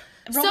saying.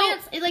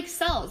 Romance, it like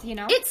sells, you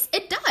know?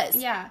 It does.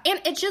 Yeah. And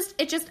it just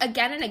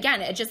again and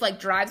again, it just like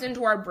drives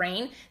into our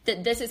brain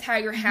that this is how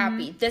you're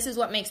happy. This is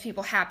what makes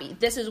people happy.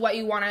 This is what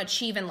you want to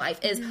achieve in life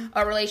is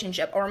a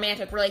relationship, a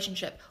romantic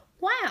relationship.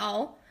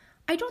 Wow.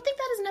 I don't think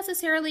that is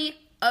necessarily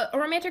a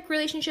romantic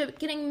relationship,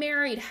 getting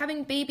married,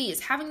 having babies,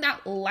 having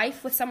that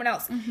life with someone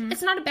else.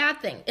 It's not a bad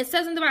thing. It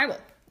says in the Bible,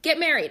 get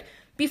married.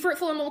 Be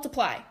fruitful and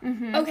multiply.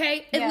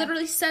 Okay? It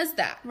literally says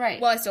that. Right.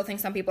 Well, I still think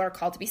some people are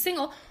called to be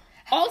single.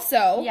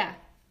 Also, yeah.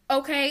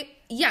 Okay,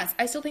 yes,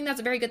 I still think that's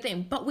a very good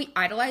thing, but we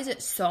idolize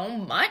it so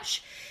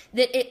much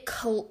that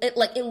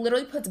it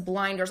literally puts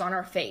blinders on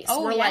our face.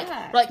 We're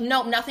like,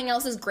 no, nothing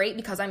else is great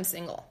because I'm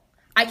single.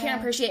 I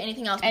can't appreciate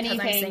anything else because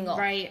I'm single.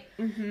 Right.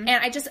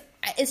 And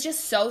it's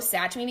just so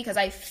sad to me because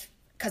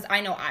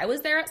I know I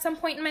was there at some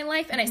point in my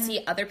life, and I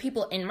see other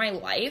people in my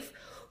life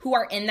who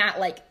are in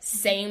that like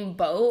same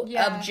boat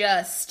of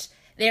just,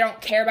 They don't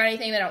care about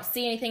anything. They don't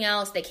see anything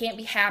else. They can't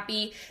be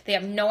happy. They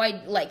have no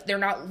idea, like, they're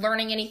not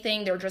learning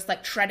anything. They're just,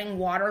 like, treading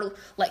water,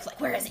 like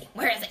where is he?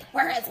 Where is he?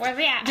 Where is he? Where's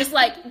he at? Just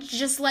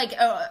like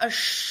a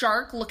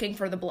shark looking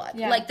for the blood.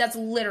 Yeah. Like, that's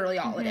literally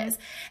all it is.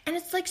 And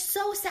it's, like,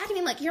 so sad to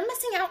me. Like, you're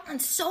missing out on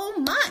so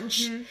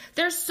much.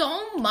 There's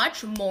so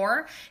much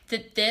more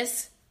that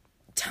this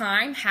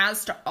time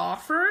has to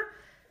offer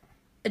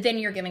than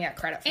you're giving it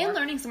credit for. And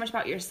learning so much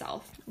about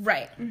yourself.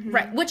 Right,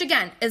 right. Which,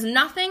 again, is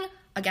nothing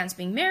against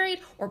being married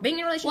or being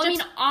in relationships.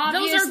 Well, I mean,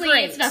 obviously, those are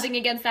great. it's nothing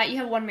against that. You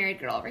have one married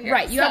girl over here.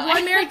 Right, you have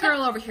one married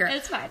girl over here.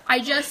 It's fine. I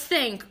just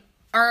think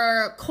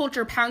our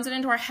culture pounds it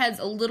into our heads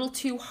a little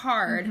too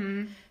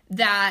hard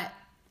that,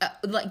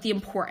 like, the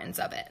importance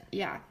of it.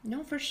 Yeah,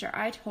 no, for sure.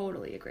 I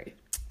totally agree.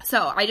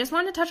 So, I just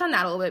wanted to touch on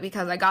that a little bit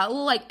because I got a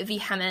little, like,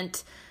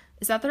 vehement.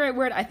 Is that the right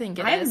word? I think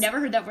it is. I have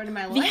never heard that word in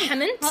my life.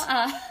 Vehement?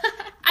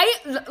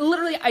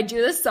 I do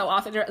this so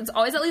often. It's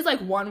always at least, like,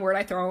 one word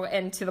I throw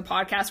into the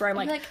podcast where I'm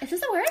like, is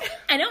this a word?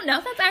 I don't know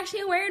if that's actually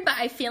a word, but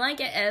I feel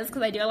like it is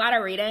because I do a lot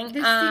of reading.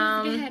 This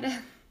seems good.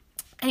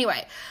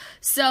 Anyway,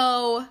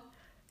 so,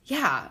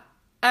 yeah.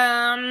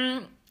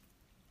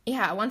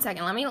 Yeah, one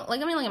second. Let me look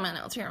at my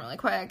notes here really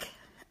quick.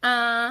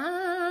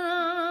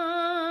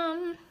 Yeah.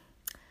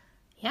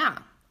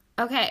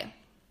 Okay.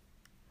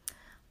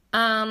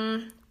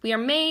 We are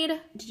made.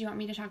 Did you want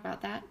me to talk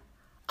about that?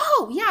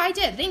 Oh, yeah, I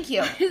did. Thank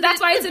you. That's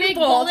why it's in big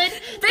bold.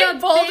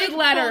 bolded Bolded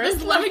letters.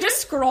 bolded Let me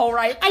just scroll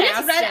right past I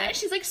just read it. it.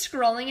 She's like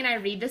scrolling, and I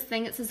read this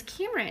thing. It says,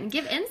 Cameron,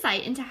 give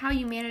insight into how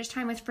you manage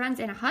time with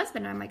friends and a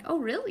husband. And I'm like, oh,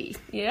 really?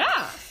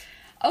 Yeah.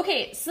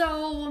 Okay,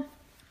 so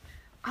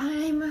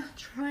I'm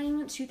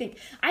trying to think.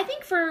 I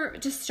think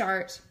to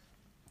start,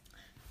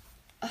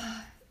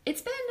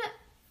 it's been,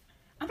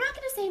 I'm not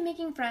going to say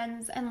making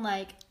friends and,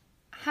 like,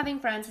 having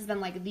friends has been,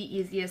 like, the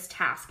easiest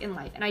task in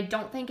life. And I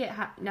don't think it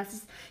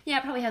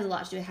it probably has a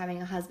lot to do with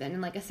having a husband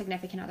and, like, a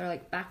significant other,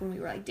 like, back when we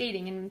were, like,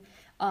 dating and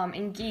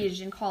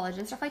engaged in college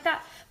and stuff like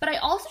that. But I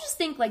also just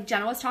think, like,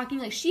 Jenna was talking,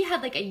 like, she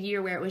had, like, a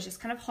year where it was just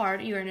kind of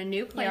hard. You were in a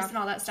new place and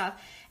all that stuff.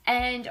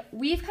 And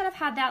we've kind of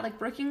had that, like,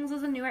 Brookings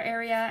was a newer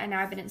area, and now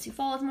I've been in Sioux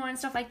Falls more and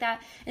stuff like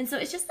that. And so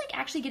it's just, like,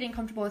 actually getting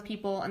comfortable with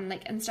people and,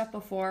 like, and stuff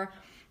before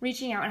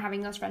reaching out and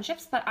having those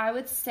friendships. But I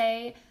would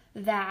say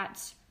that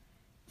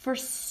for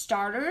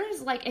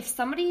starters, like, if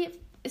somebody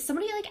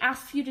like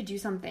asks you to do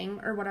something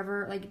or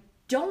whatever, like,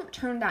 don't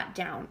turn that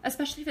down,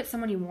 especially if it's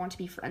someone you want to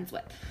be friends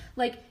with.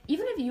 Like,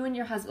 even if you and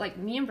your husband, like,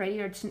 me and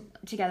Brady are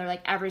together,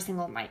 like, every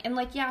single night. And,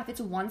 like, yeah, if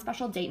it's one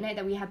special date night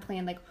that we had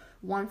planned, like,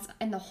 once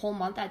in the whole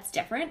month, that's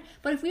different.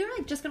 But if we were,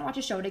 like, just gonna watch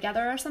a show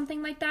together or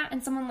something like that,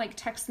 and someone, like,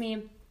 texts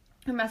me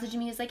or messages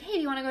me, is like, hey,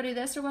 do you want to go do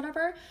this or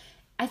whatever?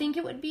 I think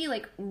it would be,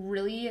 like,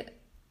 really,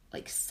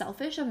 like,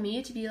 selfish of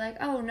me to be like,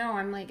 oh, no,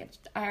 I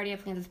already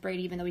have plans with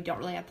Brady, even though we don't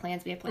really have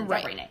plans. We have plans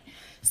every night.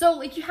 So,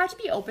 like, you have to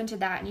be open to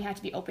that, and you have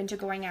to be open to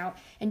going out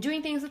and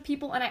doing things with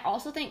people. And I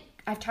also think,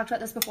 I've talked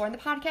about this before in the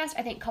podcast,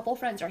 I think couple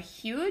friends are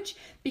huge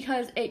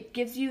because it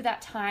gives you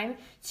that time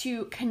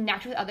to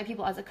connect with other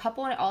people as a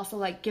couple, and it also,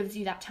 like, gives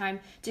you that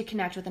time to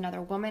connect with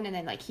another woman, and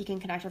then, like, he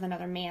can connect with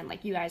another man.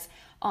 Like, you guys,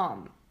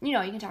 you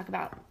know, you can talk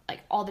about,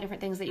 like, all the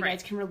different things that you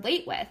guys can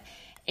relate with.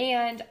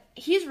 And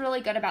he's really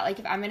good about, like,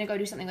 if I'm going to go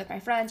do something with my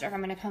friends or if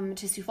I'm going to come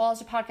to Sioux Falls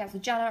to podcast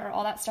with Jenna or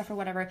all that stuff or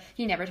whatever,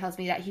 he never tells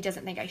me that he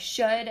doesn't think I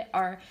should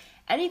or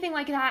anything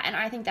like that. And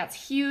I think that's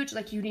huge.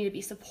 Like, you need to be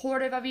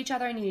supportive of each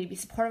other and you need to be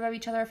supportive of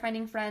each other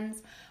finding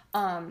friends.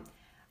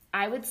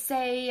 I would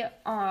say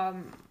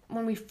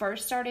when we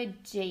first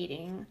started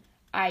dating,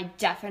 I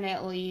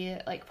definitely,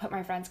 like, put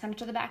my friends kind of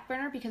to the back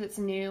burner because it's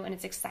new and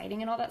it's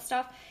exciting and all that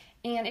stuff.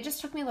 And it just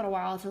took me a little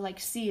while to,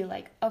 like, see,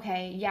 like,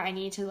 okay, yeah, I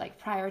need to,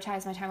 like,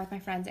 prioritize my time with my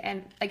friends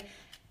and, like,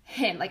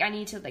 him. Like, I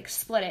need to, like,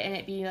 split it and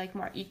it be, like,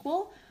 more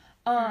equal.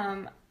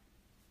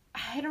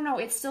 I don't know.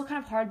 It's still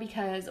kind of hard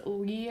because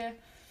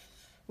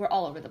we're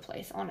all over the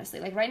place, honestly.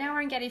 Like, right now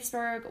we're in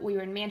Gettysburg. We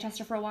were in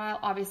Manchester for a while.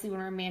 Obviously, when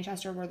we're in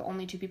Manchester, we're the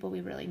only two people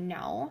we really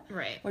know.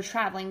 Right. We're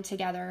traveling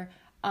together.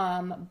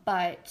 And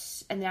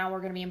now we're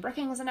going to be in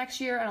Brookings the next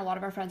year, and a lot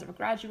of our friends have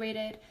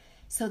graduated.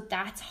 So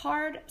that's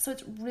hard. So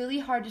it's really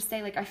hard to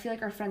say, like, I feel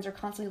like our friends are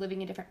constantly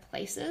living in different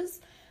places.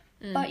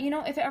 But, you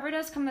know, if it ever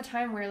does come the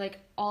time where, like,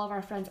 all of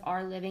our friends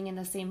are living in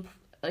the same,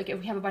 like,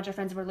 if we have a bunch of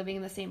friends and we're living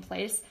in the same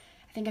place,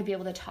 I think I'd be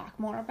able to talk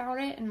more about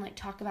it and, like,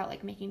 talk about,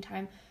 like, making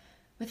time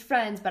with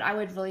friends. But I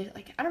would really,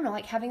 like, I don't know,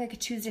 like, having, like, a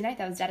Tuesday night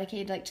that was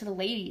dedicated, like, to the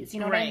ladies.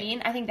 You know what I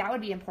mean? I think that would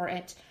be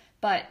important.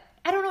 But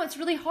I don't know, it's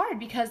really hard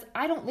because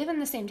I don't live in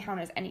the same town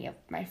as any of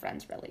my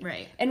friends, really.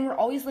 Right. And we're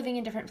always living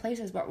in different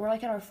places, but we're,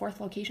 like, at our fourth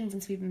location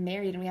since we've been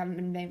married, and we haven't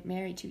been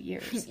married 2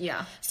 years.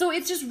 Yeah. So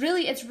it's just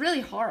really, it's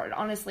really hard,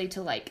 honestly,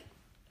 to, like,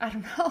 I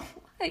don't know,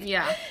 like,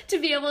 to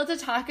be able to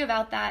talk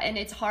about that, and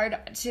it's hard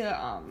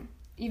to,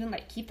 even,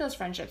 like, keep those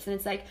friendships. And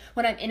it's, like,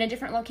 when I'm in a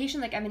different location,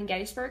 like, I'm in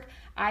Gettysburg,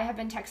 I have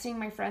been texting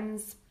my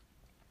friends,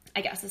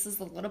 I guess this is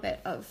a little bit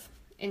of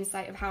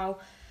insight of how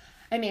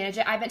I manage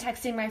it. I've been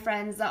texting my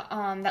friends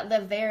that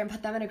live there and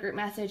put them in a group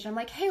message. I'm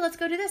like, hey, let's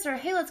go do this, or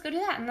hey, let's go do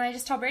that. And I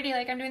just tell Brady,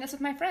 like, I'm doing this with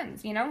my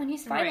friends, you know, and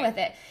he's fine with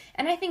it.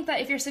 And I think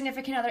that if your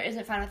significant other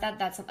isn't fine with that,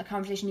 that's a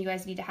conversation you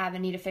guys need to have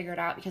and need to figure it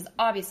out, because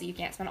obviously you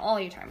can't spend all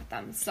your time with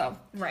them. So,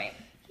 Right.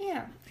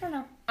 yeah, I don't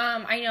know.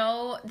 I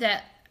know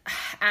that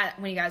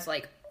when you guys,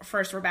 like,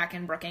 first were back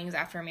in Brookings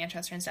after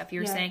Manchester and stuff, you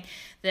were saying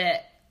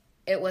that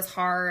it was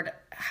hard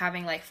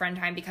having, like, friend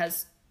time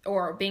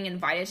or being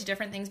invited to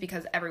different things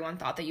because everyone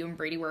thought that you and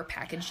Brady were a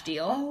package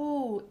deal.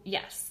 Oh,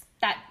 yes.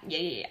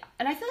 Yeah.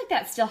 And I feel like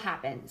that still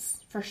happens,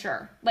 for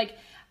sure. Like,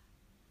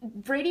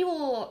 Brady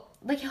will,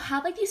 like, he'll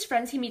have, like, these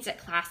friends he meets at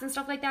class and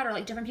stuff like that, or,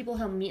 like, different people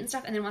he'll meet and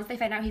stuff, and then once they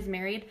find out he's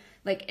married,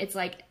 like, it's,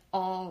 like,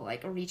 all,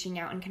 like, reaching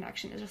out and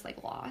connection is just,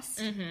 like, lost.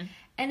 Mm-hmm.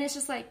 And it's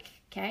just, like,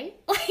 okay?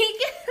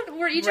 Like,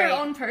 we're each our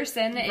own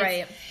person.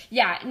 Right.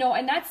 Yeah, no,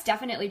 and that's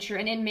definitely true.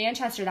 And in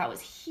Manchester, that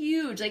was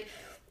huge. Like,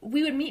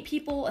 we would meet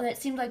people, and it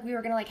seemed like we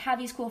were going to, like, have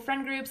these cool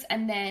friend groups,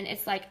 and then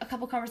it's, like, a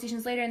couple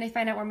conversations later, and they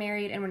find out we're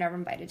married, and we're never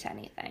invited to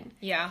anything.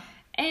 Yeah.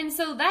 And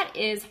so that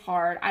is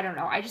hard. I don't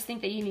know. I just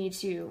think that you need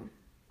to,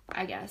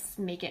 I guess,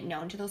 make it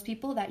known to those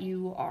people that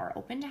you are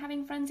open to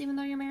having friends even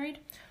though you're married.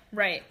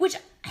 Right. Which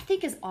I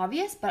think is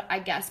obvious, but I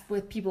guess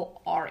with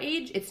people our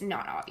age, it's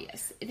not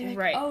obvious. They're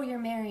like, oh, you're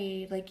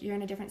married, like, you're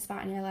in a different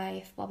spot in your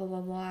life, blah, blah,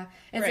 blah, blah.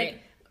 It's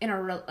like, in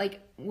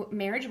a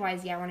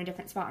marriage-wise, yeah, we're in a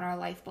different spot in our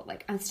life, but,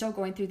 like, I'm still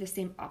going through the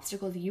same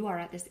obstacles you are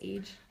at this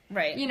age.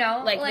 Right. You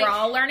know? Like, we're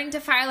all learning to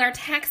file our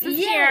taxes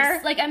here.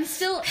 Yes. Like, I'm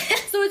still...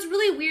 So it's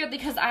really weird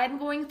because I'm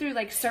going through,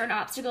 like, certain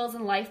obstacles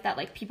in life that,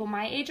 like, people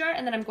my age are,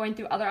 and then I'm going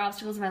through other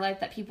obstacles in my life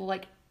that people,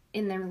 like,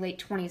 in their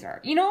late 20s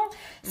are, you know?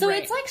 So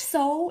it's,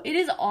 like, it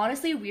is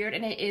honestly weird,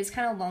 and it is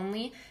kind of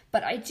lonely,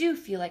 but I do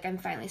feel like I'm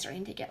finally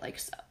starting to get, like,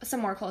 some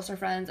more closer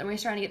friends, and we're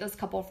starting to get those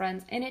couple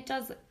friends, and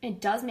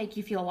it does make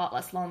you feel a lot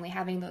less lonely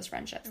having those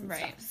friendships and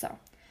stuff, so.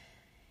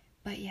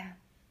 But, yeah.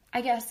 I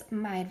guess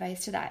my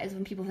advice to that is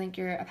when people think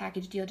you're a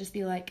package deal, just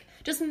be like,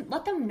 just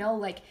let them know,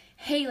 like,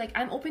 hey, like,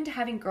 I'm open to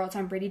having girl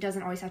time. Brady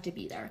doesn't always have to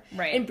be there.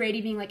 Right. And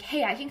Brady being like,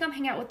 hey, I can come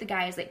hang out with the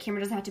guys. Like,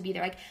 Cameron doesn't have to be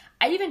there. Like,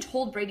 I even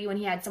told Brady when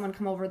he had someone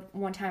come over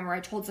one time where I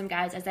told some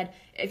guys, I said,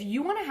 if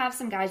you want to have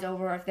some guys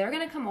over, if they're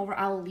going to come over,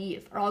 I'll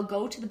leave. Or I'll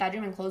go to the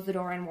bedroom and close the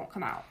door and won't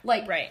come out.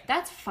 Like,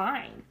 that's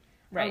fine.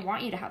 Right. I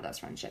want you to have those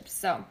friendships.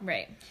 So.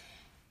 Right.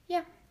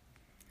 Yeah.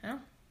 Oh.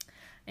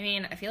 I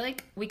mean, I feel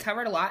like we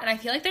covered a lot, and I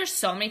feel like there's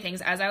so many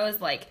things.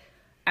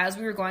 As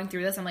we were going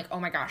through this, I'm like, oh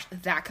my gosh,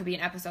 that could be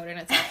an episode in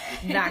itself.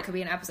 That could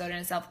be an episode in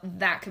itself.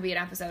 That could be an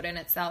episode in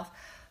itself.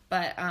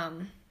 But,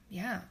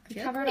 yeah. We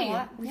covered a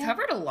lot. We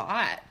covered a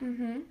lot.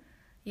 Mm-hmm.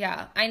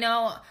 Yeah. I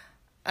know,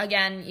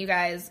 again, you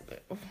guys...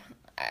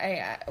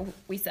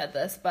 we said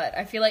this, but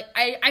I feel like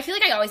I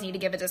always need to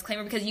give a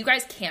disclaimer because you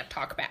guys can't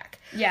talk back.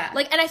 Yeah.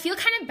 Like, and I feel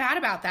kind of bad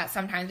about that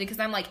sometimes because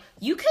I'm like,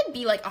 you could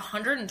be like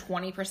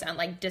 120%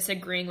 like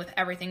disagreeing with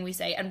everything we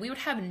say and we would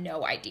have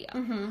no idea.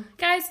 Mm-hmm.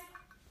 Guys,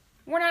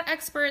 we're not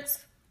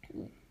experts.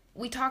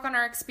 We talk on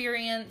our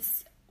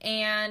experience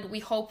and we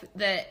hope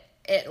that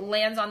it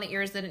lands on the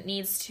ears that it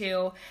needs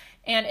to.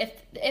 And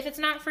if it's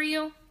not for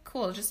you,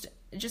 cool.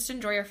 Just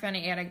enjoy your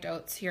funny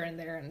anecdotes here and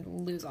there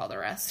and lose all the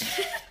rest.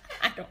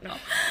 I don't know.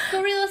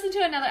 Go re-listen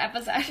to another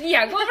episode.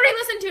 Yeah, go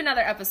re-listen to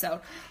another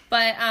episode.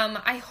 But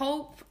I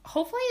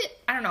hopefully,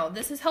 I don't know,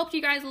 this has helped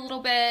you guys a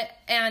little bit.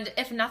 And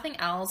if nothing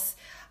else,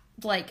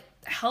 like,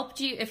 helped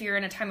you if you're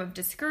in a time of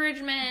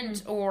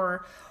discouragement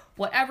or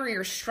whatever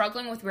you're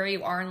struggling with where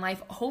you are in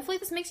life, hopefully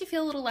this makes you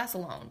feel a little less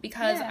alone.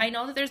 Because I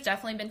know that there's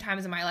definitely been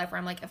times in my life where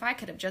I'm like, if I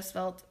could have just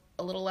felt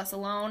a little less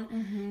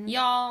alone,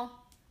 y'all...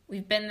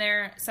 We've been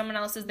there. Someone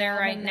else is there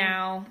right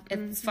now.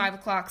 It's 5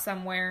 o'clock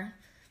somewhere.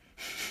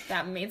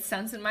 That made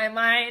sense in my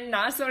mind.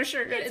 Not so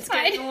sure. It's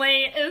getting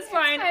late. It's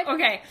fine.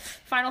 Okay.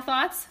 Final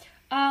thoughts?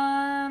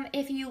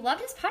 If you love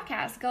this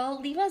podcast, go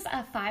leave us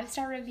a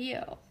 5-star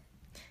review.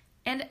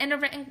 And a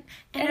written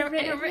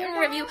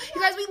review.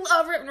 You guys, we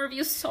love written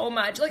reviews so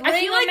much. Like,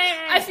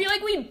 I feel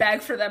like we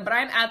beg for them, but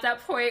I'm at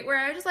that point where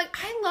I'm just like,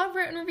 I love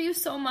written reviews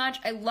so much.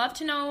 I love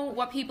to know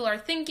what people are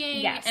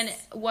thinking and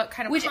what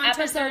kind of content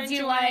episodes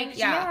you like.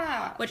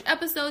 Yeah. Which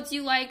episodes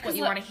you like, what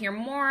you want to hear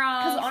more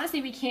of. Because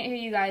honestly, we can't hear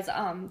you guys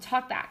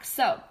talk back.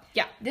 So,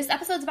 yeah. This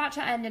episode's about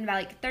to end in about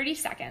like 30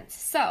 seconds.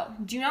 So,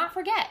 do not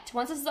forget,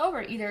 once this is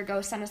over, either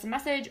go send us a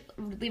message,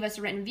 leave us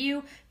a written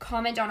review,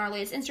 comment on our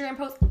latest Instagram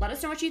post, let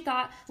us know what you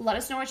thought, let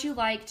us know what you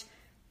liked.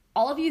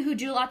 All of you who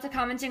do lots of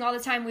commenting all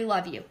the time, we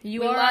love you.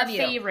 You are our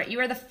favorite.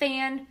 You are the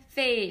fan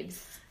faves.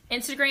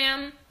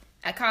 Instagram,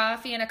 at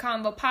Coffee and a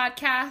Convo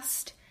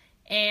Podcast,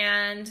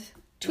 and...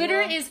 Twitter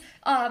is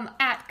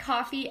at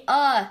Coffee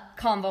a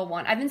Convo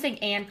 1. I've been saying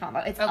and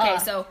Convo. It's okay,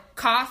 so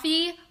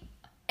Coffee...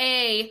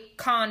 a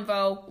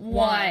Convo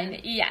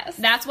 1. Yes.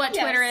 That's what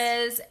Twitter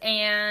is.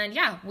 And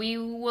yeah, we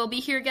will be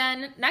here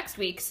again next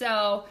week.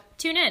 So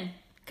tune in.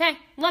 Okay.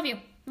 Love you.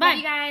 Bye. Love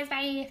you guys.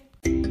 Bye.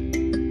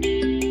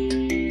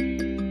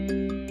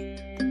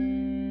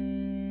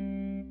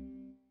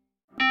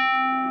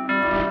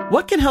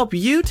 What can help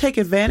you take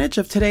advantage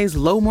of today's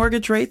low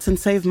mortgage rates and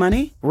save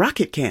money?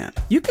 Rocket can.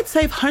 You could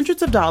save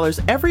hundreds of dollars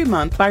every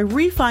month by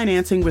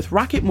refinancing with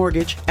Rocket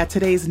Mortgage at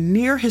today's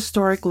near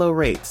historic low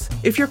rates.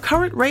 If your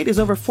current rate is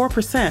over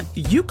 4%,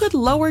 you could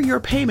lower your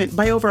payment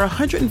by over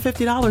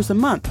 $150 a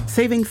month,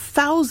 saving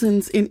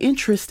thousands in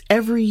interest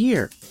every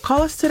year.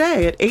 Call us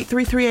today at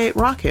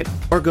 833-8ROCKET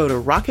or go to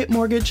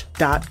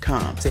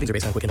rocketmortgage.com. Savings are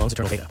based on Quicken Loans,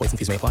 internal data. Points and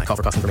fees may apply. Call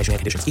for cost information and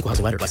conditions. Equal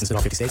housing lender. Licensed in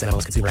all 50 states and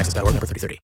MLS Consumer Access.org number 3030.